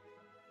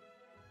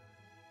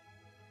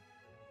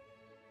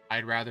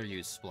 I'd rather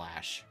use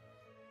Splash.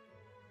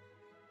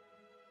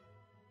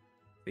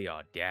 The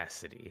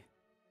audacity.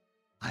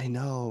 I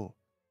know.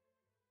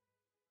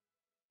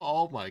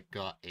 Oh my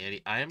god,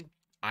 Andy. I'm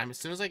as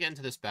soon as I get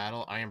into this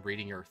battle, I am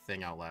reading your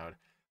thing out loud.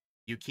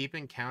 You keep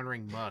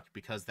encountering muck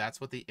because that's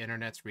what the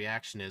internet's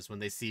reaction is when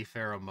they see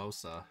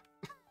Pheromosa.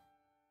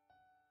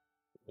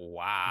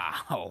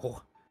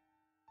 Wow.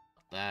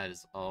 That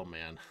is, oh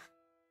man.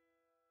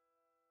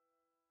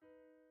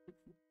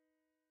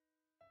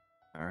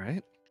 All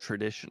right.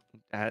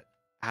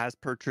 As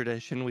per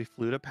tradition, we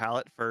flew to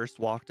Pallet first,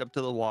 walked up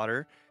to the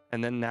water,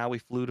 and then now we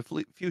flew to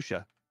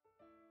Fuchsia.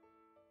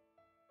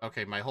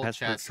 Okay, my whole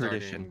chat's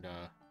starting.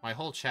 My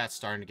whole chat's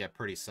starting to get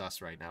pretty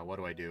sus right now. What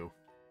do I do?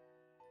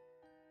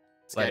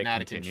 It's Let it getting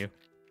out of continue.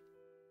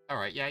 All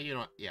right, yeah, you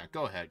know, yeah,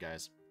 go ahead,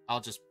 guys. I'll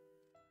just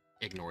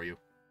ignore you.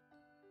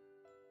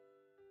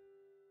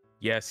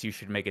 Yes, you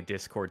should make a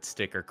Discord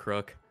sticker,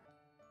 Crook.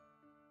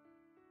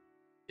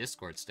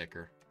 Discord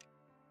sticker.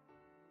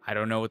 I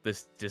don't know what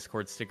this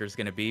Discord sticker is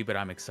going to be, but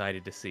I'm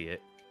excited to see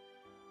it.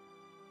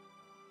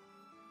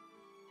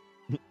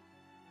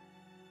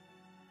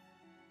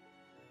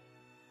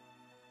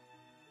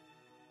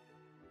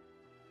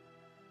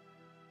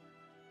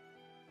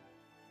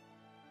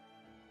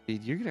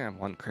 Dude, you're gonna have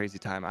one crazy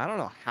time. I don't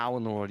know how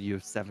in the world you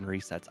have 7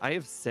 resets. I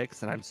have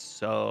 6, and I'm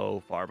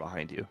so far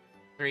behind you.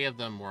 3 of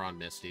them were on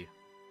Misty.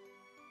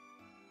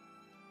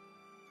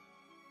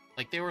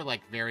 Like, they were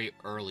like very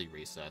early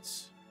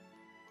resets.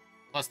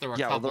 Plus, there were a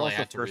couple I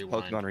had to first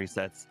rewind. Pokemon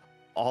resets.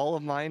 All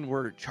of mine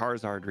were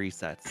Charizard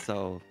resets,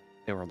 so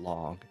they were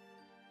long.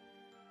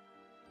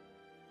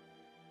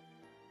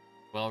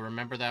 Well,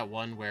 remember that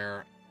one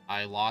where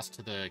I lost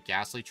to the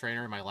Ghastly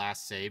trainer? My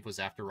last save was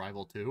after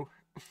Rival 2.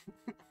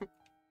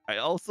 I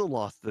also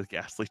lost the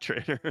Ghastly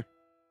trainer.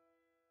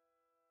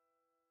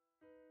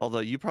 Although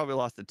you probably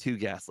lost to 2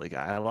 Ghastly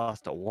guy. I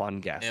lost to 1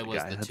 Ghastly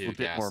guy. That's a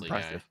bit more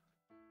impressive.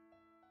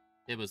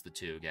 It was the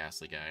 2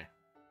 Ghastly guy.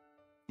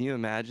 Can you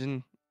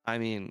imagine? I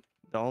mean,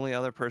 the only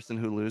other person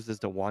who loses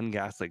to 1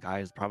 Ghastly guy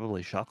is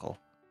probably Shuckle.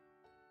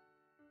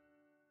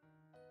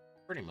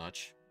 Pretty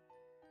much.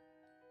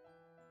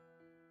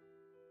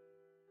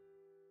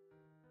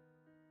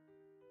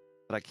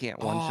 But I can't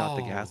one-shot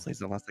the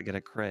Ghastlies unless I get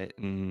a crit,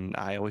 and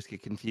I always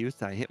get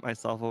confused. I hit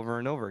myself over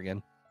and over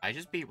again. I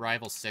just beat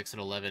Rival 6 at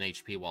 11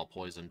 HP while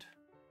poisoned.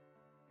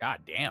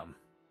 God damn.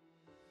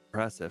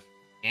 Impressive.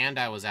 And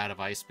I was out of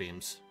Ice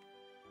Beams.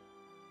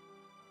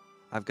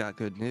 I've got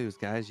good news,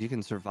 guys. You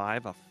can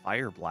survive a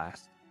Fire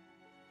Blast.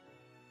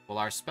 Well,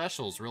 our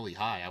special's really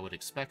high. I would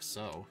expect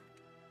so.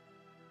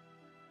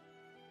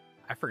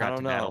 I forgot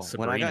to battle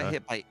Sabrina. When I got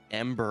hit by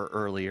Ember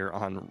earlier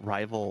on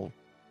Rival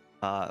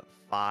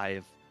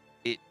 5,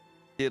 it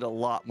did a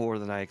lot more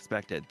than I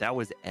expected. That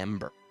was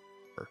Ember.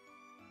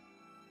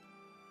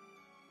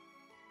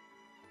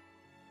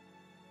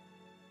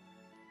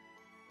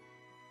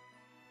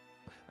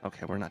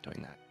 Okay, we're not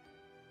doing that.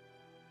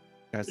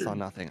 You guys saw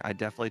nothing. I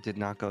definitely did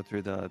not go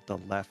through the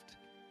left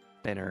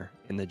spinner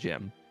in the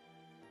gym.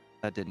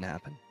 That didn't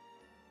happen.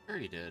 Sure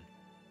you did.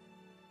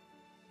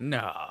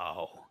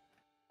 No.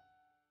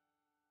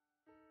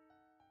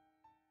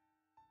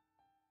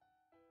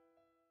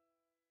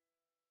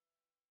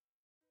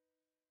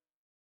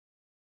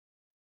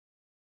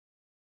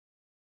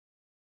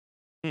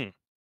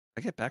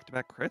 I get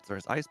back-to-back crits, or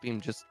is Ice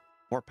Beam just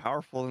more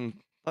powerful than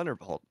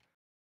Thunderbolt?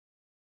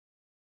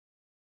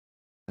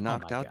 I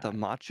knocked out the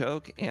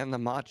Machoke and the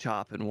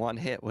Machop in one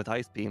hit with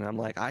Ice Beam, and I'm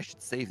like, I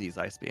should save these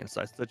Ice Beams,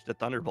 so I switched to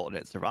Thunderbolt, and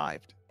it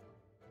survived.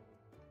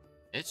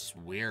 It's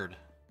weird.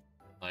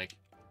 Like,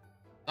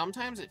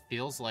 sometimes it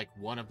feels like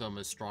one of them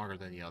is stronger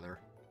than the other.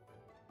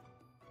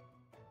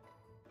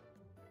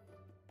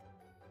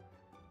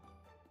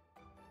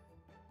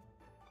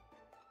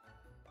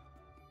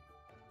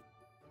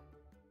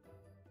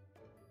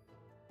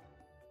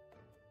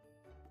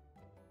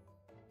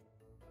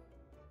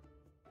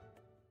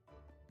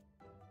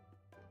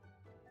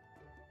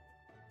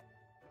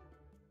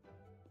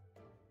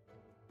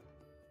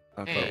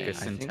 Okay,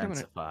 Focus I think I'm gonna.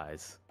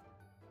 intensifies.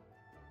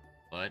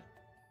 What?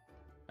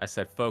 I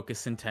said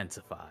focus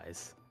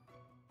intensifies.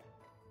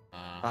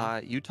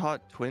 You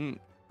taught twin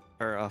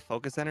or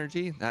focus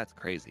energy? That's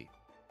crazy.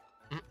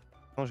 Mm.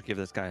 I should give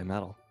this guy a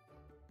medal.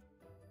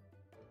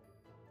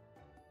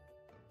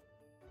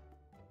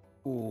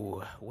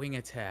 Ooh, wing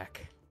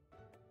attack.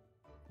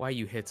 Why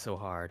you hit so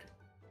hard?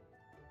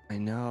 I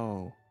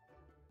know.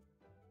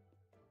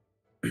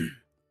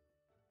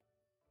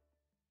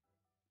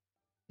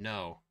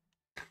 No.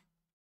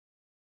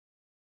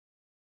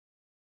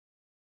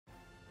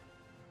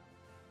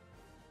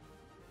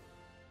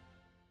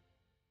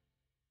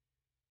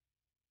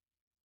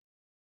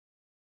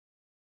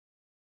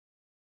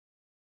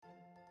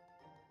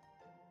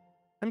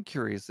 I'm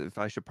curious if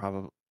I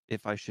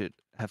should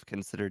have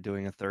considered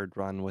doing a third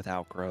run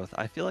without growth.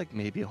 I feel like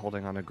maybe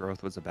holding on to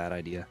growth was a bad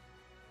idea.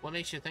 What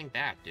makes you think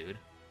that, dude?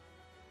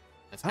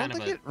 That's I kind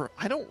don't of think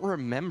I don't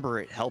remember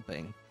it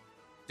helping.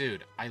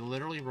 Dude, I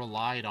literally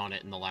relied on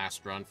it in the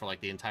last run for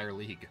like the entire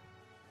league.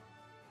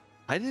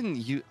 I didn't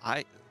use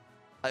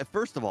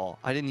first of all,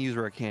 I didn't use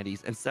rare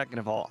candies, and second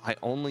of all, I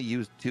only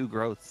used 2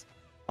 growths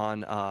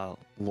on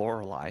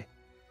Lorelei.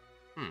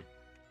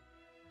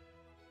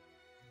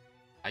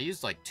 I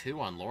used like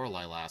 2 on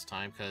Lorelei last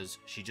time because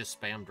she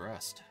just spammed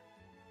rest.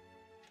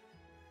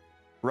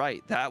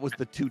 Right, that was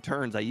the 2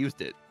 turns I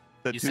used it.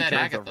 The You 2 said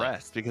turns Agatha. of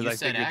rest because You I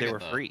said figured they were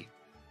Agatha. free.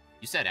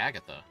 You said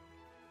Agatha.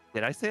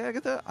 Did I say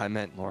Agatha? I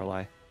meant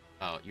Lorelei.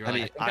 Oh, you're I like,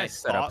 mean, think I I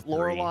set up thought 3.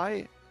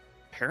 Lorelei.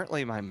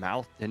 Apparently, my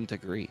mouth didn't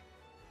agree.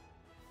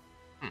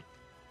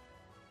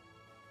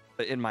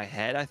 But in my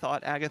head, I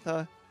thought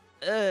Agatha.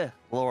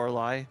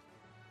 Lorelei.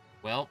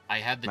 well, I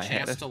had the My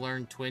chance head. to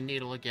learn Twin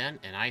Needle again,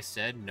 and I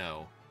said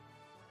no.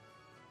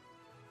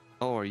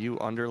 Oh, are you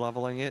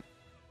underleveling it?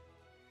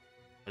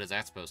 What is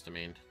that supposed to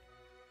mean?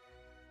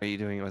 Are you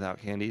doing it without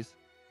candies?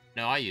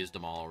 No, I used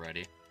them all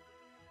already.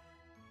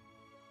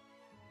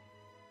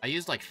 I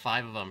used like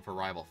 5 of them for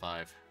Rival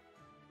 5.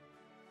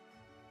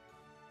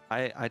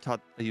 I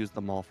used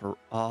them all for.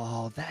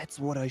 Oh, that's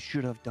what I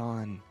should have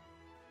done.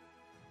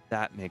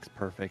 That makes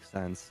perfect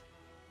sense.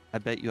 I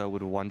bet you I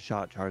would have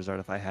one-shot Charizard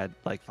if I had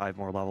like 5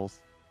 more levels.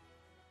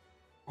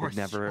 Or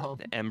The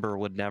Ember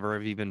would never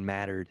have even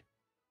mattered.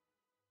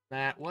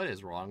 Matt, what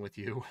is wrong with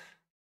you?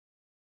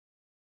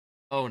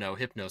 Oh no,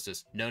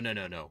 hypnosis. No, no,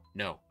 no, no,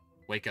 no.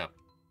 Wake up.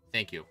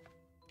 Thank you.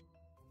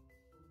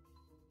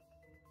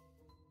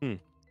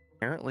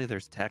 Apparently,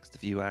 there's text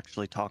if you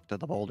actually talk to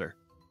the boulder.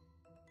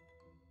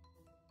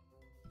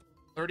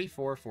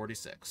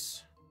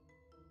 34:46.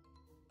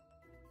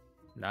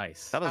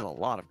 Nice. That is a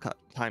lot of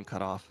time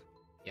cut off.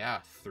 Yeah,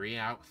 3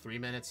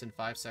 minutes and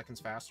 5 seconds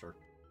faster.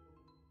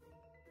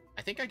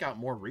 I think I got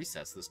more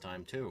resets this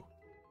time too.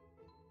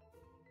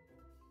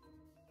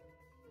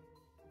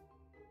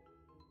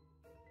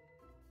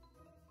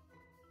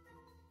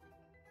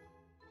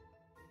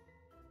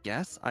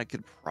 Yes, I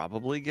could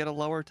probably get a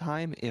lower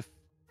time if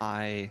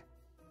I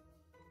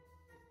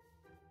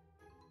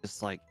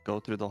just like go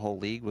through the whole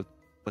league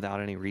without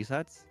any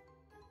resets.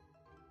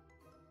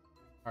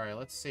 Alright,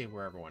 let's see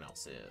where everyone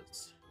else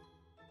is.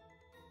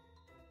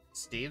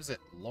 Steve's at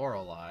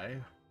Lorelei.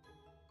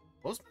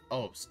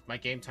 Oh, my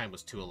game time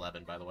was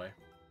 2:11, by the way.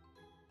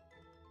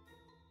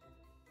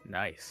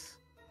 Nice.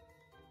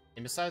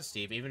 And besides,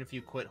 Steve, even if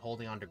you quit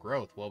holding on to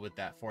growth, what would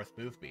that 4th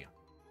move be?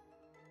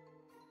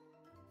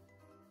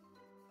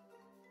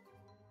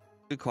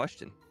 Good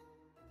question.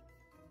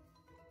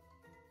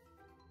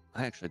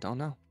 I actually don't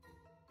know.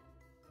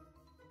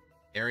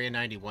 Area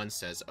 91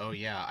 says, oh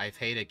yeah, I've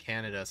hated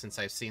Canada since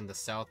I've seen the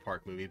South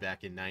Park movie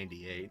back in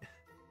 98.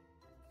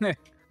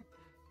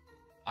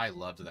 I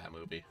loved that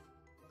movie.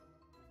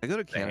 I go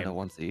to Canada Same.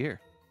 once a year.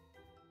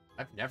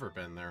 I've never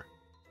been there.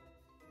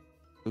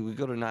 We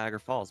go to Niagara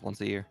Falls once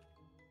a year.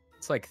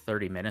 It's like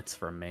 30 minutes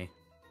from me.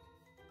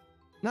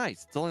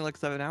 Nice. It's only like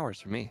 7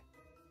 hours for me.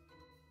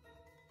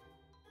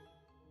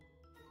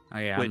 Oh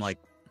yeah, Which- I'm like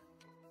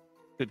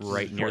Good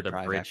right near short the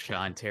drive, bridge actually.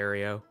 to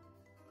Ontario.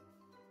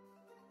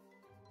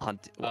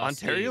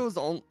 Ontario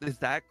is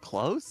that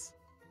close?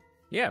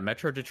 Yeah,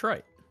 Metro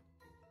Detroit.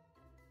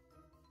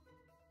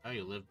 Oh,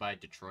 you live by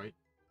Detroit?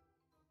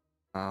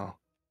 Oh.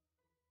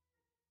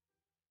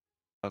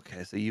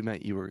 Okay, so you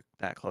meant you were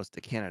that close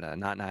to Canada,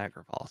 not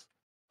Niagara Falls.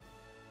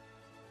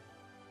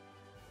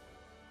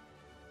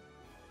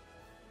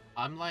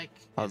 I'm like...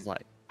 I was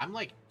like, I'm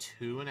like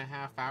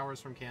 2.5 hours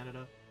from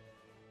Canada.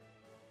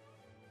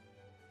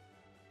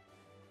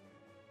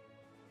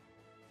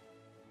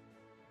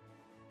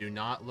 Do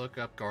not look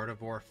up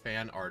Gardevoir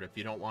fan art if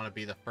you don't want to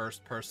be the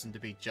first person to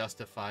be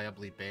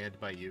justifiably banned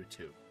by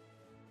YouTube.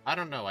 I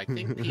don't know, I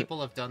think people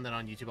have done that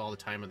on YouTube all the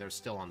time and they're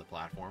still on the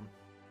platform.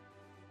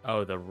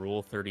 Oh, the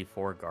Rule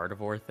 34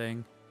 Gardevoir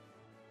thing?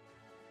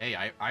 Hey,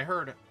 I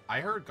heard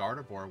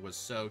Gardevoir was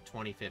so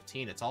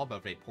 2015, it's all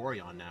about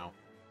Vaporeon now.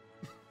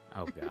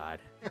 Oh god.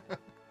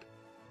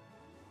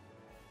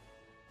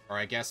 Or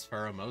I guess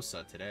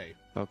Pheromosa today.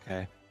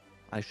 okay,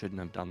 I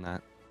shouldn't have done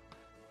that.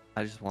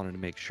 I just wanted to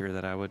make sure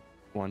that I would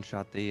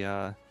one-shot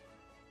the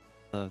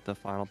the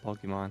final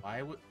Pokemon.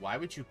 Why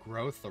would you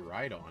growth the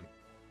Rhydon?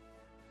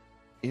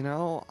 You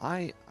know,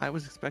 I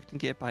was expecting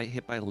to get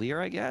hit by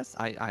Leer, I guess.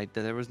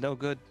 There was no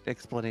good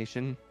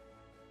explanation.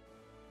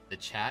 The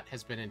chat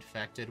has been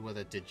infected with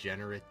a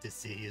degenerate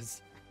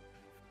disease.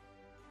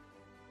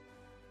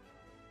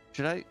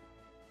 Should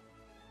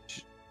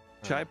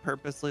I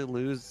purposely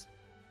lose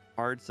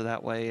hard so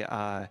that way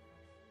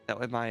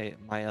my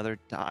other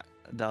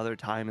the other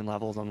time and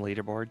levels on the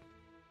leaderboard,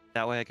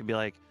 that way I could be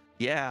like,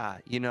 yeah,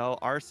 you know,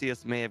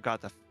 Arceus may have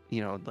got the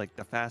like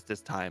the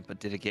fastest time, but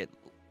did it get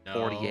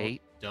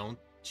 48? Don't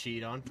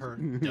cheat on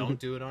don't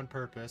do it on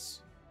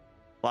purpose.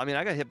 Well, I mean,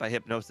 I got hit by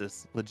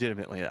hypnosis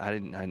legitimately. I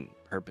didn't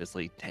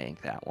purposely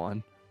tank that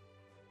one.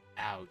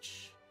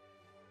 Ouch.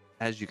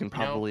 As you can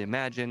probably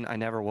imagine, I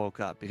never woke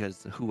up,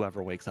 because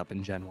whoever wakes up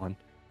in Gen 1.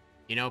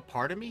 You know,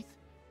 part of me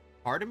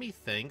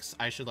thinks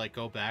I should like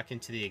go back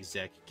into the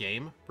exec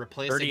game,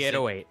 replace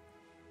 3808.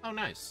 Oh,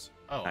 nice.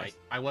 Oh, nice.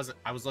 I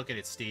was looking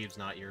at Steve's,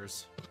 not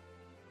yours.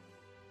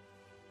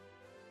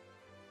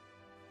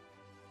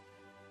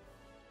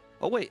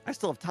 Oh wait, I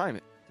still have time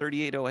at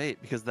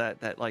 3808 because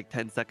that like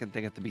 10-second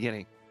thing at the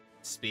beginning.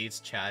 Speed's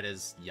chat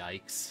is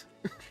yikes.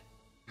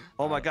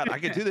 Oh my god, I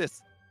can do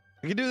this.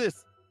 I can do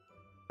this.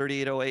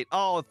 3808.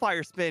 Oh,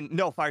 fire spin.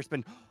 No, fire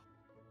spin.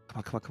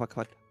 Come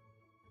on.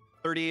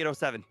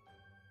 3807.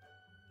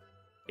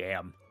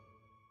 Damn.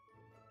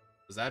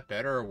 Was that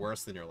better or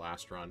worse than your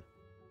last run?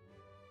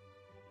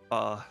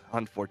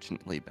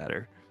 Unfortunately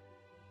better.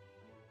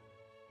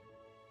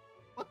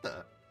 What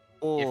the?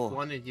 Oh.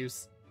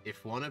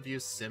 If one of you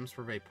sims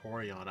for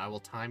Vaporeon, I will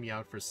time you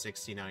out for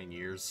 69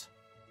 years.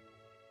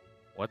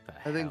 What the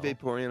hell? I think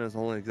Vaporeon is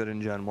only good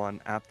in Gen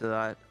 1. After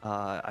that,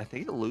 I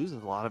think it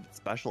loses a lot of its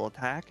special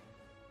attack.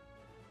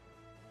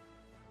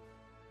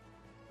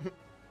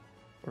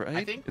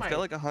 Right? It's got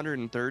like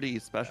 130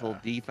 special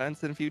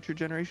defense in future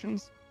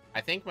generations.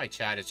 I think my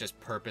chat is just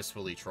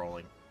purposefully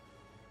trolling.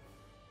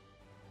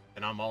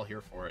 And I'm all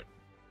here for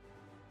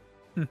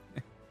it.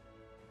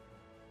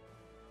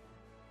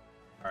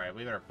 Alright,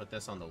 we better put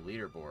this on the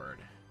leaderboard.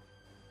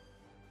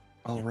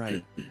 Oh,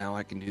 right. Now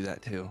I can do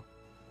that too.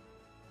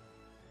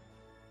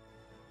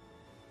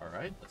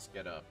 Alright, let's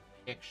get a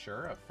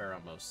picture of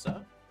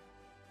Pheromosa.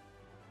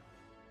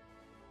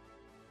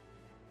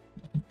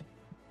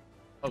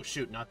 Oh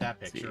shoot, not that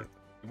picture.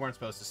 You weren't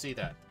supposed to see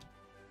that.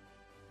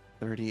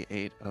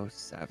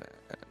 3807.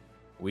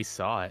 We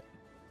saw it.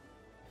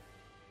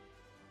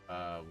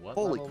 What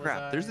Holy level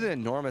crap, was there's an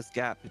enormous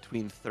gap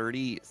between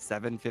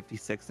 37,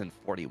 56, and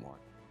 41.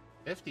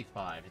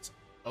 55.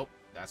 Oh,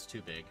 that's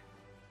too big.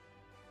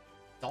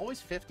 It's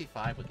always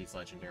 55 with these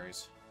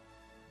legendaries.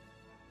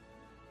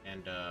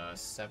 And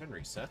 7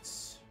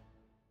 resets.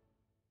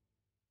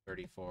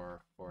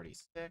 34,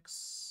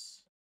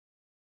 46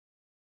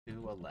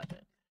 to 11.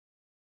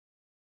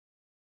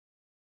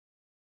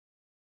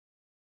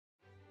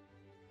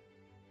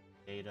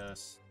 Data,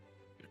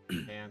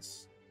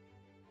 dance,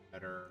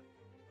 better.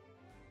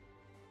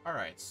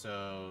 Alright,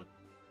 so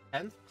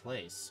 10th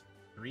place.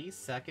 3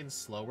 seconds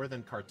slower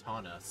than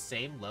Kartana.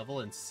 Same level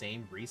and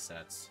same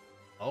resets.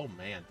 Oh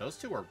man, those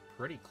two are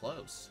pretty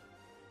close.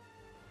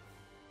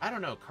 I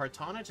don't know,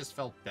 Kartana just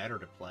felt better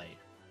to play.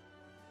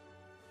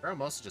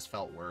 Pheromosa just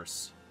felt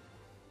worse.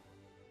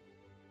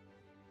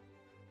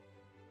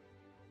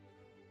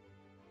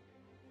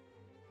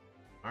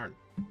 Darn.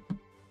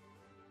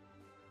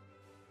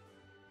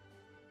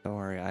 Don't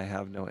worry, I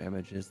have no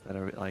images that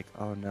are like,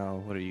 oh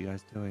no, what are you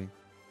guys doing?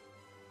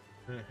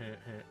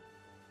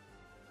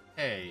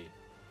 Hey.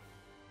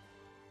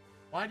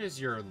 Why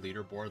does your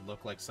leaderboard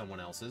look like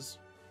someone else's?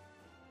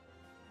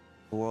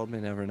 The world may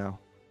never know.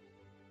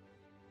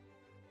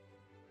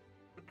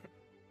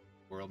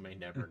 World may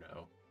never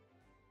know.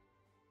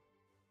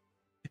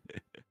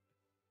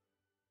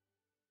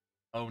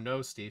 Oh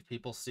no, Steve,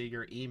 people see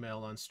your email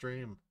on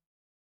stream.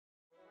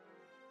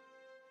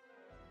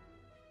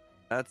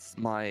 That's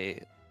my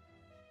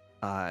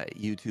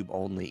YouTube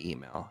only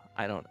email.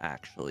 I don't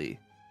actually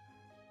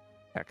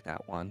check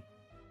that one.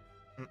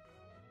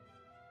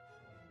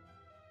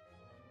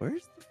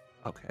 Where's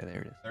the... Okay,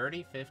 there it is.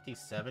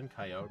 3057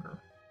 Kyogre.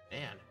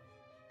 Man.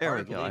 There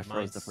we go. I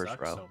froze the first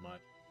row. So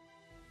much.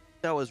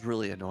 That was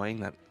really annoying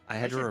that I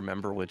had to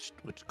remember which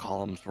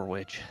columns were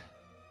which.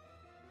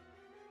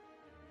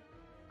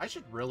 I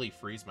should really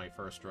freeze my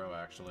first row,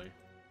 actually.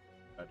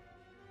 But...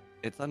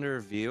 It's under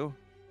view.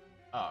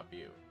 Ah,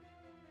 view.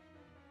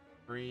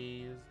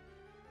 Freeze.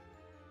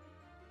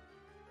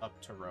 Up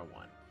to row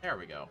 1. There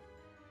we go.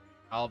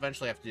 I'll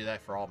eventually have to do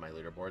that for all my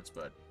leaderboards,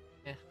 but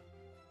eh.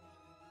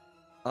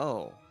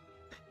 Oh.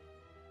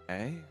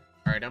 Okay.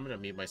 Alright, I'm gonna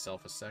mute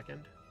myself a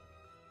second.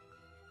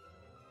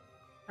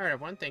 Alright,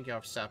 everyone, thank you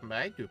all for stopping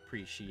by. I do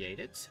appreciate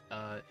it.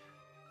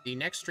 The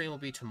next stream will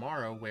be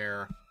tomorrow,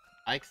 where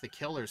Ike the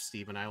Killer,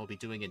 Steve, and I will be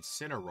doing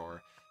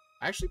Incineroar.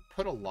 I actually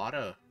put a lot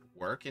of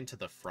work into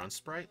the front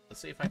sprite.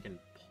 Let's see if I can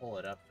pull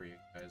it up for you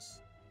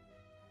guys.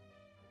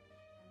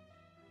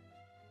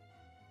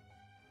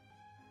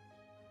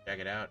 Check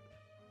it out.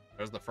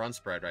 There's the front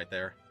sprite right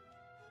there.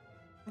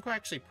 I'm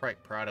actually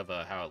quite proud of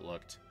how it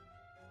looked.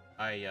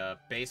 I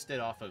based it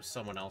off of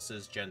someone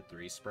else's Gen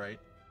 3 sprite,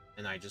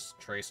 and I just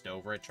traced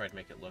over it, tried to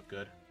make it look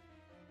good.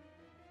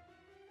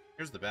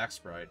 Here's the back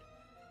sprite.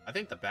 I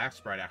think the back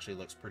sprite actually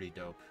looks pretty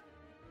dope.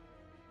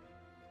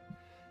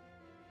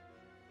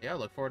 Yeah, I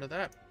look forward to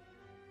that.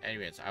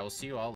 Anyways, I will see you all